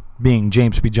 being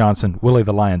James P. Johnson, Willie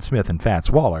the Lion Smith, and Fats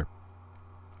Waller,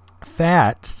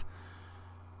 Fats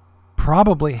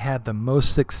probably had the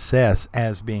most success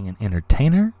as being an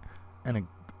entertainer and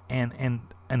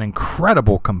an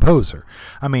incredible composer.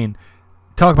 I mean,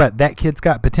 talk about that kid's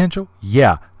got potential.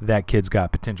 Yeah, that kid's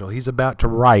got potential. He's about to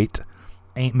write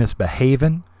Ain't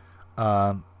Misbehavin',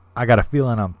 I Got a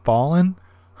Feeling I'm Falling,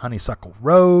 Honeysuckle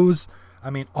Rose. I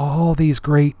mean, all these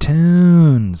great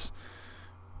tunes.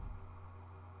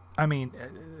 I mean,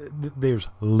 there's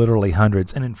literally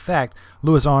hundreds. And in fact,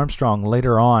 Louis Armstrong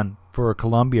later on for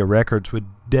Columbia Records would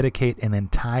dedicate an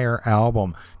entire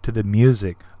album to the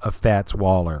music of Fats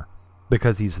Waller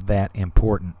because he's that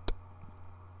important.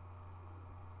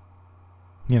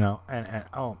 And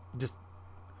just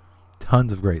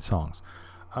tons of great songs.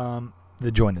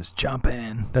 The Joint is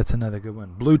Jumpin', that's another good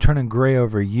one. Blue Turning Gray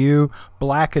Over You.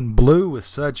 Black and Blue was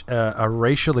such a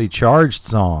racially charged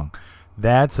song.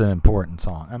 That's an important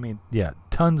song. I mean, yeah,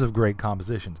 tons of great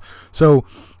compositions. So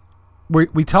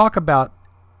we talk about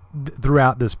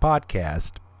throughout this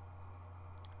podcast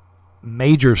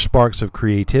major sparks of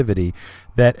creativity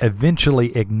that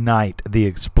eventually ignite the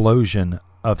explosion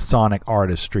of sonic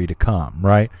artistry to come,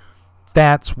 right?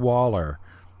 Fats Waller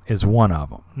is one of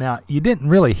them. Now, you didn't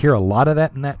really hear a lot of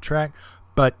that in that track,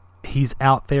 but he's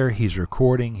out there, he's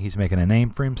recording, he's making a name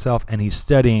for himself, and he's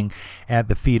studying at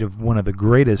the feet of one of the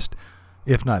greatest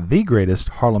if not the greatest,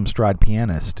 Harlem Stride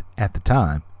pianist at the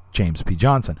time, James P.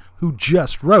 Johnson, who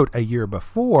just wrote a year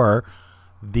before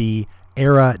the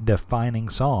era-defining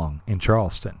song in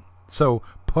Charleston. So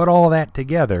put all that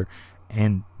together,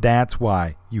 and that's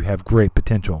why you have great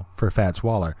potential for Fats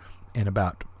Waller in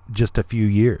about just a few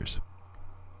years.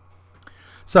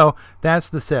 So that's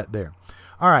the set there.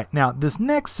 All right, now this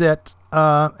next set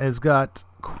has got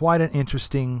quite an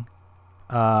interesting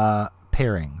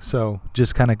pairing, so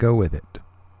just kind of go with it.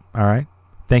 All right,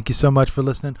 thank you so much for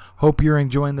listening. Hope you're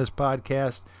enjoying this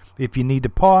podcast. If you need to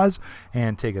pause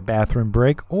and take a bathroom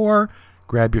break or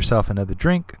grab yourself another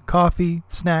drink, coffee,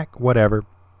 snack, whatever,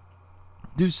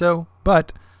 do so,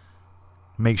 but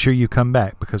make sure you come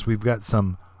back because we've got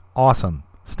some awesome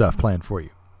stuff planned for you.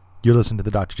 You're listening to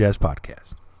the Dr. Jazz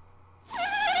Podcast.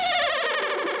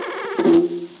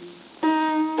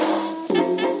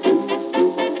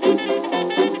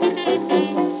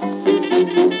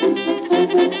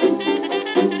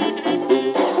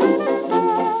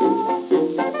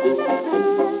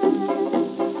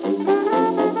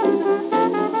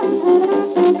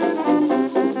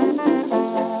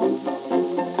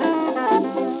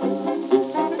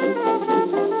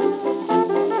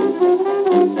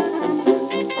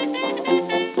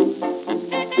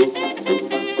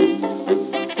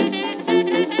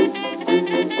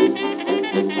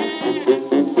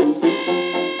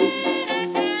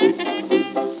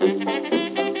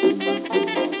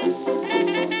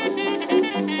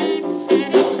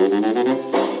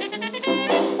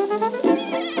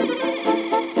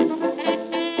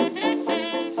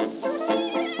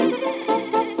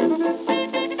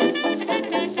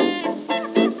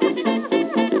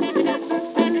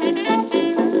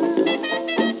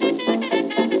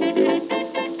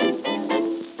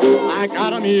 I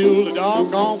got a mule, a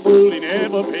doggone fool, he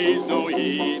never pays no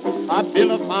heed. I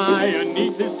built a fire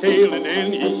neath his tail and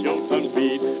then he showed some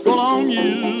speed. Go along,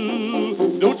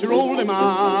 you, don't you roll them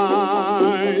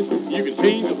eyes. You can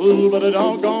change a fool, but a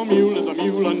doggone mule is a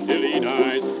mule until he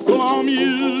dies. Go along,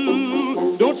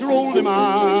 you, don't you roll them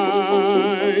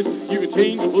eyes. You can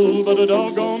change a fool, but a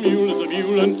doggone mule is a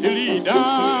mule until he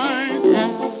dies.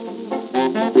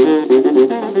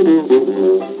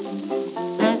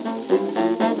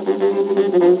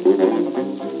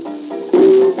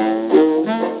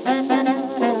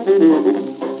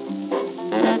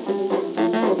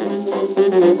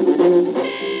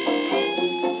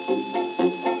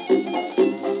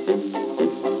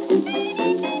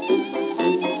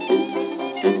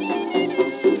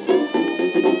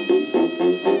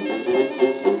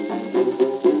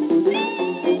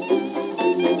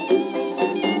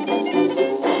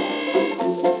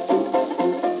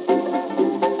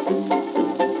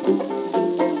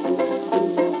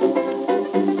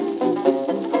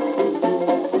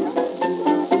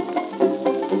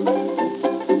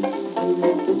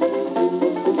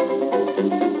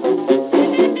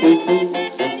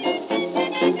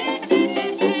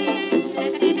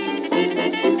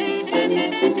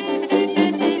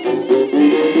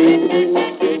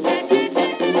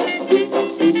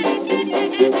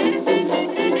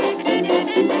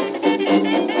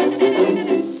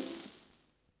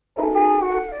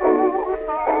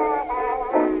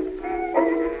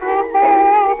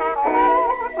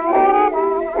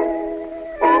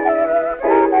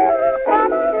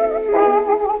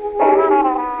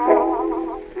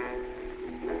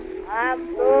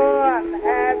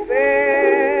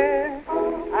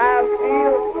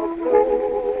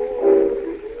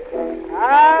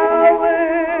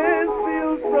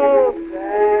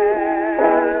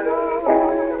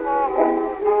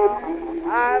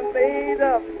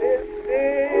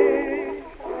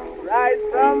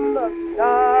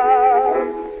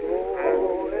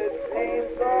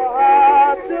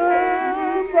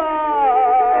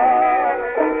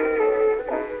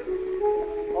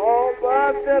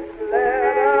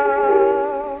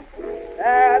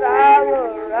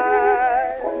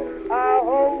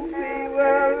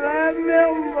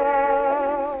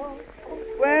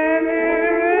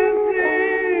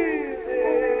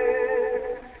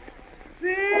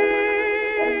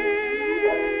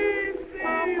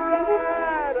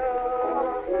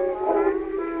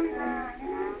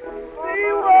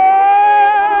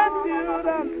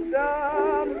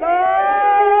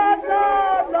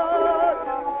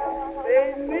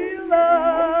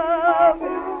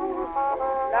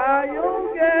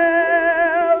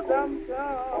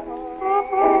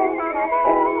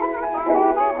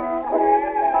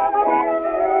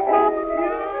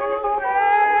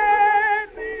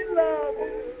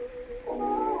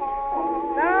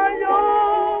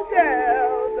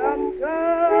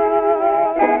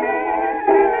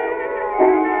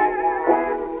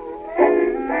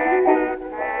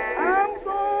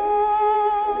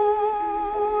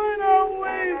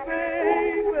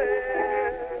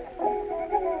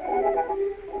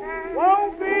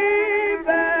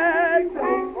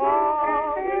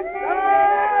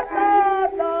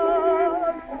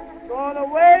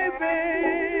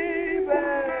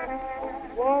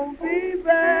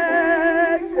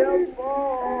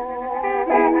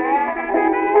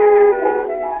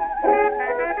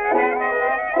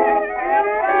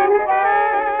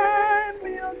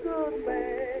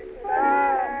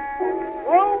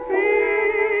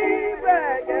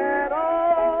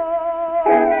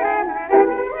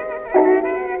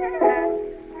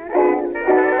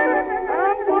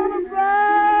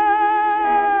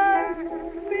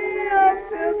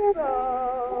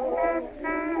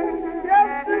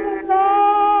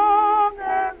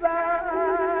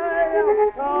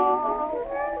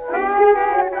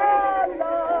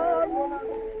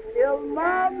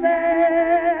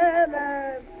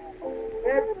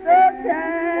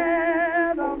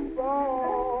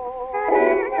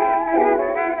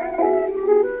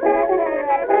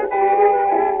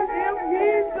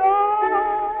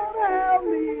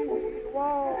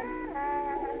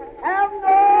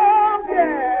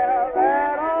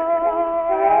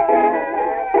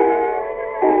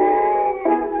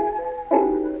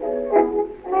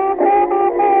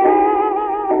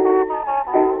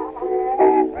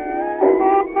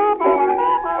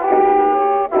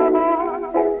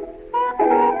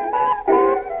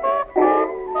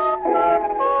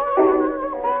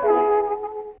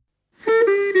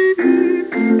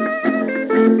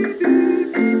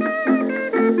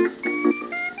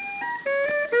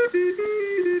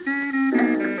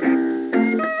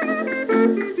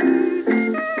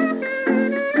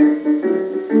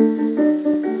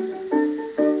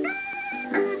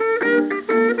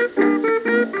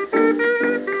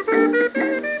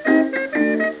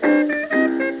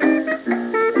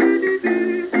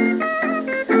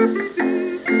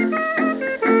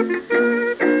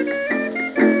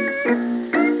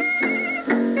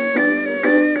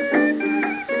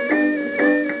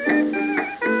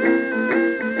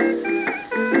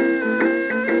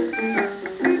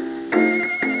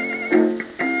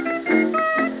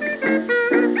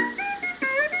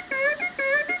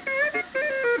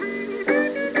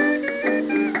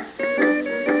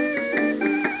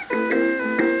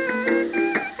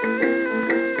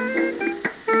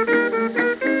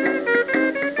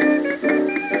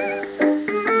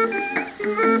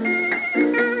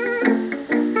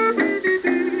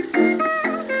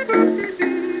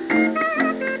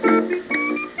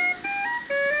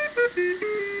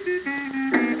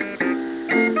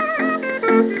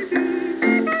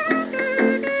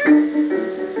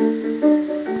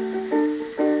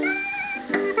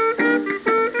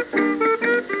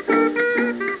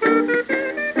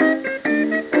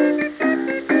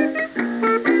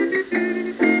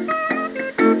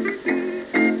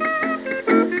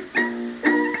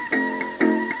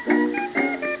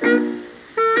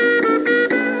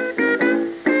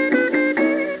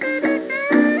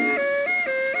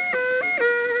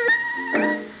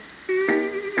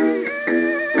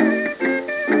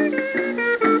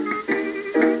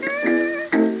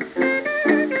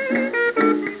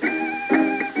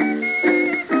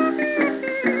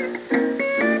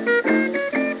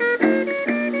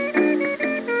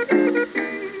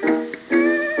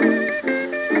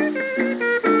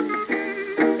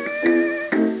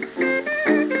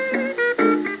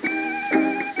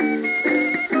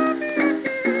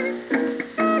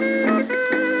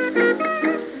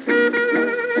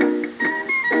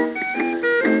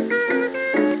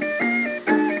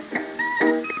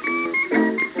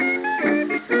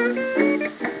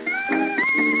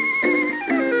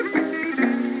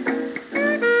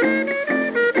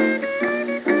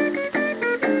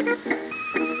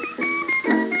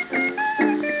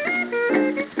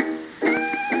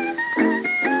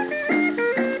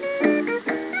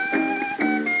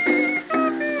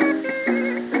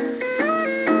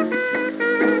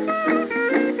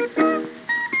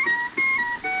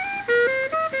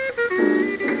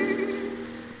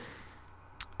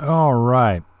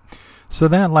 So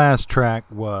that last track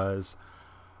was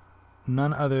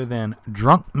none other than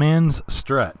Drunk Man's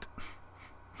Strut.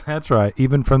 That's right.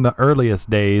 Even from the earliest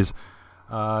days,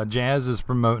 jazz is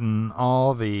promoting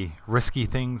all the risky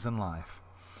things in life.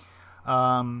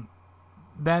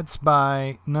 That's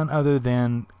by none other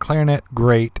than clarinet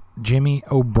great Jimmy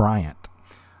O'Brien,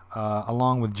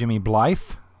 along with Jimmy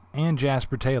Blythe and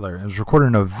Jasper Taylor. It was recorded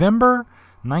in November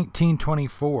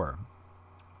 1924,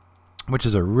 which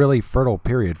is a really fertile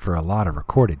period for a lot of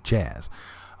recorded jazz.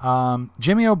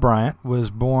 Jimmy O'Brien was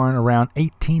born around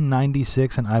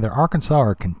 1896 in either Arkansas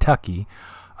or Kentucky,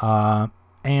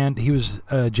 and he was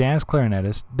a jazz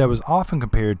clarinetist that was often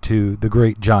compared to the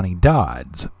great Johnny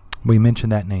Dodds. We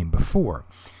mentioned that name before.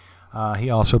 He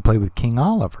also played with King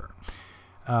Oliver.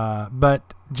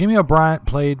 But Jimmy O'Brien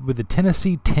played with the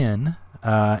Tennessee Ten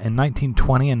in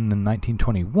 1920 and in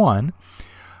 1921.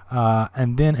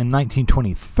 And then in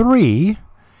 1923,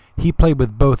 he played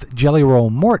with both Jelly Roll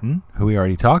Morton, who we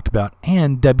already talked about,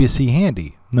 and W.C.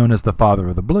 Handy, known as the father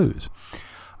of the blues.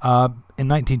 In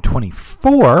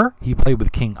 1924, he played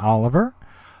with King Oliver.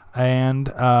 And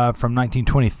from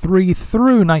 1923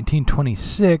 through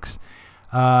 1926,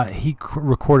 he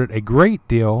recorded a great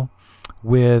deal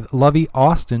with Lovey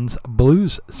Austin's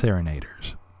Blues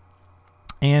Serenaders.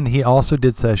 And he also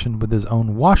did session with his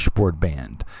own washboard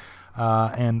band.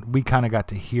 And we kind of got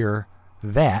to hear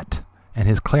that and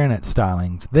his clarinet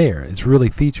stylings there. It's really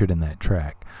featured in that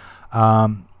track.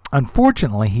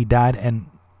 Unfortunately, he died in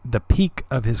the peak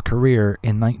of his career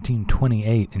in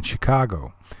 1928 in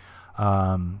Chicago.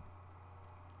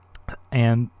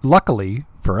 And luckily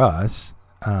for us,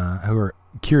 who are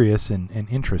curious and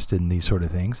interested in these sort of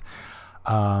things,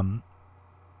 all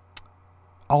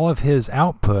of his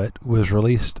output was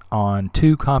released on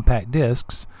 2 compact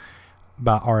discs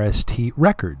by RST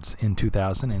Records in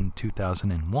 2000 and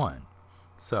 2001.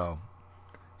 So,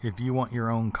 if you want your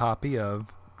own copy of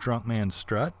Drunk Man's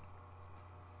Strut,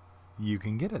 you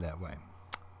can get it that way.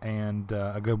 And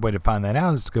a good way to find that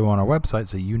out is to go on our website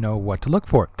so you know what to look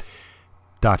for.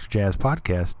 Dr. Jazz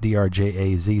Podcast,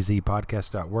 DRJAZZ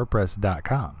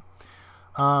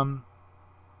podcast.wordpress.com.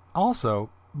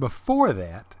 Also, before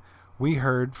that, we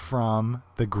heard from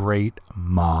the great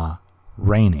Ma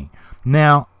Rainey.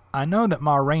 Now, I know that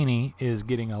Ma Rainey is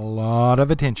getting a lot of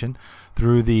attention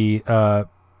through the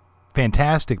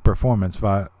fantastic performance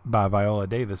by Viola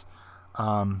Davis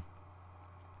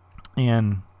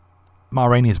in Ma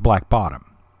Rainey's Black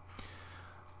Bottom.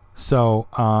 So,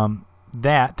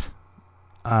 that...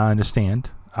 I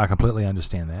understand. I completely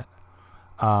understand that.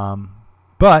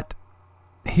 But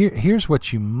here's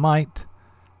what you might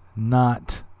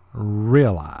not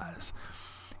realize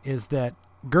is that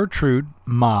Gertrude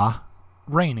Ma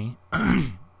Rainey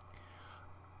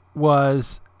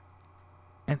was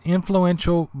an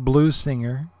influential blues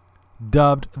singer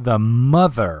dubbed the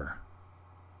mother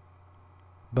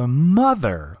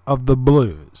of the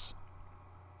blues.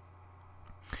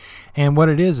 And what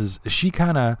it is she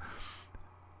kind of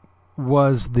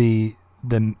was the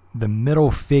middle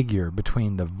figure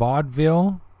between the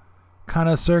vaudeville kind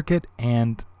of circuit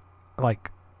and like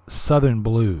Southern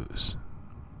blues.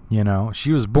 You know,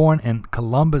 she was born in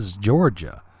Columbus,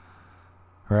 Georgia,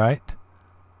 right?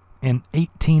 In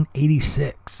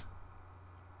 1886.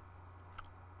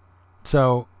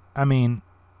 So, I mean,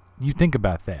 you think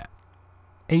about that.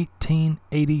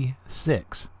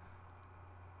 1886.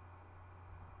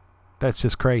 That's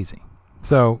just crazy.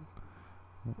 So,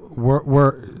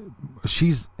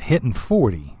 she's hitting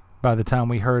 40 by the time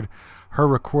we heard her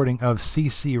recording of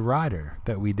C.C. Ryder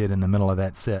that we did in the middle of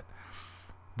that set.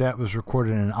 That was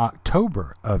recorded in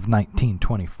October of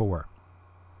 1924.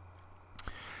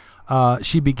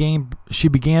 She began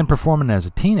performing as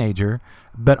a teenager,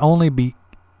 but only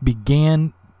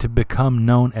began to become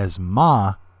known as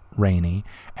Ma Rainey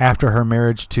after her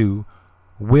marriage to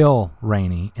Will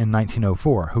Rainey in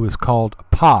 1904, who was called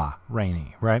Pa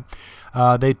Rainey, right?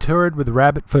 They toured with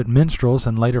Rabbitfoot Minstrels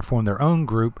and later formed their own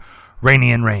group,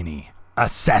 Rainey and Rainey,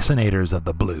 Assassinators of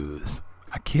the Blues.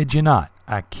 I kid you not,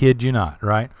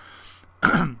 right?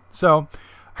 So,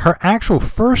 her actual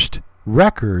first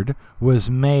record was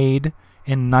made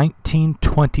in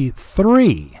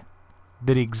 1923,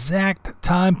 the exact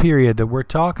time period that we're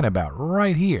talking about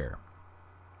right here.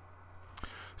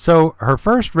 So her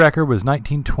first record was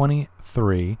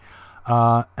 1923,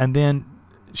 and then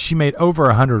she made over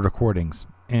 100 recordings,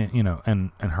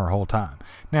 in her whole time.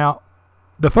 Now,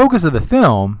 the focus of the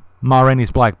film, Ma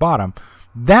Rainey's Black Bottom,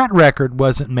 that record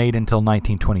wasn't made until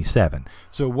 1927.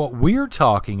 So what we're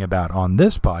talking about on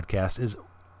this podcast is,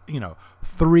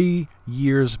 3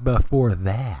 years before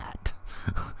that,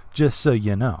 just so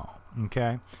you know.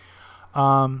 Okay.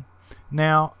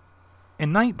 Now,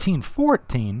 in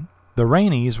 1914, the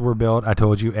Rainies were billed, I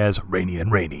told you, as Rainy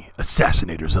and Rainy,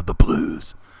 assassinators of the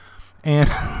blues. And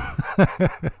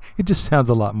it just sounds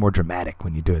a lot more dramatic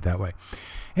when you do it that way.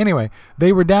 Anyway,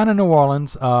 they were down in New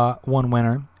Orleans one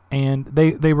winter, and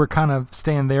they were kind of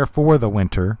staying there for the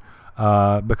winter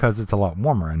because it's a lot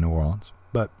warmer in New Orleans.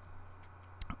 But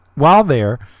while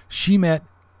there, she met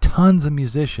tons of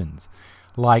musicians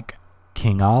like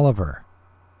King Oliver,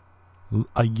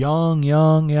 a young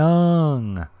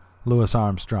Louis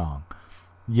Armstrong,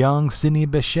 young Sidney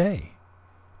Bechet,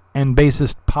 and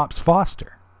bassist Pops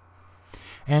Foster.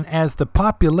 And as the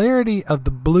popularity of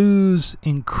the blues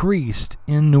increased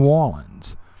in New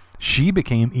Orleans, she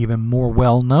became even more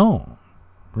well-known,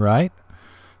 right?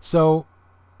 So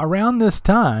around this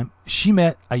time, she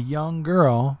met a young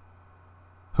girl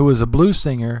who was a blues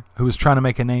singer who was trying to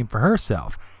make a name for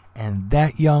herself. And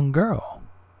that young girl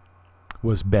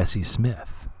was Bessie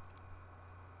Smith.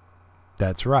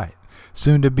 That's right.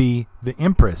 Soon to be the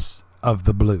Empress of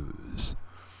the blues.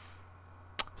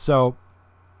 So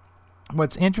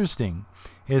what's interesting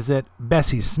is that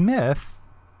Bessie Smith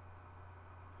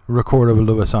recorded with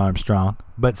Louis Armstrong,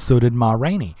 but so did Ma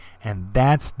Rainey. And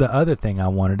that's the other thing I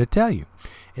wanted to tell you,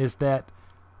 is that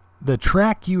the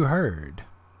track you heard,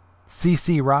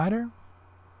 C.C. Ryder,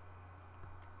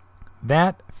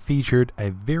 that featured a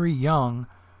very young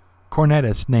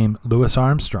cornetist named Louis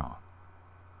Armstrong.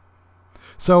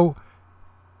 So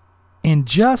in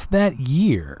just that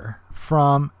year,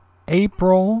 from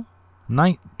April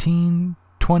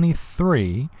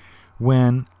 1923,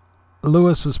 when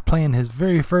Louis was playing his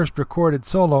very first recorded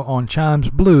solo on Chimes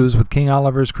Blues with King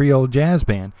Oliver's Creole Jazz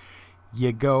Band,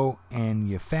 you go and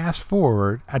you fast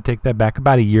forward, I take that back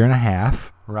about a year and a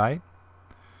half, right?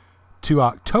 To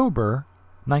October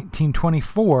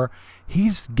 1924,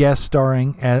 he's guest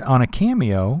starring on a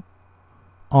cameo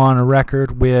on a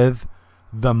record with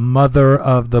the mother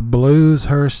of the blues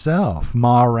herself,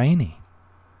 Ma Rainey,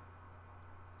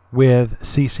 with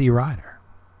C.C. Ryder.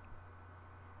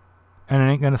 And it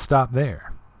ain't going to stop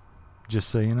there, just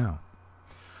so you know.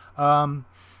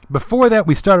 Before that,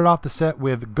 we started off the set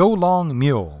with Go Long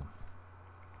Mule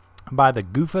by the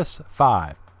Goofus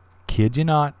 5. Kid you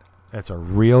not, that's a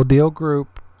real deal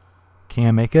group.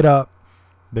 Can't make it up.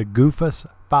 The Goofus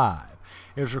 5.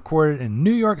 It was recorded in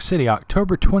New York City,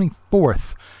 October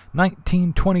 24th,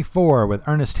 1924, with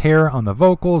Ernest Hare on the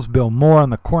vocals, Bill Moore on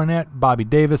the cornet, Bobby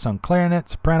Davis on clarinet,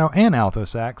 soprano, and alto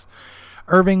sax,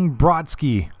 Irving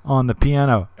Brodsky on the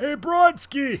piano. Hey,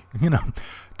 Brodsky!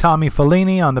 Tommy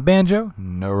Fellini on the banjo,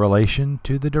 no relation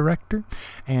to the director,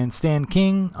 and Stan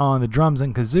King on the drums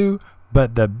and kazoo,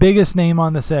 but the biggest name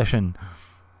on the session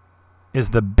is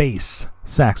the bass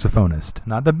saxophonist.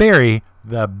 Not the Barry,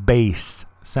 the bass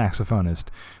saxophonist.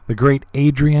 The great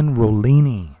Adrian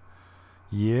Rollini.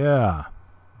 Yeah.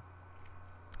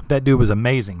 That dude was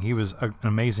amazing. He was an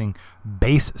amazing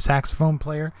bass saxophone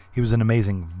player. He was an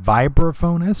amazing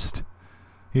vibraphonist.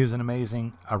 He was an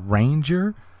amazing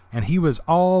arranger. And he was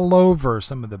all over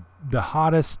some of the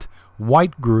hottest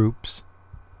white groups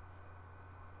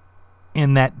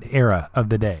in that era of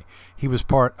the day. He was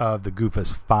part of the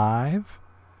Goofus 5.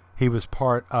 He was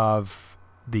part of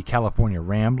the California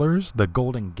Ramblers, the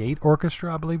Golden Gate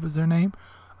Orchestra, I believe was their name.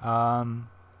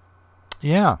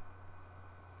 Yeah.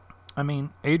 I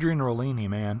mean, Adrian Rollini,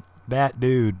 man. That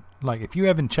dude. Like, if you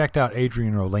haven't checked out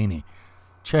Adrian Rollini,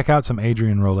 check out some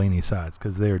Adrian Rollini sides,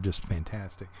 because they're just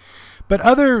fantastic. But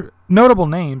other notable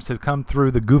names had come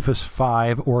through the Goofus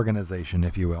 5 organization,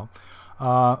 if you will.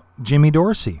 Jimmy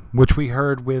Dorsey, which we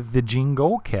heard with the Gene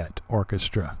Goldkett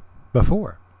Orchestra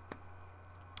before.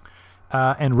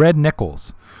 And Red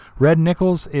Nichols. Red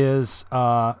Nichols is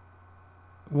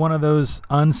one of those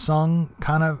unsung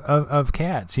kind of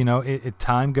cats.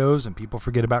 Time goes and people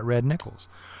forget about Red Nichols.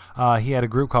 He had a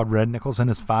group called Red Nichols and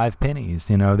his Five Pennies.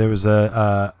 There was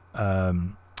a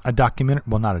documentary,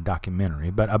 well, not a documentary,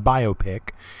 but a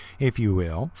biopic, if you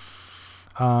will,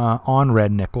 on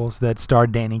Red Nichols that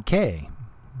starred Danny Kaye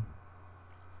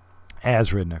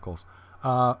as Red Nichols,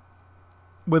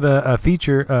 with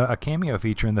a cameo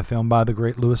feature in the film by the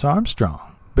great Louis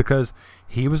Armstrong, because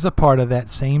he was a part of that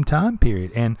same time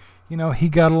period. And, he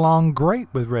got along great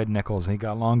with Red Nichols. He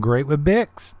got along great with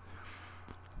Bix.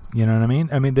 You know what I mean?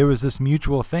 I mean, there was this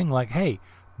mutual thing like, hey,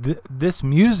 this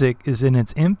music is in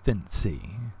its infancy,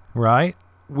 right?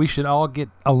 We should all get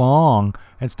along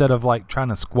instead of like trying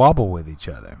to squabble with each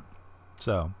other.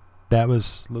 So that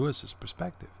was Lewis's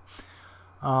perspective.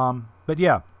 But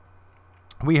yeah,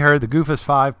 we heard the Goofus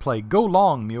 5 play Go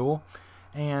Long Mule.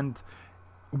 And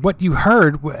what you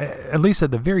heard, at least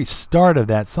at the very start of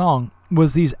that song,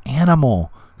 was these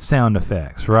animal sound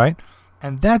effects, right?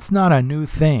 And that's not a new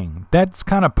thing. That's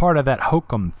kind of part of that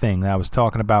hokum thing that I was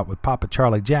talking about with Papa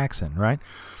Charlie Jackson, right?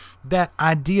 That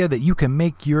idea that you can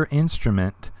make your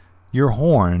instrument, your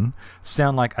horn,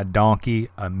 sound like a donkey,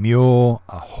 a mule,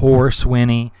 a horse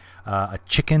whinny, a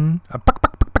chicken,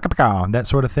 that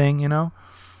sort of thing, you know?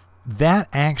 That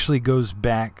actually goes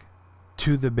back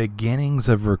to the beginnings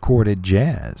of recorded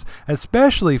jazz,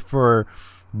 especially for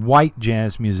white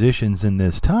jazz musicians in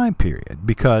this time period,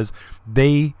 because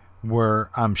they were,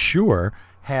 I'm sure,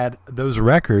 had those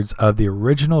records of the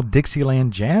original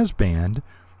Dixieland Jazz Band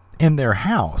in their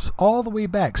house all the way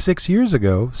back 7 years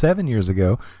ago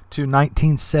to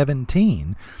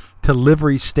 1917, to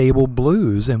Livery Stable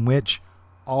Blues, in which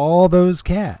all those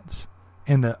cats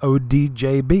in the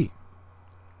ODJB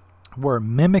were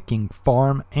mimicking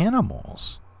farm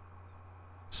animals.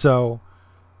 So,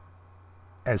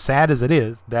 as sad as it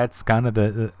is, that's kind of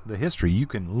the history. You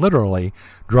can literally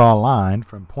draw a line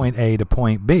from point A to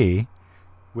point B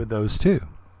with those two.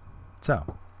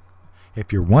 So,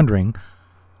 if you're wondering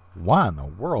why in the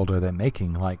world are they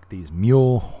making like these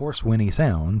mule horse whinny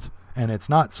sounds and it's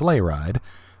not sleigh ride,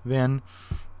 then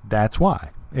that's why.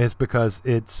 It's because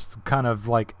it's kind of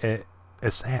like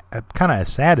kind of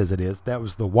as sad as it is, that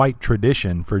was the white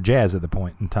tradition for jazz at the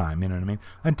point in time, you know what I mean?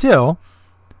 Until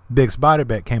Big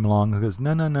Spiderbeck came along and goes,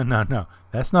 no,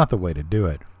 that's not the way to do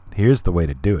it. Here's the way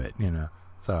to do it, you know?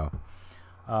 So,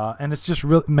 and it's just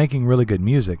making really good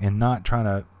music and not trying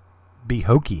to be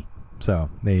hokey. So,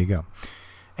 there you go.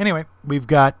 Anyway, we've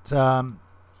got a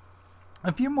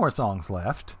few more songs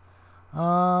left.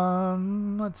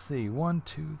 Let's see. 1,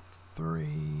 2, 3.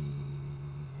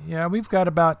 Yeah, we've got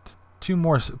about 2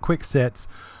 more quick sets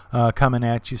coming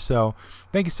at you. So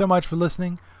thank you so much for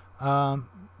listening.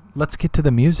 Let's get to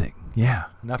the music. Yeah,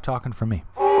 enough talking from me.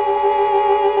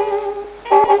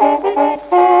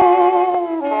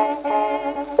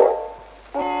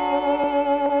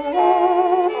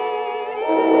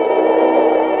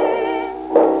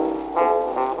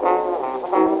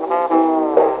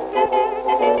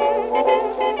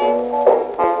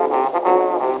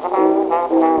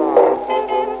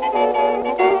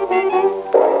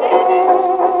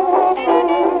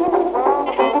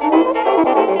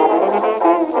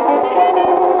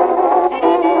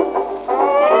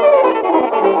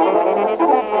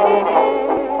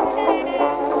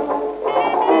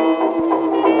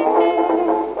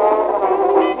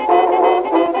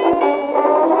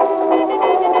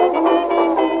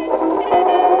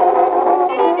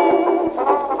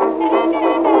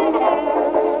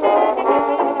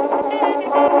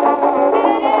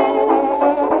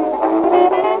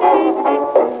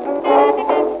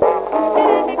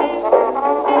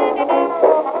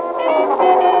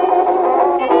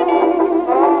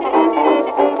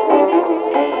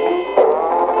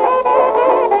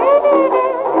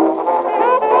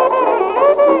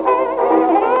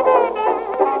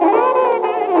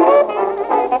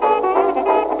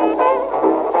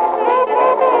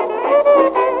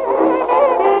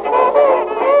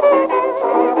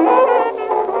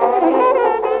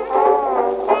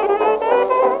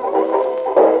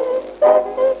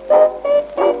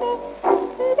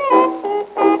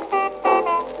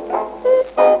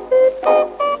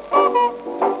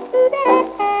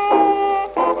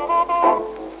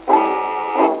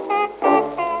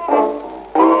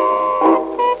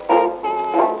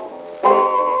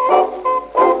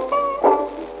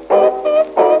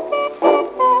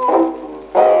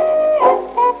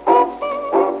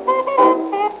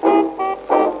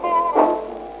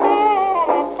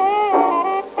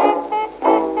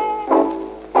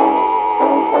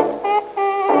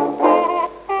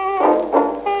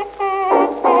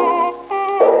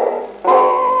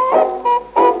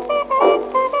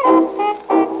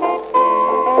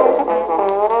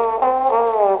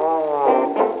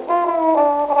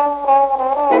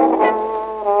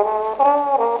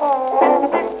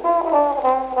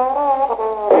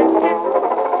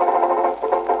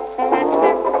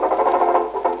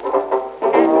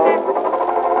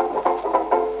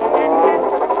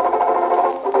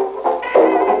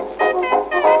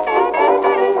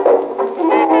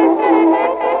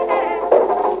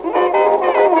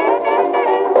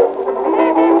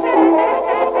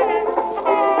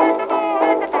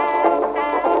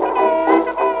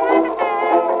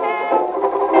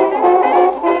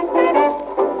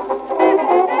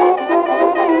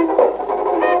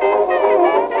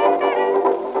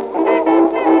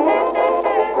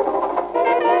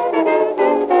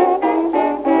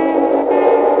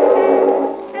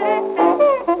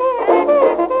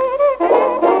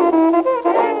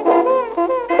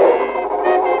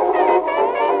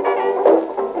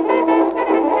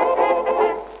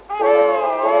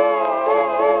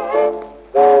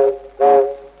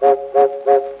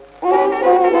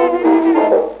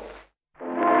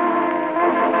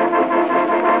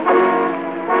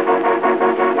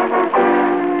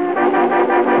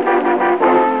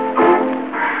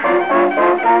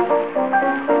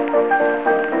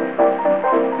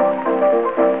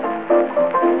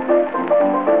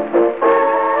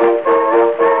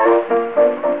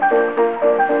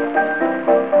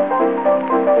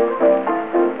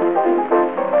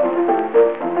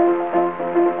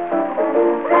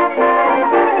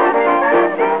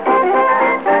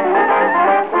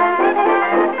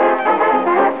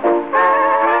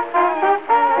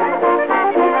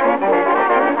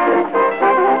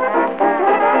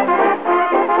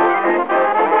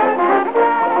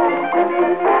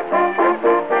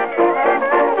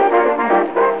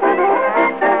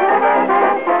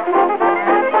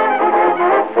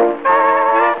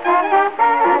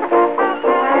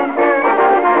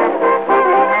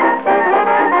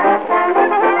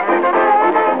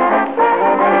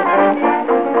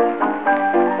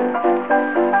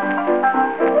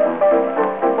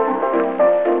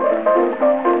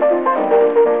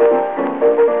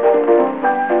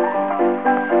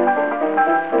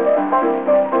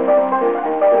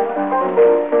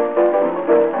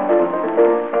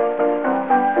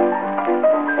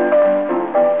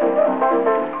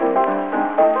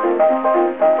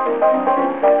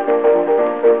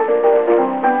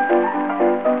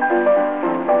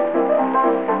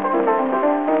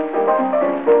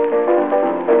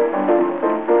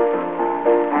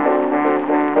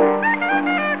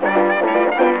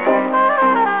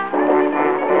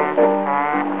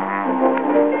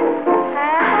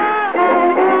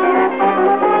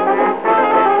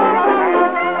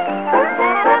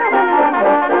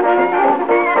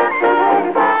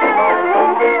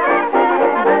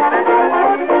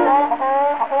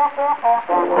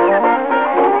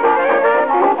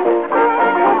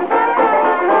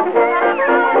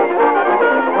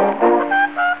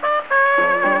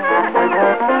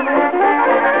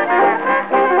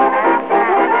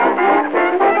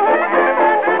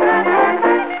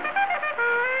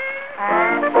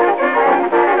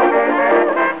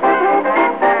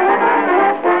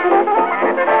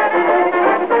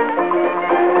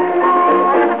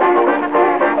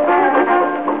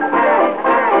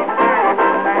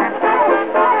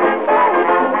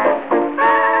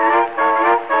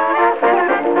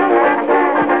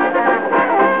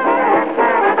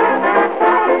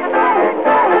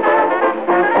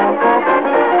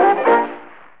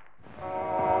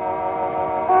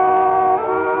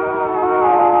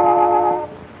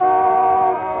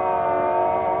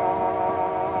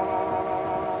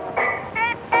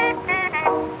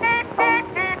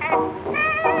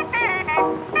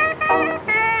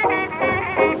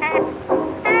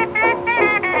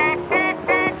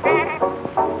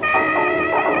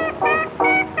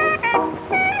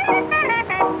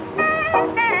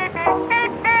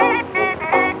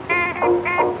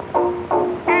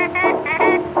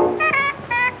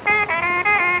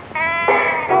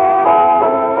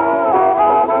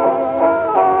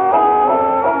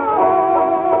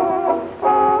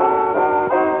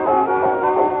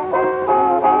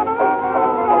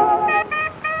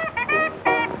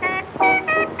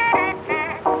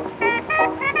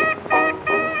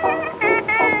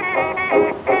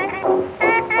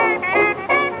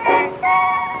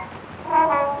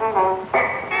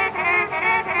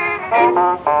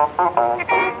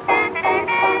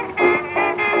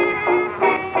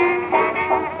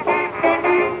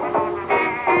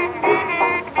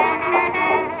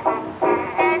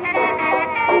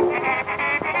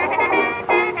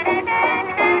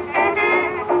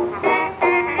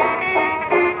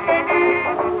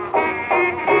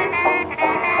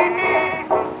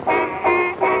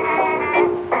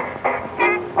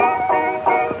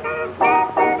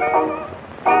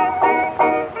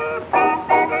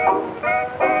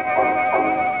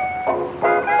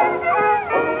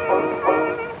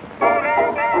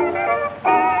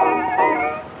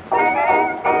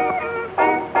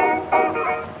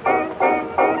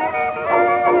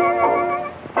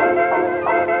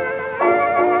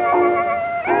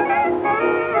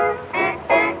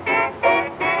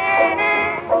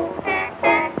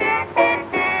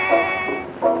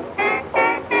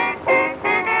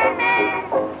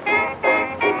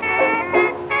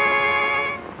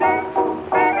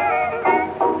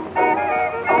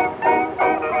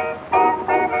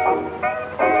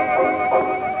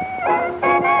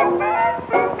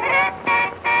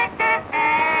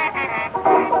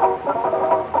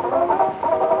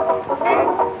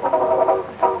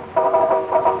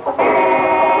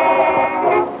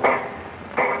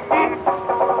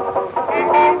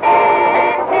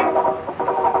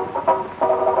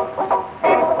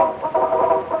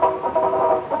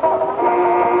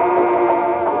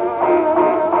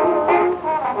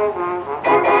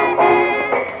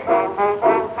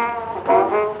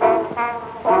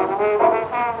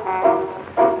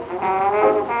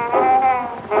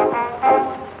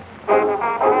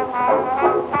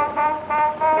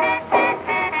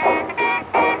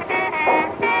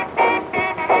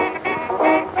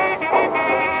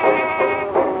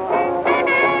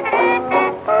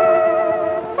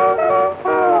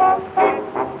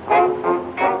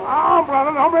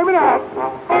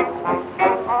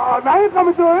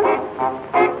 coming to it.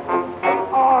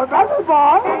 Oh, that's a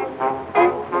boy.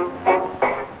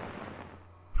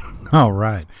 All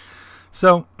right.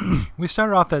 So we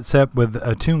started off that set with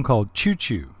a tune called Choo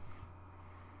Choo.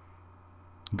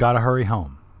 Gotta Hurry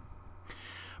Home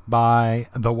by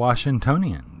the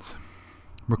Washingtonians,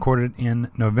 recorded in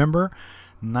November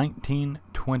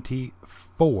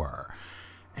 1924.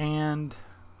 And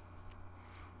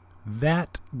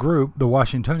that group, the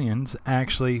Washingtonians,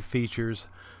 actually features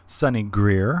Sonny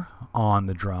Greer on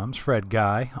the drums, Fred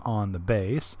Guy on the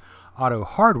bass, Otto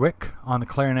Hardwick on the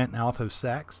clarinet and alto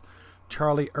sax,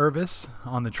 Charlie Irvis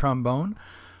on the trombone,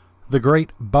 the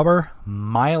great Bubber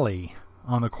Miley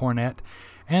on the cornet,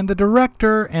 and the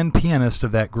director and pianist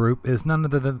of that group is none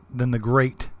other than the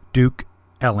great Duke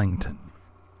Ellington.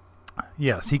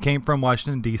 Yes, he came from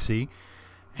Washington, D.C.,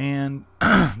 and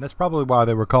that's probably why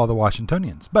they were called the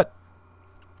Washingtonians. But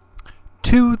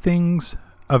two things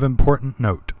of important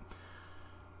note.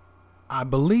 I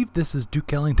believe this is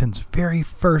Duke Ellington's very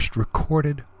first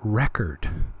recorded record.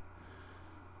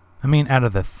 I mean, out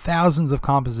of the thousands of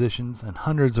compositions and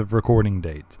hundreds of recording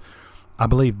dates, I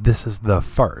believe this is the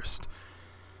first.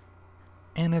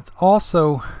 And it's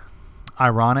also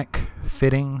ironic,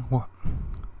 fitting,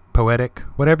 poetic,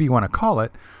 whatever you want to call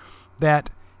it, that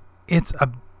it's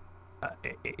a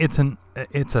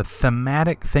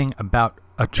thematic thing about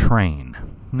a train.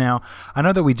 Now, I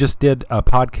know that we just did a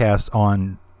podcast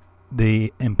on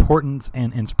the importance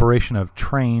and inspiration of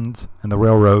trains and the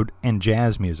railroad and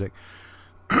jazz music.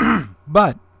 And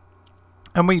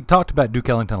we talked about Duke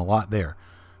Ellington a lot there.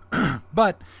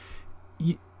 But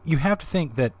you have to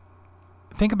think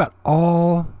about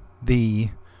all the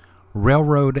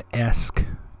railroad-esque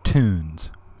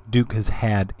tunes Duke has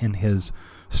had in his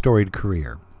storied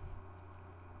career.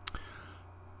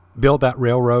 Build That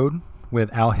Railroad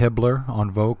with Al Hibbler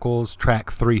on vocals,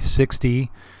 track 360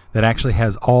 that actually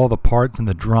has all the parts and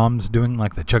the drums doing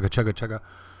like the chugga chugga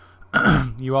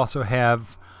chugga. You also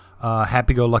have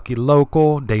Happy Go Lucky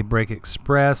Local, Daybreak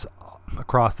Express,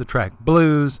 Across the Track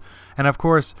Blues, and of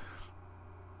course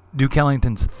Duke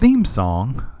Ellington's theme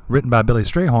song, written by Billy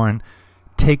Strayhorn,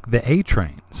 Take the A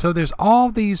Train. So there's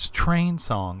all these train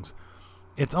songs.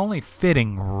 It's only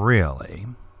fitting, really,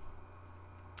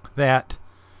 that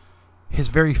his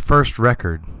very first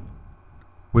record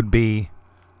would be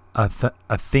a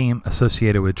theme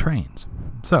associated with trains.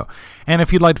 So, and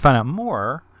if you'd like to find out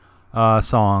more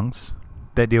songs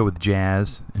that deal with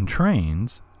jazz and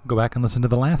trains, go back and listen to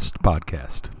the last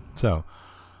podcast. So,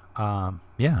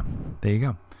 yeah, there you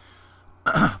go.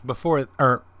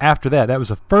 After that was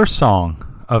the first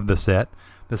song of the set.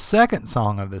 The second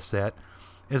song of the set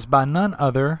is by none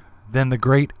other than the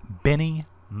great Benny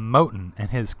Moten and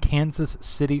his Kansas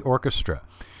City Orchestra.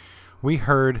 We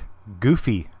heard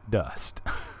Goofy Dust.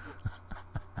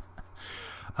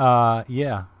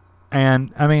 Yeah.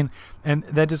 And I mean, and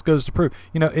that just goes to prove,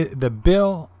 the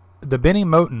Benny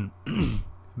Moten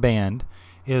band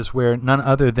is where none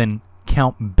other than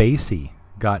Count Basie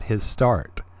got his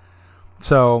start.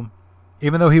 So,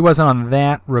 even though he wasn't on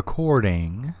that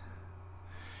recording,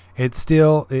 it's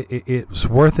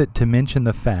worth it to mention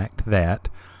the fact that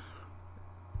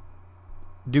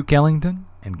Duke Ellington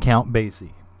and Count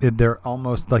Basie, they're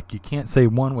almost like you can't say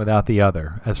one without the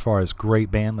other as far as great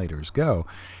band leaders go.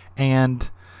 And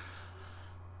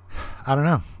I don't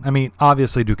know. I mean,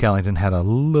 obviously Duke Ellington had a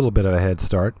little bit of a head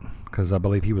start because I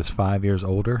believe he was 5 years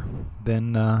older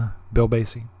than Bill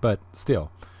Basie, but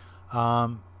still.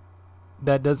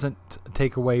 That doesn't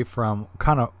take away from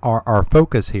kind of our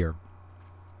focus here,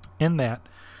 in that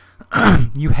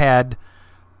you had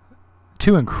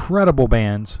two incredible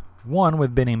bands, one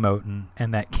with Benny Moten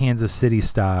and that Kansas City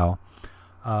style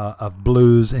of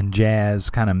blues and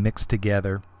jazz kind of mixed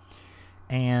together,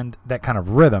 and that kind of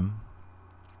rhythm.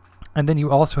 And then you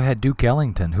also had Duke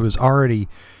Ellington, who was already,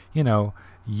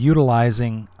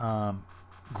 utilizing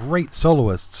great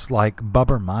soloists like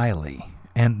Bubber Miley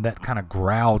and that kind of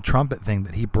growl trumpet thing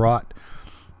that he brought.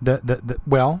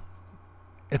 Well,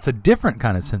 it's a different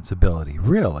kind of sensibility,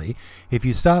 really. If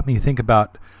you stop and you think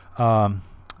about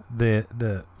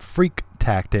the freak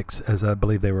tactics, as I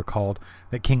believe they were called,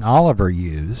 that King Oliver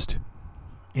used,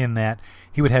 in that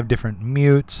he would have different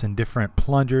mutes and different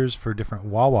plungers for different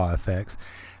wah-wah effects,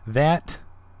 that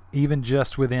even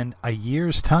just within a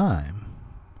year's time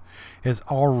is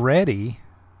already,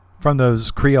 from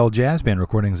those Creole Jazz Band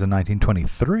recordings in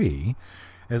 1923,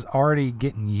 is already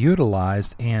getting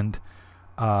utilized and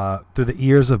through the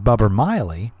ears of Bubber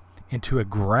Miley into a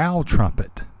growl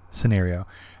trumpet scenario.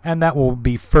 And that will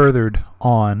be furthered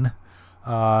on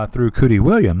through Cootie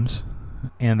Williams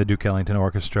and the Duke Ellington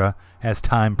Orchestra as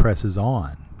time presses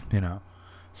on,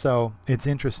 So it's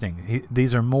interesting.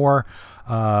 These are more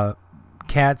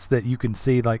cats that you can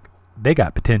see, like, they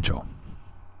got potential.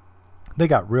 They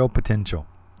got real potential.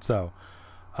 So,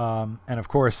 and of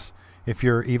course, if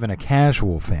you're even a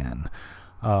casual fan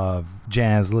of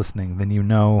jazz listening, then you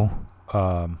know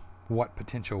what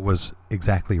potential was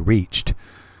exactly reached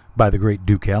by the great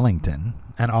Duke Ellington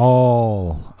and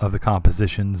all of the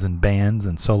compositions and bands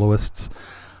and soloists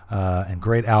and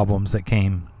great albums that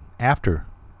came after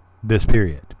this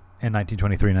period in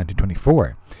 1923 and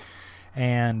 1924.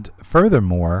 And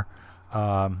furthermore,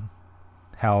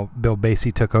 how Bill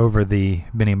Basie took over the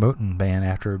Benny Moten band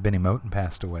after Benny Moten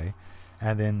passed away.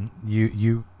 And then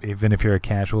you even if you're a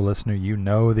casual listener, you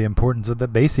know the importance of the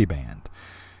Basie band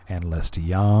and Lester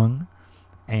Young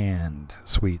and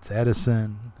Sweets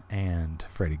Edison and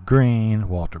Freddie Green,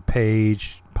 Walter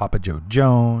Page, Papa Joe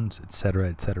Jones, etc.,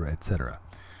 etc., etc.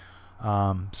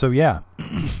 So yeah,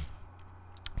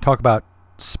 talk about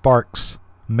sparks,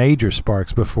 major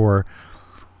sparks before,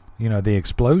 the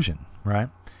explosion, right?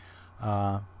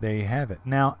 There you have it.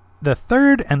 Now, the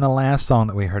third and the last song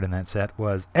that we heard in that set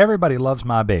was Everybody Loves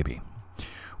My Baby,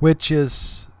 which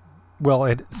is, well,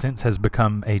 it since has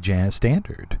become a jazz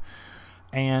standard.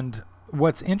 And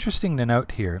what's interesting to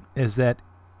note here is that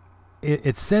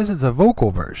it says it's a vocal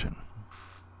version,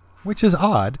 which is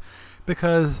odd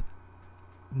because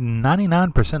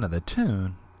 99% of the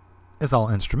tune is all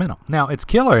instrumental. Now, it's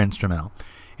killer instrumental.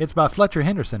 It's by Fletcher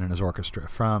Henderson and his orchestra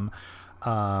from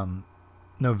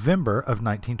November of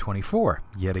 1924,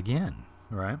 yet again,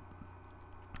 right?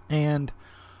 And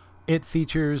it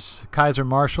features Kaiser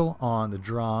Marshall on the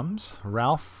drums,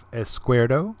 Ralph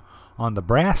Esquerdo on the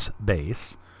brass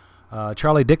bass,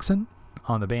 Charlie Dixon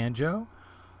on the banjo,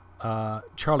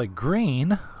 Charlie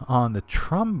Green on the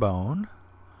trombone,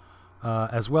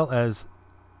 as well as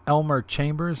Elmer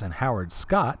Chambers and Howard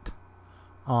Scott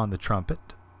on the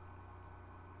trumpet.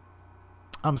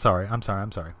 I'm sorry.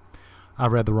 I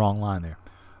read the wrong line there.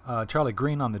 Charlie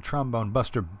Green on the trombone,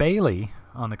 Buster Bailey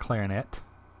on the clarinet.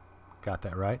 Got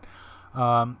that right.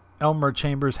 Elmer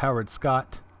Chambers, Howard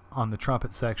Scott on the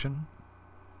trumpet section,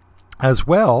 as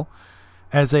well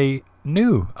as a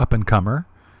new up-and-comer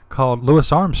called Louis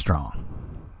Armstrong.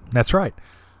 That's right.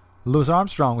 Louis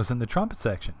Armstrong was in the trumpet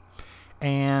section.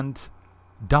 And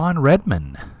Don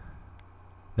Redman.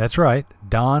 That's right.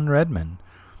 Don Redman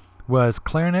was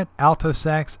clarinet, alto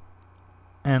sax,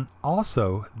 and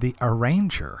also the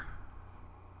arranger.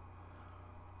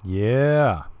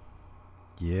 Yeah.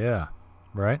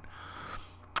 Right?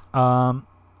 And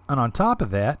on top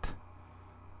of that,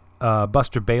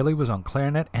 Buster Bailey was on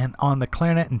clarinet, and on the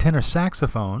clarinet and tenor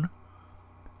saxophone,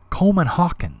 Coleman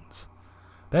Hawkins.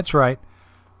 That's right.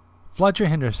 Fletcher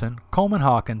Henderson, Coleman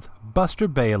Hawkins, Buster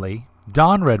Bailey,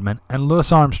 Don Redman, and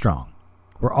Louis Armstrong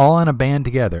were all in a band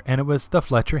together, and it was the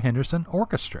Fletcher Henderson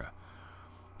Orchestra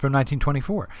from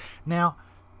 1924. Now,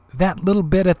 that little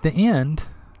bit at the end,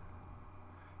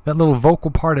 that little vocal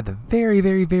part at the very,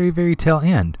 very, very, very tail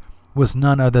end, was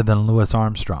none other than Louis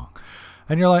Armstrong.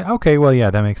 And you're like, okay, well,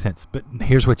 yeah, that makes sense. But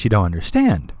here's what you don't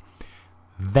understand.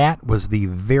 That was the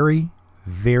very,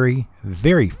 very,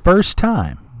 very first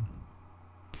time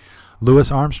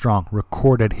Louis Armstrong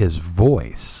recorded his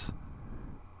voice.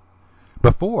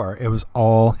 Before, it was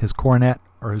all his cornet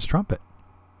or his trumpet.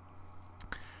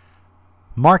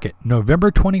 Mark it,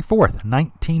 November 24th,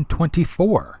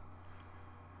 1924.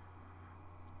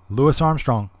 Louis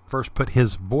Armstrong first put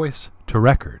his voice to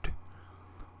record.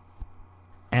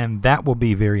 And that will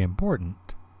be very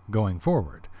important going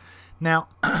forward. Now,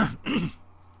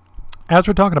 as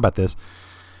we're talking about this,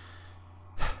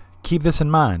 keep this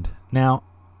in mind. Now,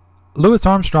 Louis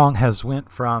Armstrong has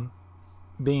went from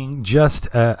being just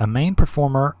a main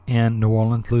performer in New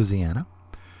Orleans, Louisiana,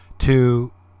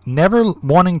 to never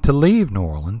wanting to leave New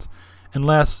Orleans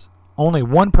unless only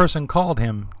one person called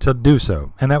him to do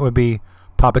so, and that would be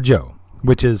Papa Joe,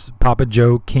 which is Papa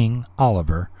Joe King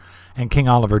Oliver, and King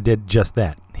Oliver did just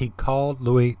that. He called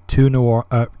Louis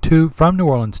from New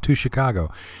Orleans to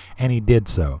Chicago, and he did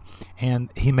so. And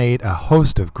he made a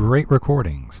host of great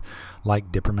recordings,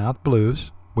 like Dippermouth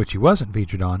Blues, which he wasn't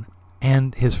featured on,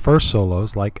 and his first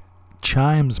solos like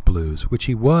Chimes Blues, which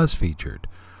he was featured.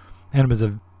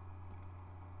 And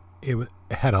it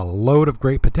had a load of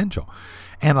great potential.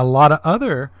 And a lot of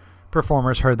other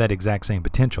performers heard that exact same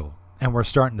potential, and we're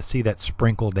starting to see that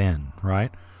sprinkled in,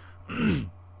 right?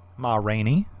 Ma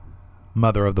Rainey,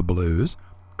 mother of the blues,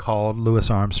 called Louis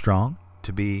Armstrong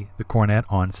to be the cornet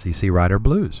on C.C. Rider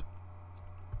Blues.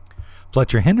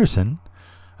 Fletcher Henderson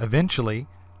eventually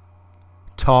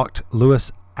talked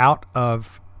Louis out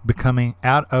of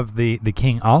the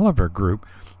King Oliver group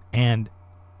and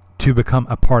to become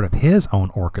a part of his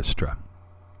own orchestra.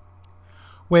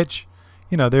 Which,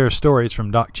 there are stories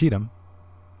from Doc Cheatham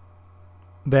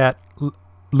that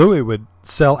Louis would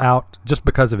sell out just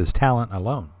because of his talent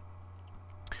alone.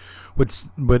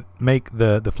 Would make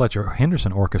the Fletcher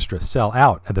Henderson Orchestra sell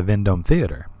out at the Vendome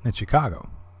Theater in Chicago.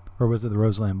 Or was it the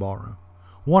Roseland Ballroom?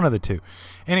 One of the two.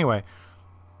 Anyway,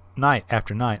 night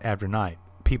after night after night,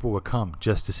 people would come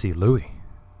just to see Louis.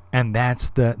 And that's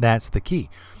the key.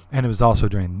 And it was also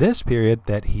during this period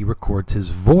that he records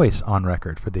his voice on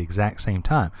record for the exact same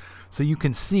time. So you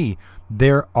can see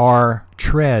there are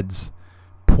treads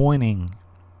pointing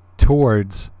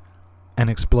towards an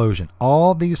explosion.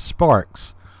 All these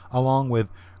sparks, along with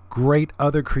great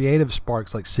other creative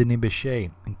sparks like Sidney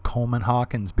Bechet and Coleman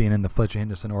Hawkins being in the Fletcher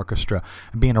Henderson Orchestra,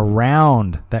 and being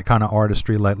around that kind of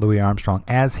artistry like Louis Armstrong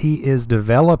as he is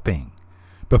developing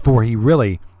before he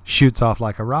really shoots off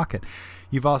like a rocket.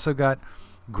 You've also got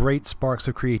great sparks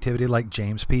of creativity like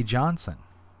James P. Johnson,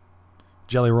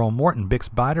 Jelly Roll Morton, Bix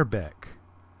Beiderbecke,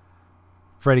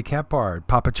 Freddie Kephart,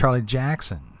 Papa Charlie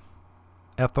Jackson,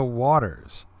 Ethel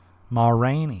Waters, Ma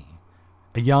Rainey,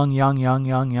 a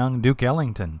young Duke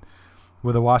Ellington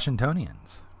with the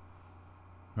Washingtonians.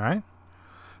 Right?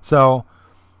 So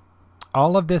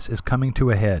all of this is coming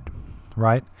to a head,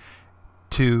 right?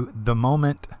 To the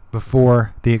moment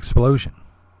before the explosion.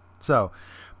 So,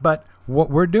 but what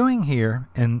we're doing here,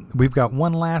 and we've got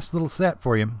one last little set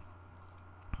for you,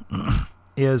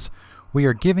 is we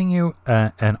are giving you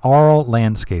an oral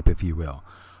landscape, if you will,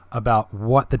 about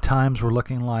what the times were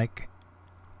looking like,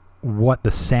 what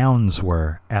the sounds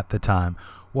were at the time,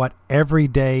 what every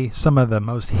day some of the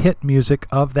most hit music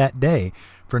of that day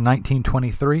for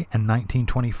 1923 and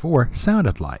 1924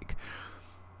 sounded like.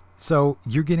 So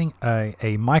you're getting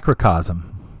a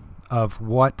microcosm of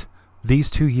what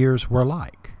these 2 years were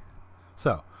like.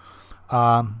 So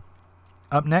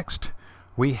up next,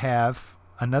 we have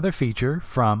another feature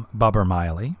from Bubber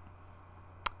Miley,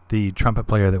 the trumpet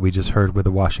player that we just heard with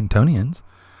the Washingtonians,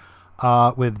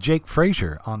 with Jake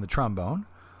Frazier on the trombone,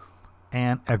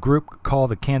 and a group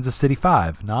called the Kansas City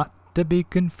Five, not to be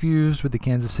confused with the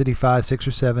Kansas City 5, 6,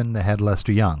 or 7 that had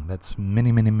Lester Young. That's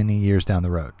many, many, many years down the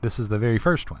road. This is the very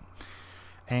first one.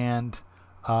 And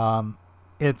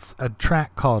it's a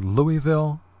track called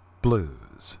Louisville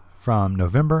Blues from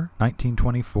November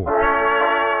 1924.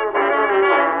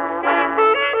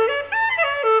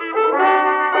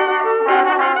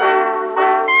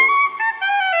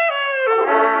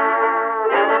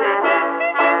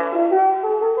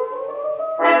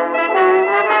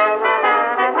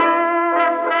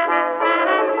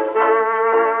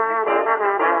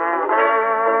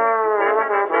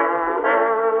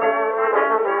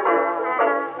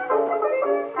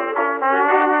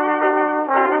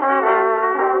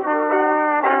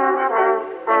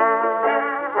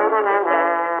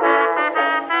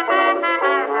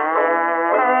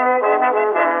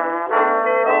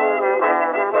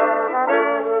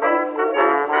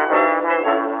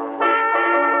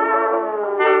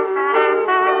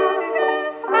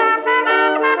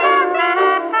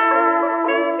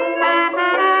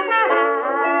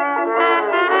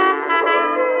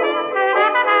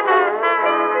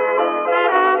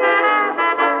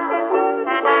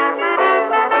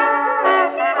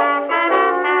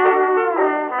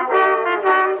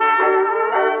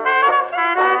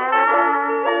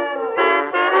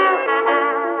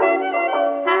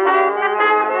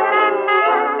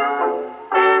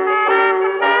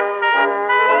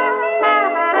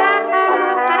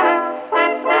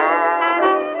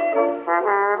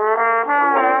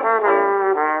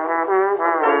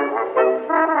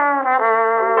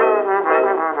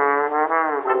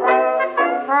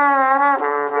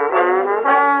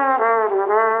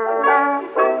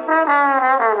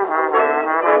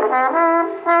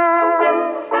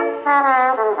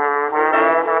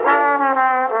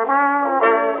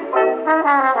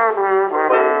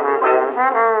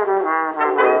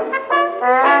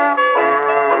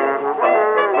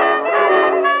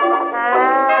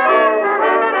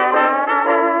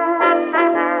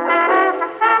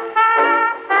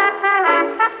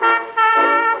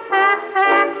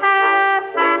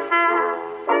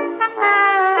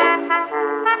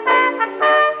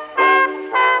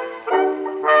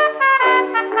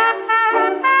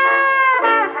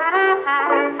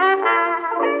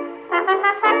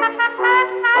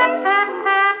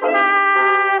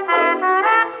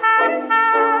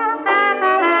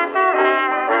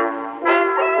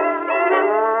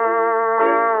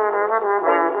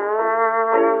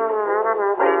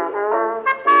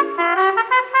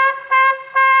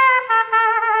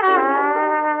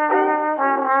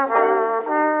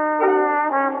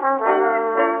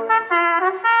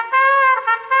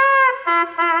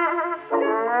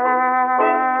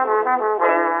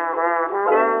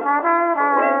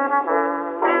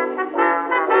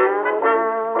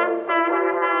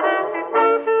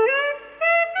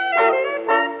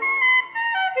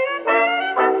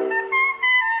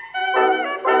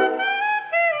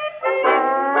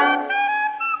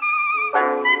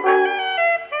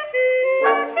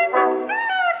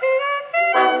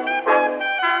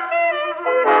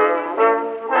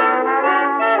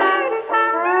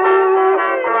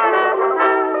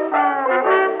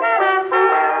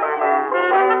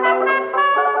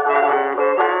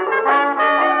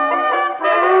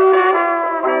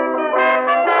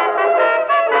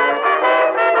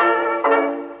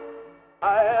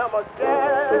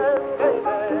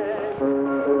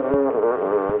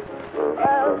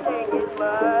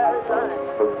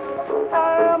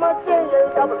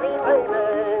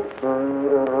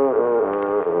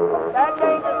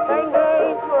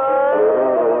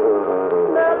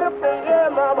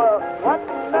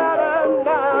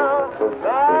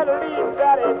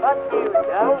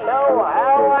 don't know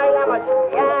how I am a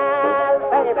jazz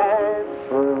baby.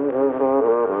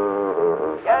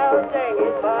 Jazz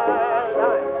is my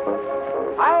life.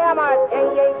 I am a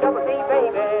J-A-double-D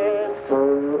baby.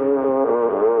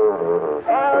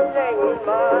 Jazz is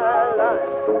my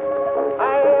life.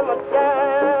 I am a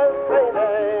jazz baby.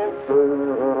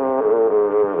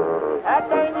 That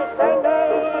day this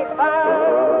day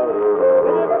fine.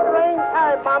 When it's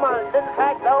springtime, mama, this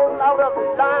track goes out of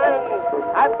line.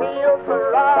 I feel so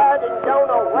right and don't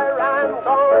know where I'm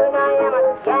going. I am a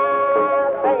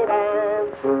jazz baby.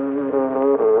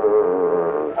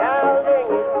 Jazzing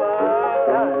is my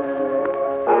life.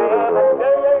 I am a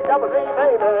J-A-double-D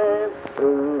baby.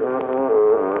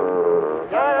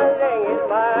 Jazzing is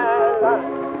my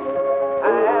life.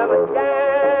 I am a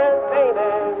jazz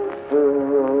baby.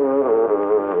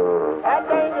 That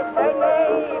day this day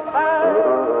fine.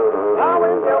 Now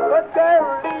when your good girl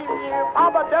leaves you,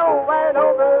 Papa don't wait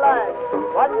on the line.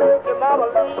 What made your mama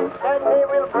leave? Said he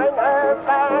will bring her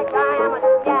back. I am a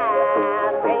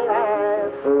jazz baby.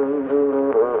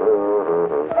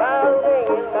 Jazzing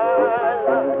is my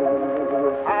life.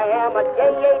 I am a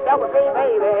J-A-double-D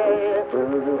baby.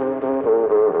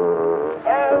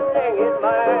 Jazzing is my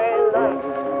life.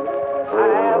 I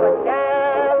am a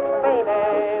jazz baby.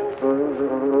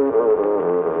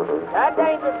 That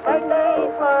ain't the same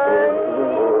name fine.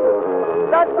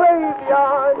 The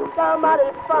graveyard, somebody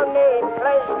funny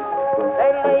place.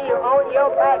 They lay you on your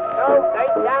back, throw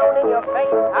straight down in your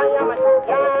face. I am a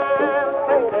jazz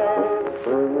baby.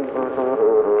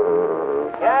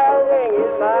 Jazzing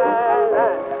is my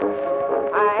life.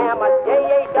 I am a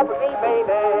J-A-double-D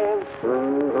baby.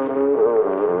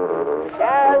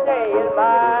 Jazzing is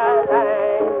my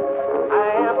life. I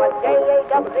am a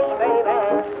J-A-double-D baby.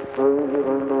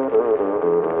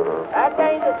 That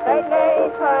ain't the same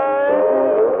name fine.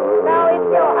 Now in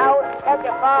your house, at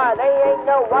your bar, there ain't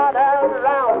no water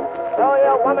around. So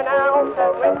your woman out,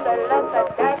 the rinse and let the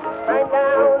jack burn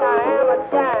down. I am a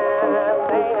jazz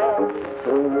baby.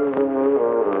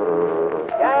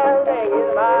 Jazzing is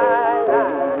my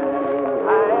life. I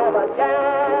am a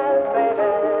jazz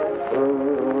baby.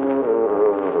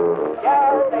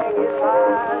 Jazzing is my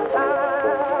life.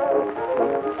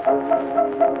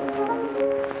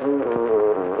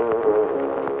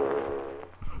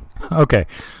 Okay,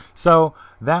 so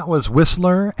that was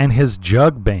Whistler and his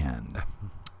Jug Band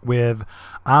with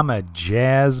I'm a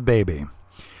Jazz Baby.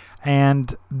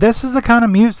 And this is the kind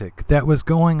of music that was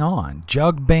going on.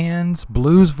 Jug bands,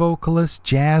 blues vocalists,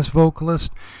 jazz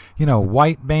vocalists,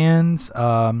 white bands,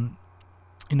 trying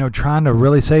to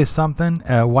really say something.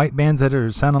 White bands that are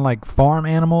sounding like farm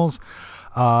animals.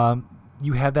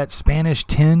 You have that Spanish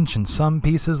tinge in some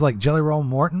pieces like Jelly Roll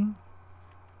Morton.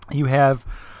 You have,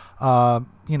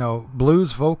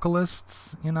 blues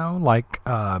vocalists, like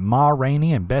Ma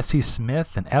Rainey and Bessie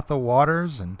Smith and Ethel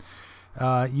Waters. And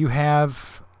you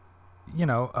have,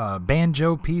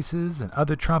 banjo pieces and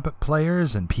other trumpet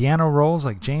players and piano rolls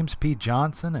like James P.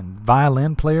 Johnson and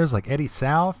violin players like Eddie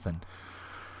South and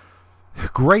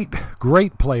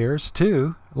great players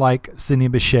too, like Sidney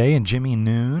Bechet and Jimmy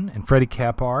Noon and Freddie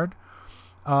Cappard.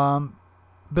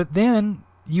 But then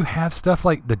you have stuff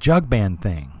like the Jug Band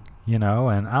thing, and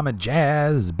I'm a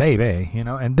Jazz Baby,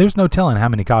 and there's no telling how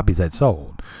many copies that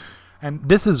sold. And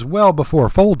this is well before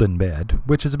Fold in Bed,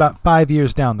 which is about 5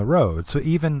 years down the road. So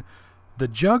even the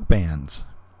jug bands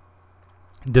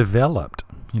developed,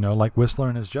 like Whistler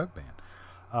and his Jug Band.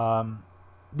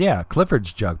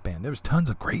 Clifford's Jug Band. There was tons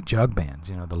of great jug bands,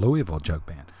 the Louisville Jug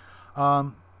Band.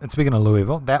 And speaking of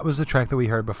Louisville, that was the track that we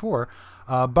heard before.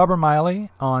 Bubba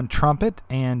Miley on trumpet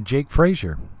and Jake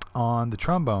Frazier on the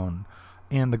trombone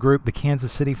in the group the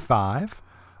Kansas City Five,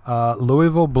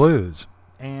 Louisville Blues.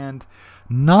 And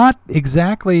not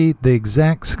exactly the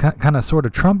exact kind of sort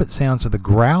of trumpet sounds of the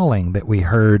growling that we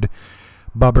heard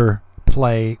Bubba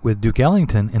play with Duke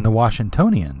Ellington in the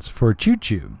Washingtonians for Choo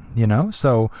Choo,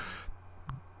 So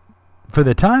for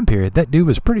the time period, that dude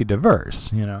was pretty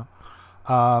diverse, And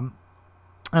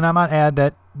I might add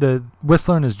that the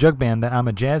Whistler and his Jug Band, that I'm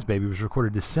a Jazz Baby, was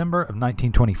recorded December of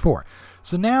 1924.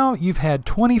 So now you've had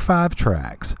 25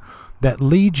 tracks that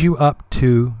lead you up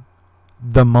to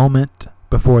the moment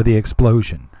before the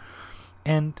explosion.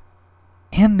 And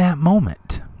in that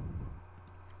moment,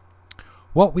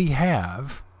 what we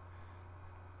have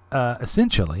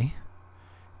essentially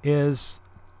is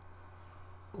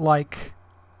like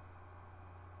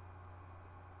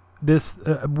this,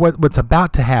 what's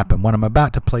about to happen, what I'm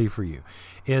about to play for you,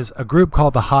 is a group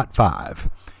called the Hot Five.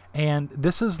 And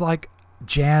this is like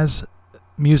jazz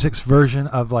music's version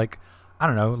of like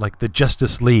the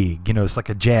Justice League, it's like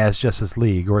a jazz Justice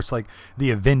League, or it's like the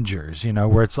Avengers,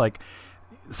 where it's like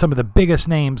some of the biggest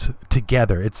names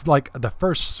together. It's like the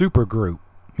first supergroup,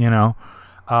 you know.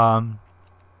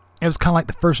 It was kind of like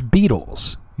the first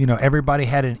Beatles. You know, everybody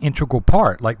had an integral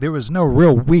part. Like, there was no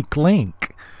real weak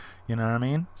link. You know what I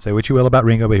mean? Say what you will about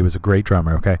Ringo, but he was a great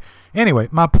drummer, okay? Anyway,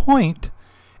 my point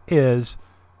is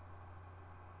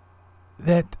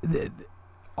that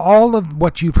all of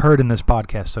what you've heard in this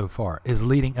podcast so far is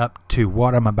leading up to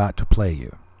what I'm about to play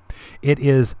you. It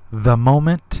is the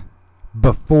moment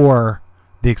before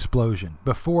the explosion,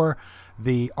 before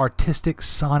the artistic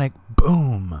sonic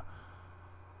boom.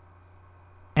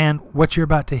 And what you're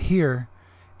about to hear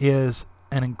is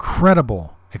an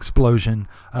incredible explosion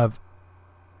of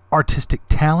artistic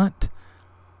talent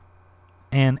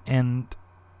and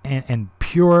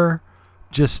pure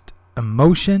just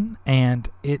emotion, and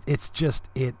it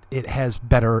has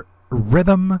better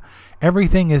rhythm.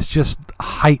 Everything is just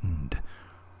heightened.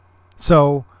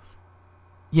 So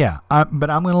yeah, but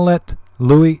I'm going to let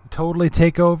Louis totally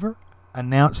take over,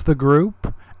 announce the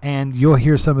group, and you'll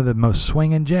hear some of the most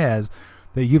swinging jazz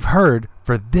that you've heard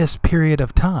for this period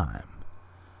of time.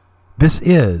 This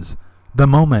is the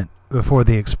moment before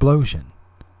the explosion,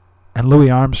 and Louis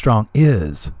Armstrong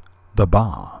is the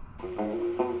bomb.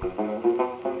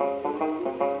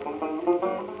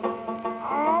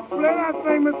 Oh, play that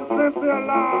thing, Mr. Sincere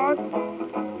Lord.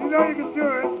 You know you can do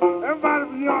it. Everybody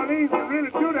from New Orleans can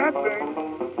really do that thing.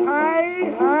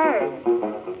 Hey, hey.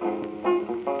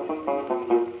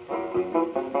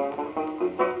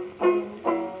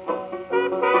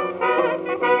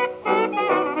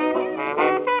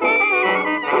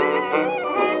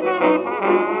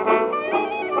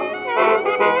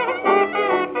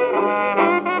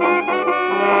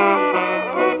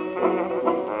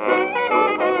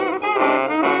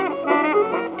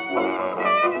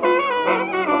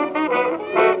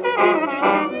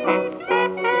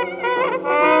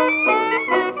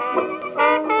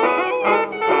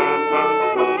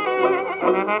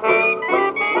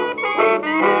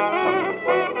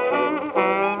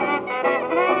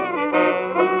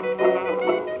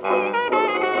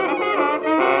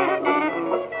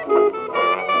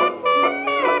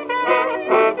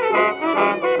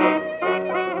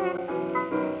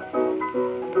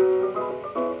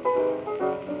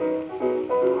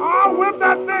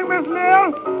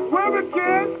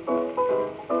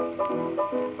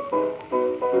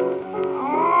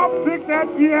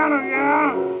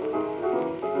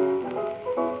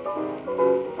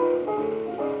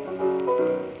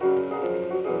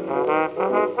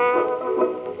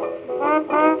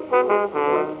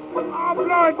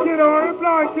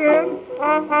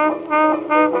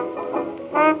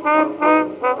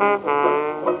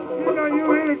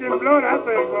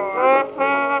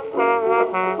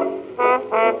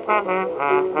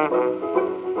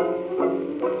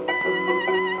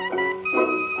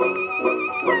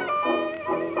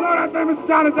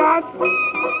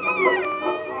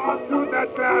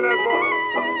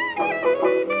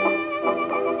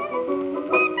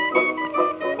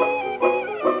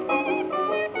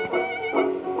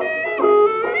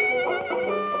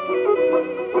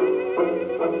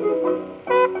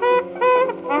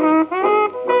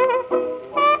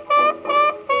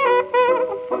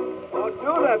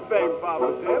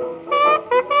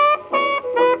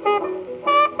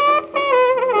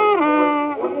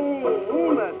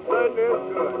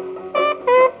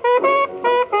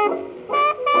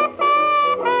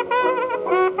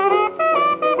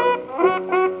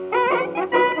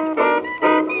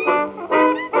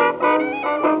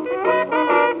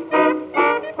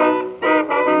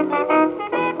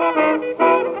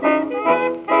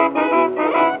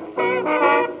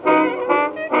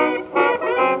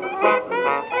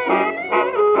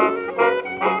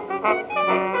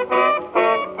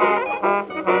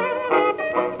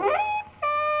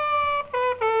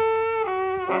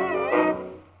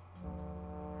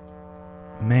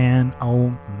 Man,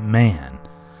 oh man,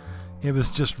 it was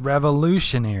just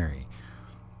revolutionary.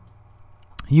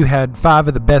 You had 5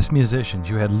 of the best musicians.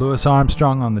 You had Louis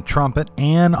Armstrong on the trumpet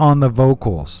and on the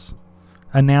vocals,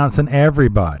 announcing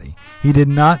everybody. He did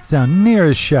not sound near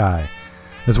as shy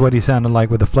as what he sounded like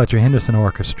with the Fletcher Henderson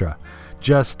Orchestra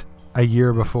just a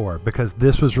year before, because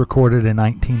this was recorded in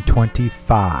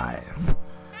 1925.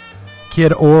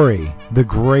 Kid Ory, the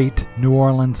great New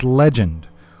Orleans legend,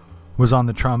 was on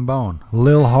the trombone.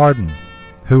 Lil Hardin,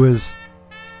 who is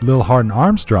Lil Hardin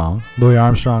Armstrong, Louis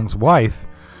Armstrong's wife,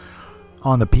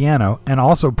 on the piano, and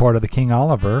also part of the King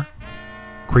Oliver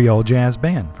Creole Jazz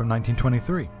Band from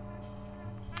 1923.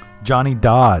 Johnny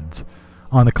Dodds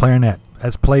on the clarinet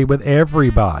has played with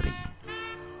everybody.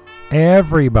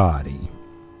 Everybody.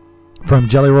 From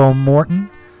Jelly Roll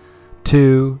Morton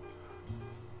to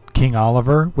King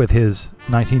Oliver with his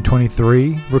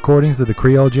 1923 recordings of the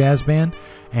Creole Jazz Band,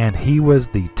 and he was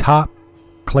the top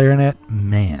clarinet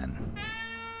man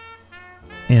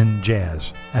in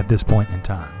jazz at this point in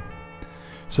time.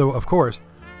 So, of course,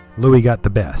 Louis got the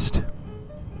best.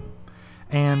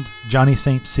 And Johnny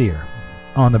St. Cyr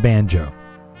on the banjo.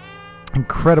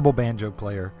 Incredible banjo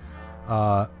player.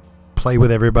 Play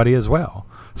with everybody as well.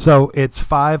 So it's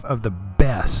 5 of the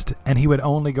best, and he would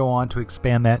only go on to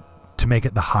expand that to make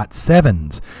it the hot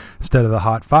 7s instead of the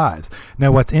hot 5s.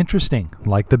 Now, what's interesting,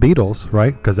 like the Beatles,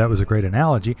 right, because that was a great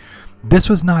analogy, this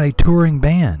was not a touring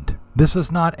band. This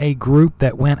is not a group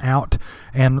that went out,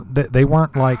 and they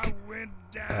weren't like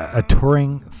a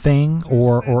touring thing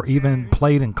or even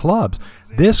played in clubs.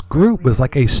 This group was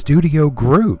like a studio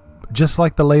group, just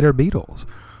like the later Beatles.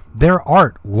 Their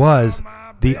art was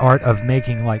the art of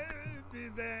making like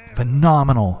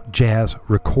phenomenal jazz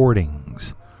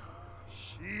recordings.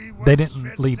 They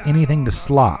didn't leave anything to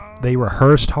slop. They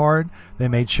rehearsed hard. They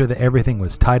made sure that everything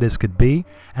was tight as could be.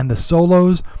 And the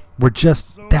solos were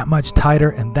just that much tighter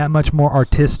and that much more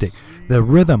artistic. The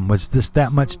rhythm was just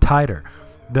that much tighter.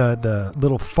 The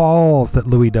little falls that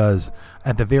Louis does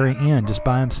at the very end just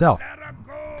by himself,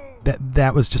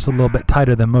 that was just a little bit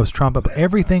tighter than most trumpet. But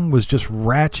everything was just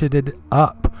ratcheted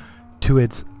up to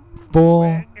its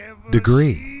full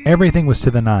degree. Everything was to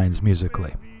the nines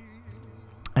musically.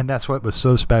 And that's what was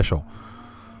so special,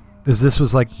 is this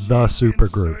was like the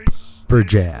supergroup for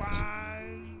jazz.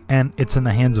 And it's in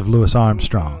the hands of Louis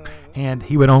Armstrong. And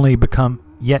he would only become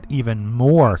yet even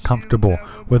more comfortable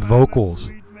with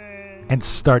vocals and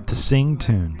start to sing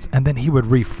tunes. And then he would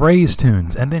rephrase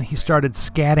tunes. And then he started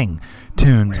scatting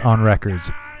tunes on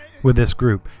records with this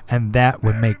group. And that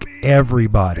would make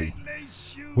everybody,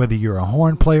 whether you're a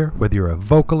horn player, whether you're a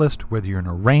vocalist, whether you're an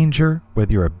arranger,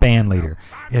 whether you're a band leader,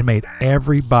 it made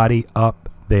everybody up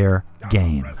their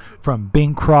game. From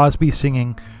Bing Crosby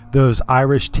singing those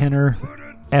Irish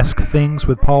tenor-esque things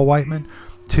with Paul Whiteman,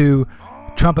 to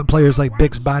trumpet players like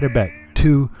Bix Beiderbecke,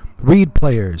 to reed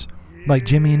players like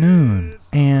Jimmy Noon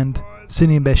and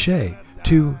Sidney Bechet,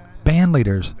 to band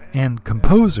leaders and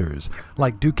composers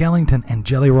like Duke Ellington and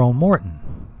Jelly Roll Morton.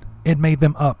 It made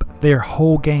them up their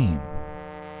whole game.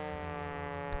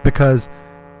 Because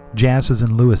jazz was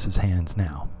in Louis's hands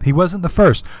now. He wasn't the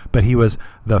first, but he was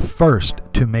the first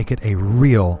to make it a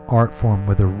real art form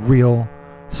with a real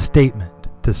statement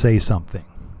to say something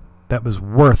that was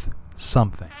worth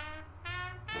something.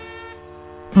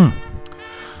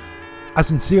 I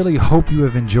sincerely hope you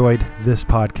have enjoyed this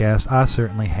podcast. I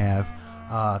certainly have.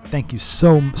 Thank you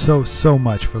so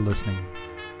much for listening.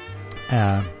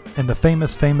 In the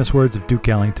famous words of Duke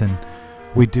Ellington,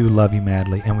 we do love you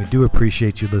madly, and we do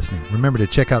appreciate you listening. Remember to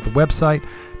check out the website,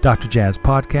 Dr. Jazz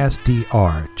Podcast,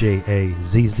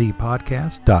 DRJAZZ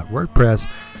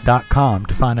Podcast.wordpress.com,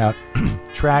 to find out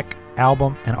track,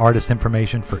 album, and artist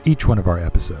information for each one of our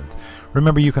episodes.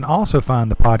 Remember, you can also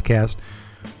find the podcast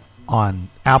on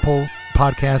Apple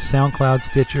Podcasts, SoundCloud,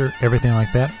 Stitcher, everything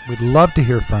like that. We'd love to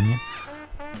hear from you.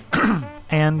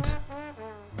 And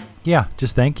yeah,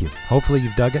 just thank you. Hopefully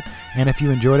you've dug it. And if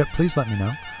you enjoyed it, please let me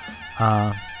know.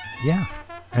 Yeah.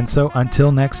 And so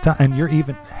until next time, and you're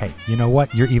even, hey, you know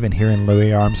what? You're even hearing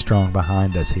Louis Armstrong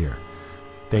behind us here.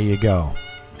 There you go.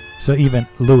 So even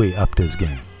Louis upped his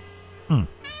game.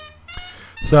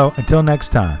 So until next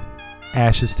time,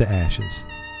 ashes to ashes,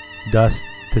 dust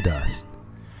to dust.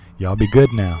 Y'all be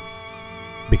good now,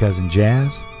 because in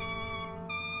jazz,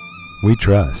 we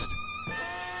trust.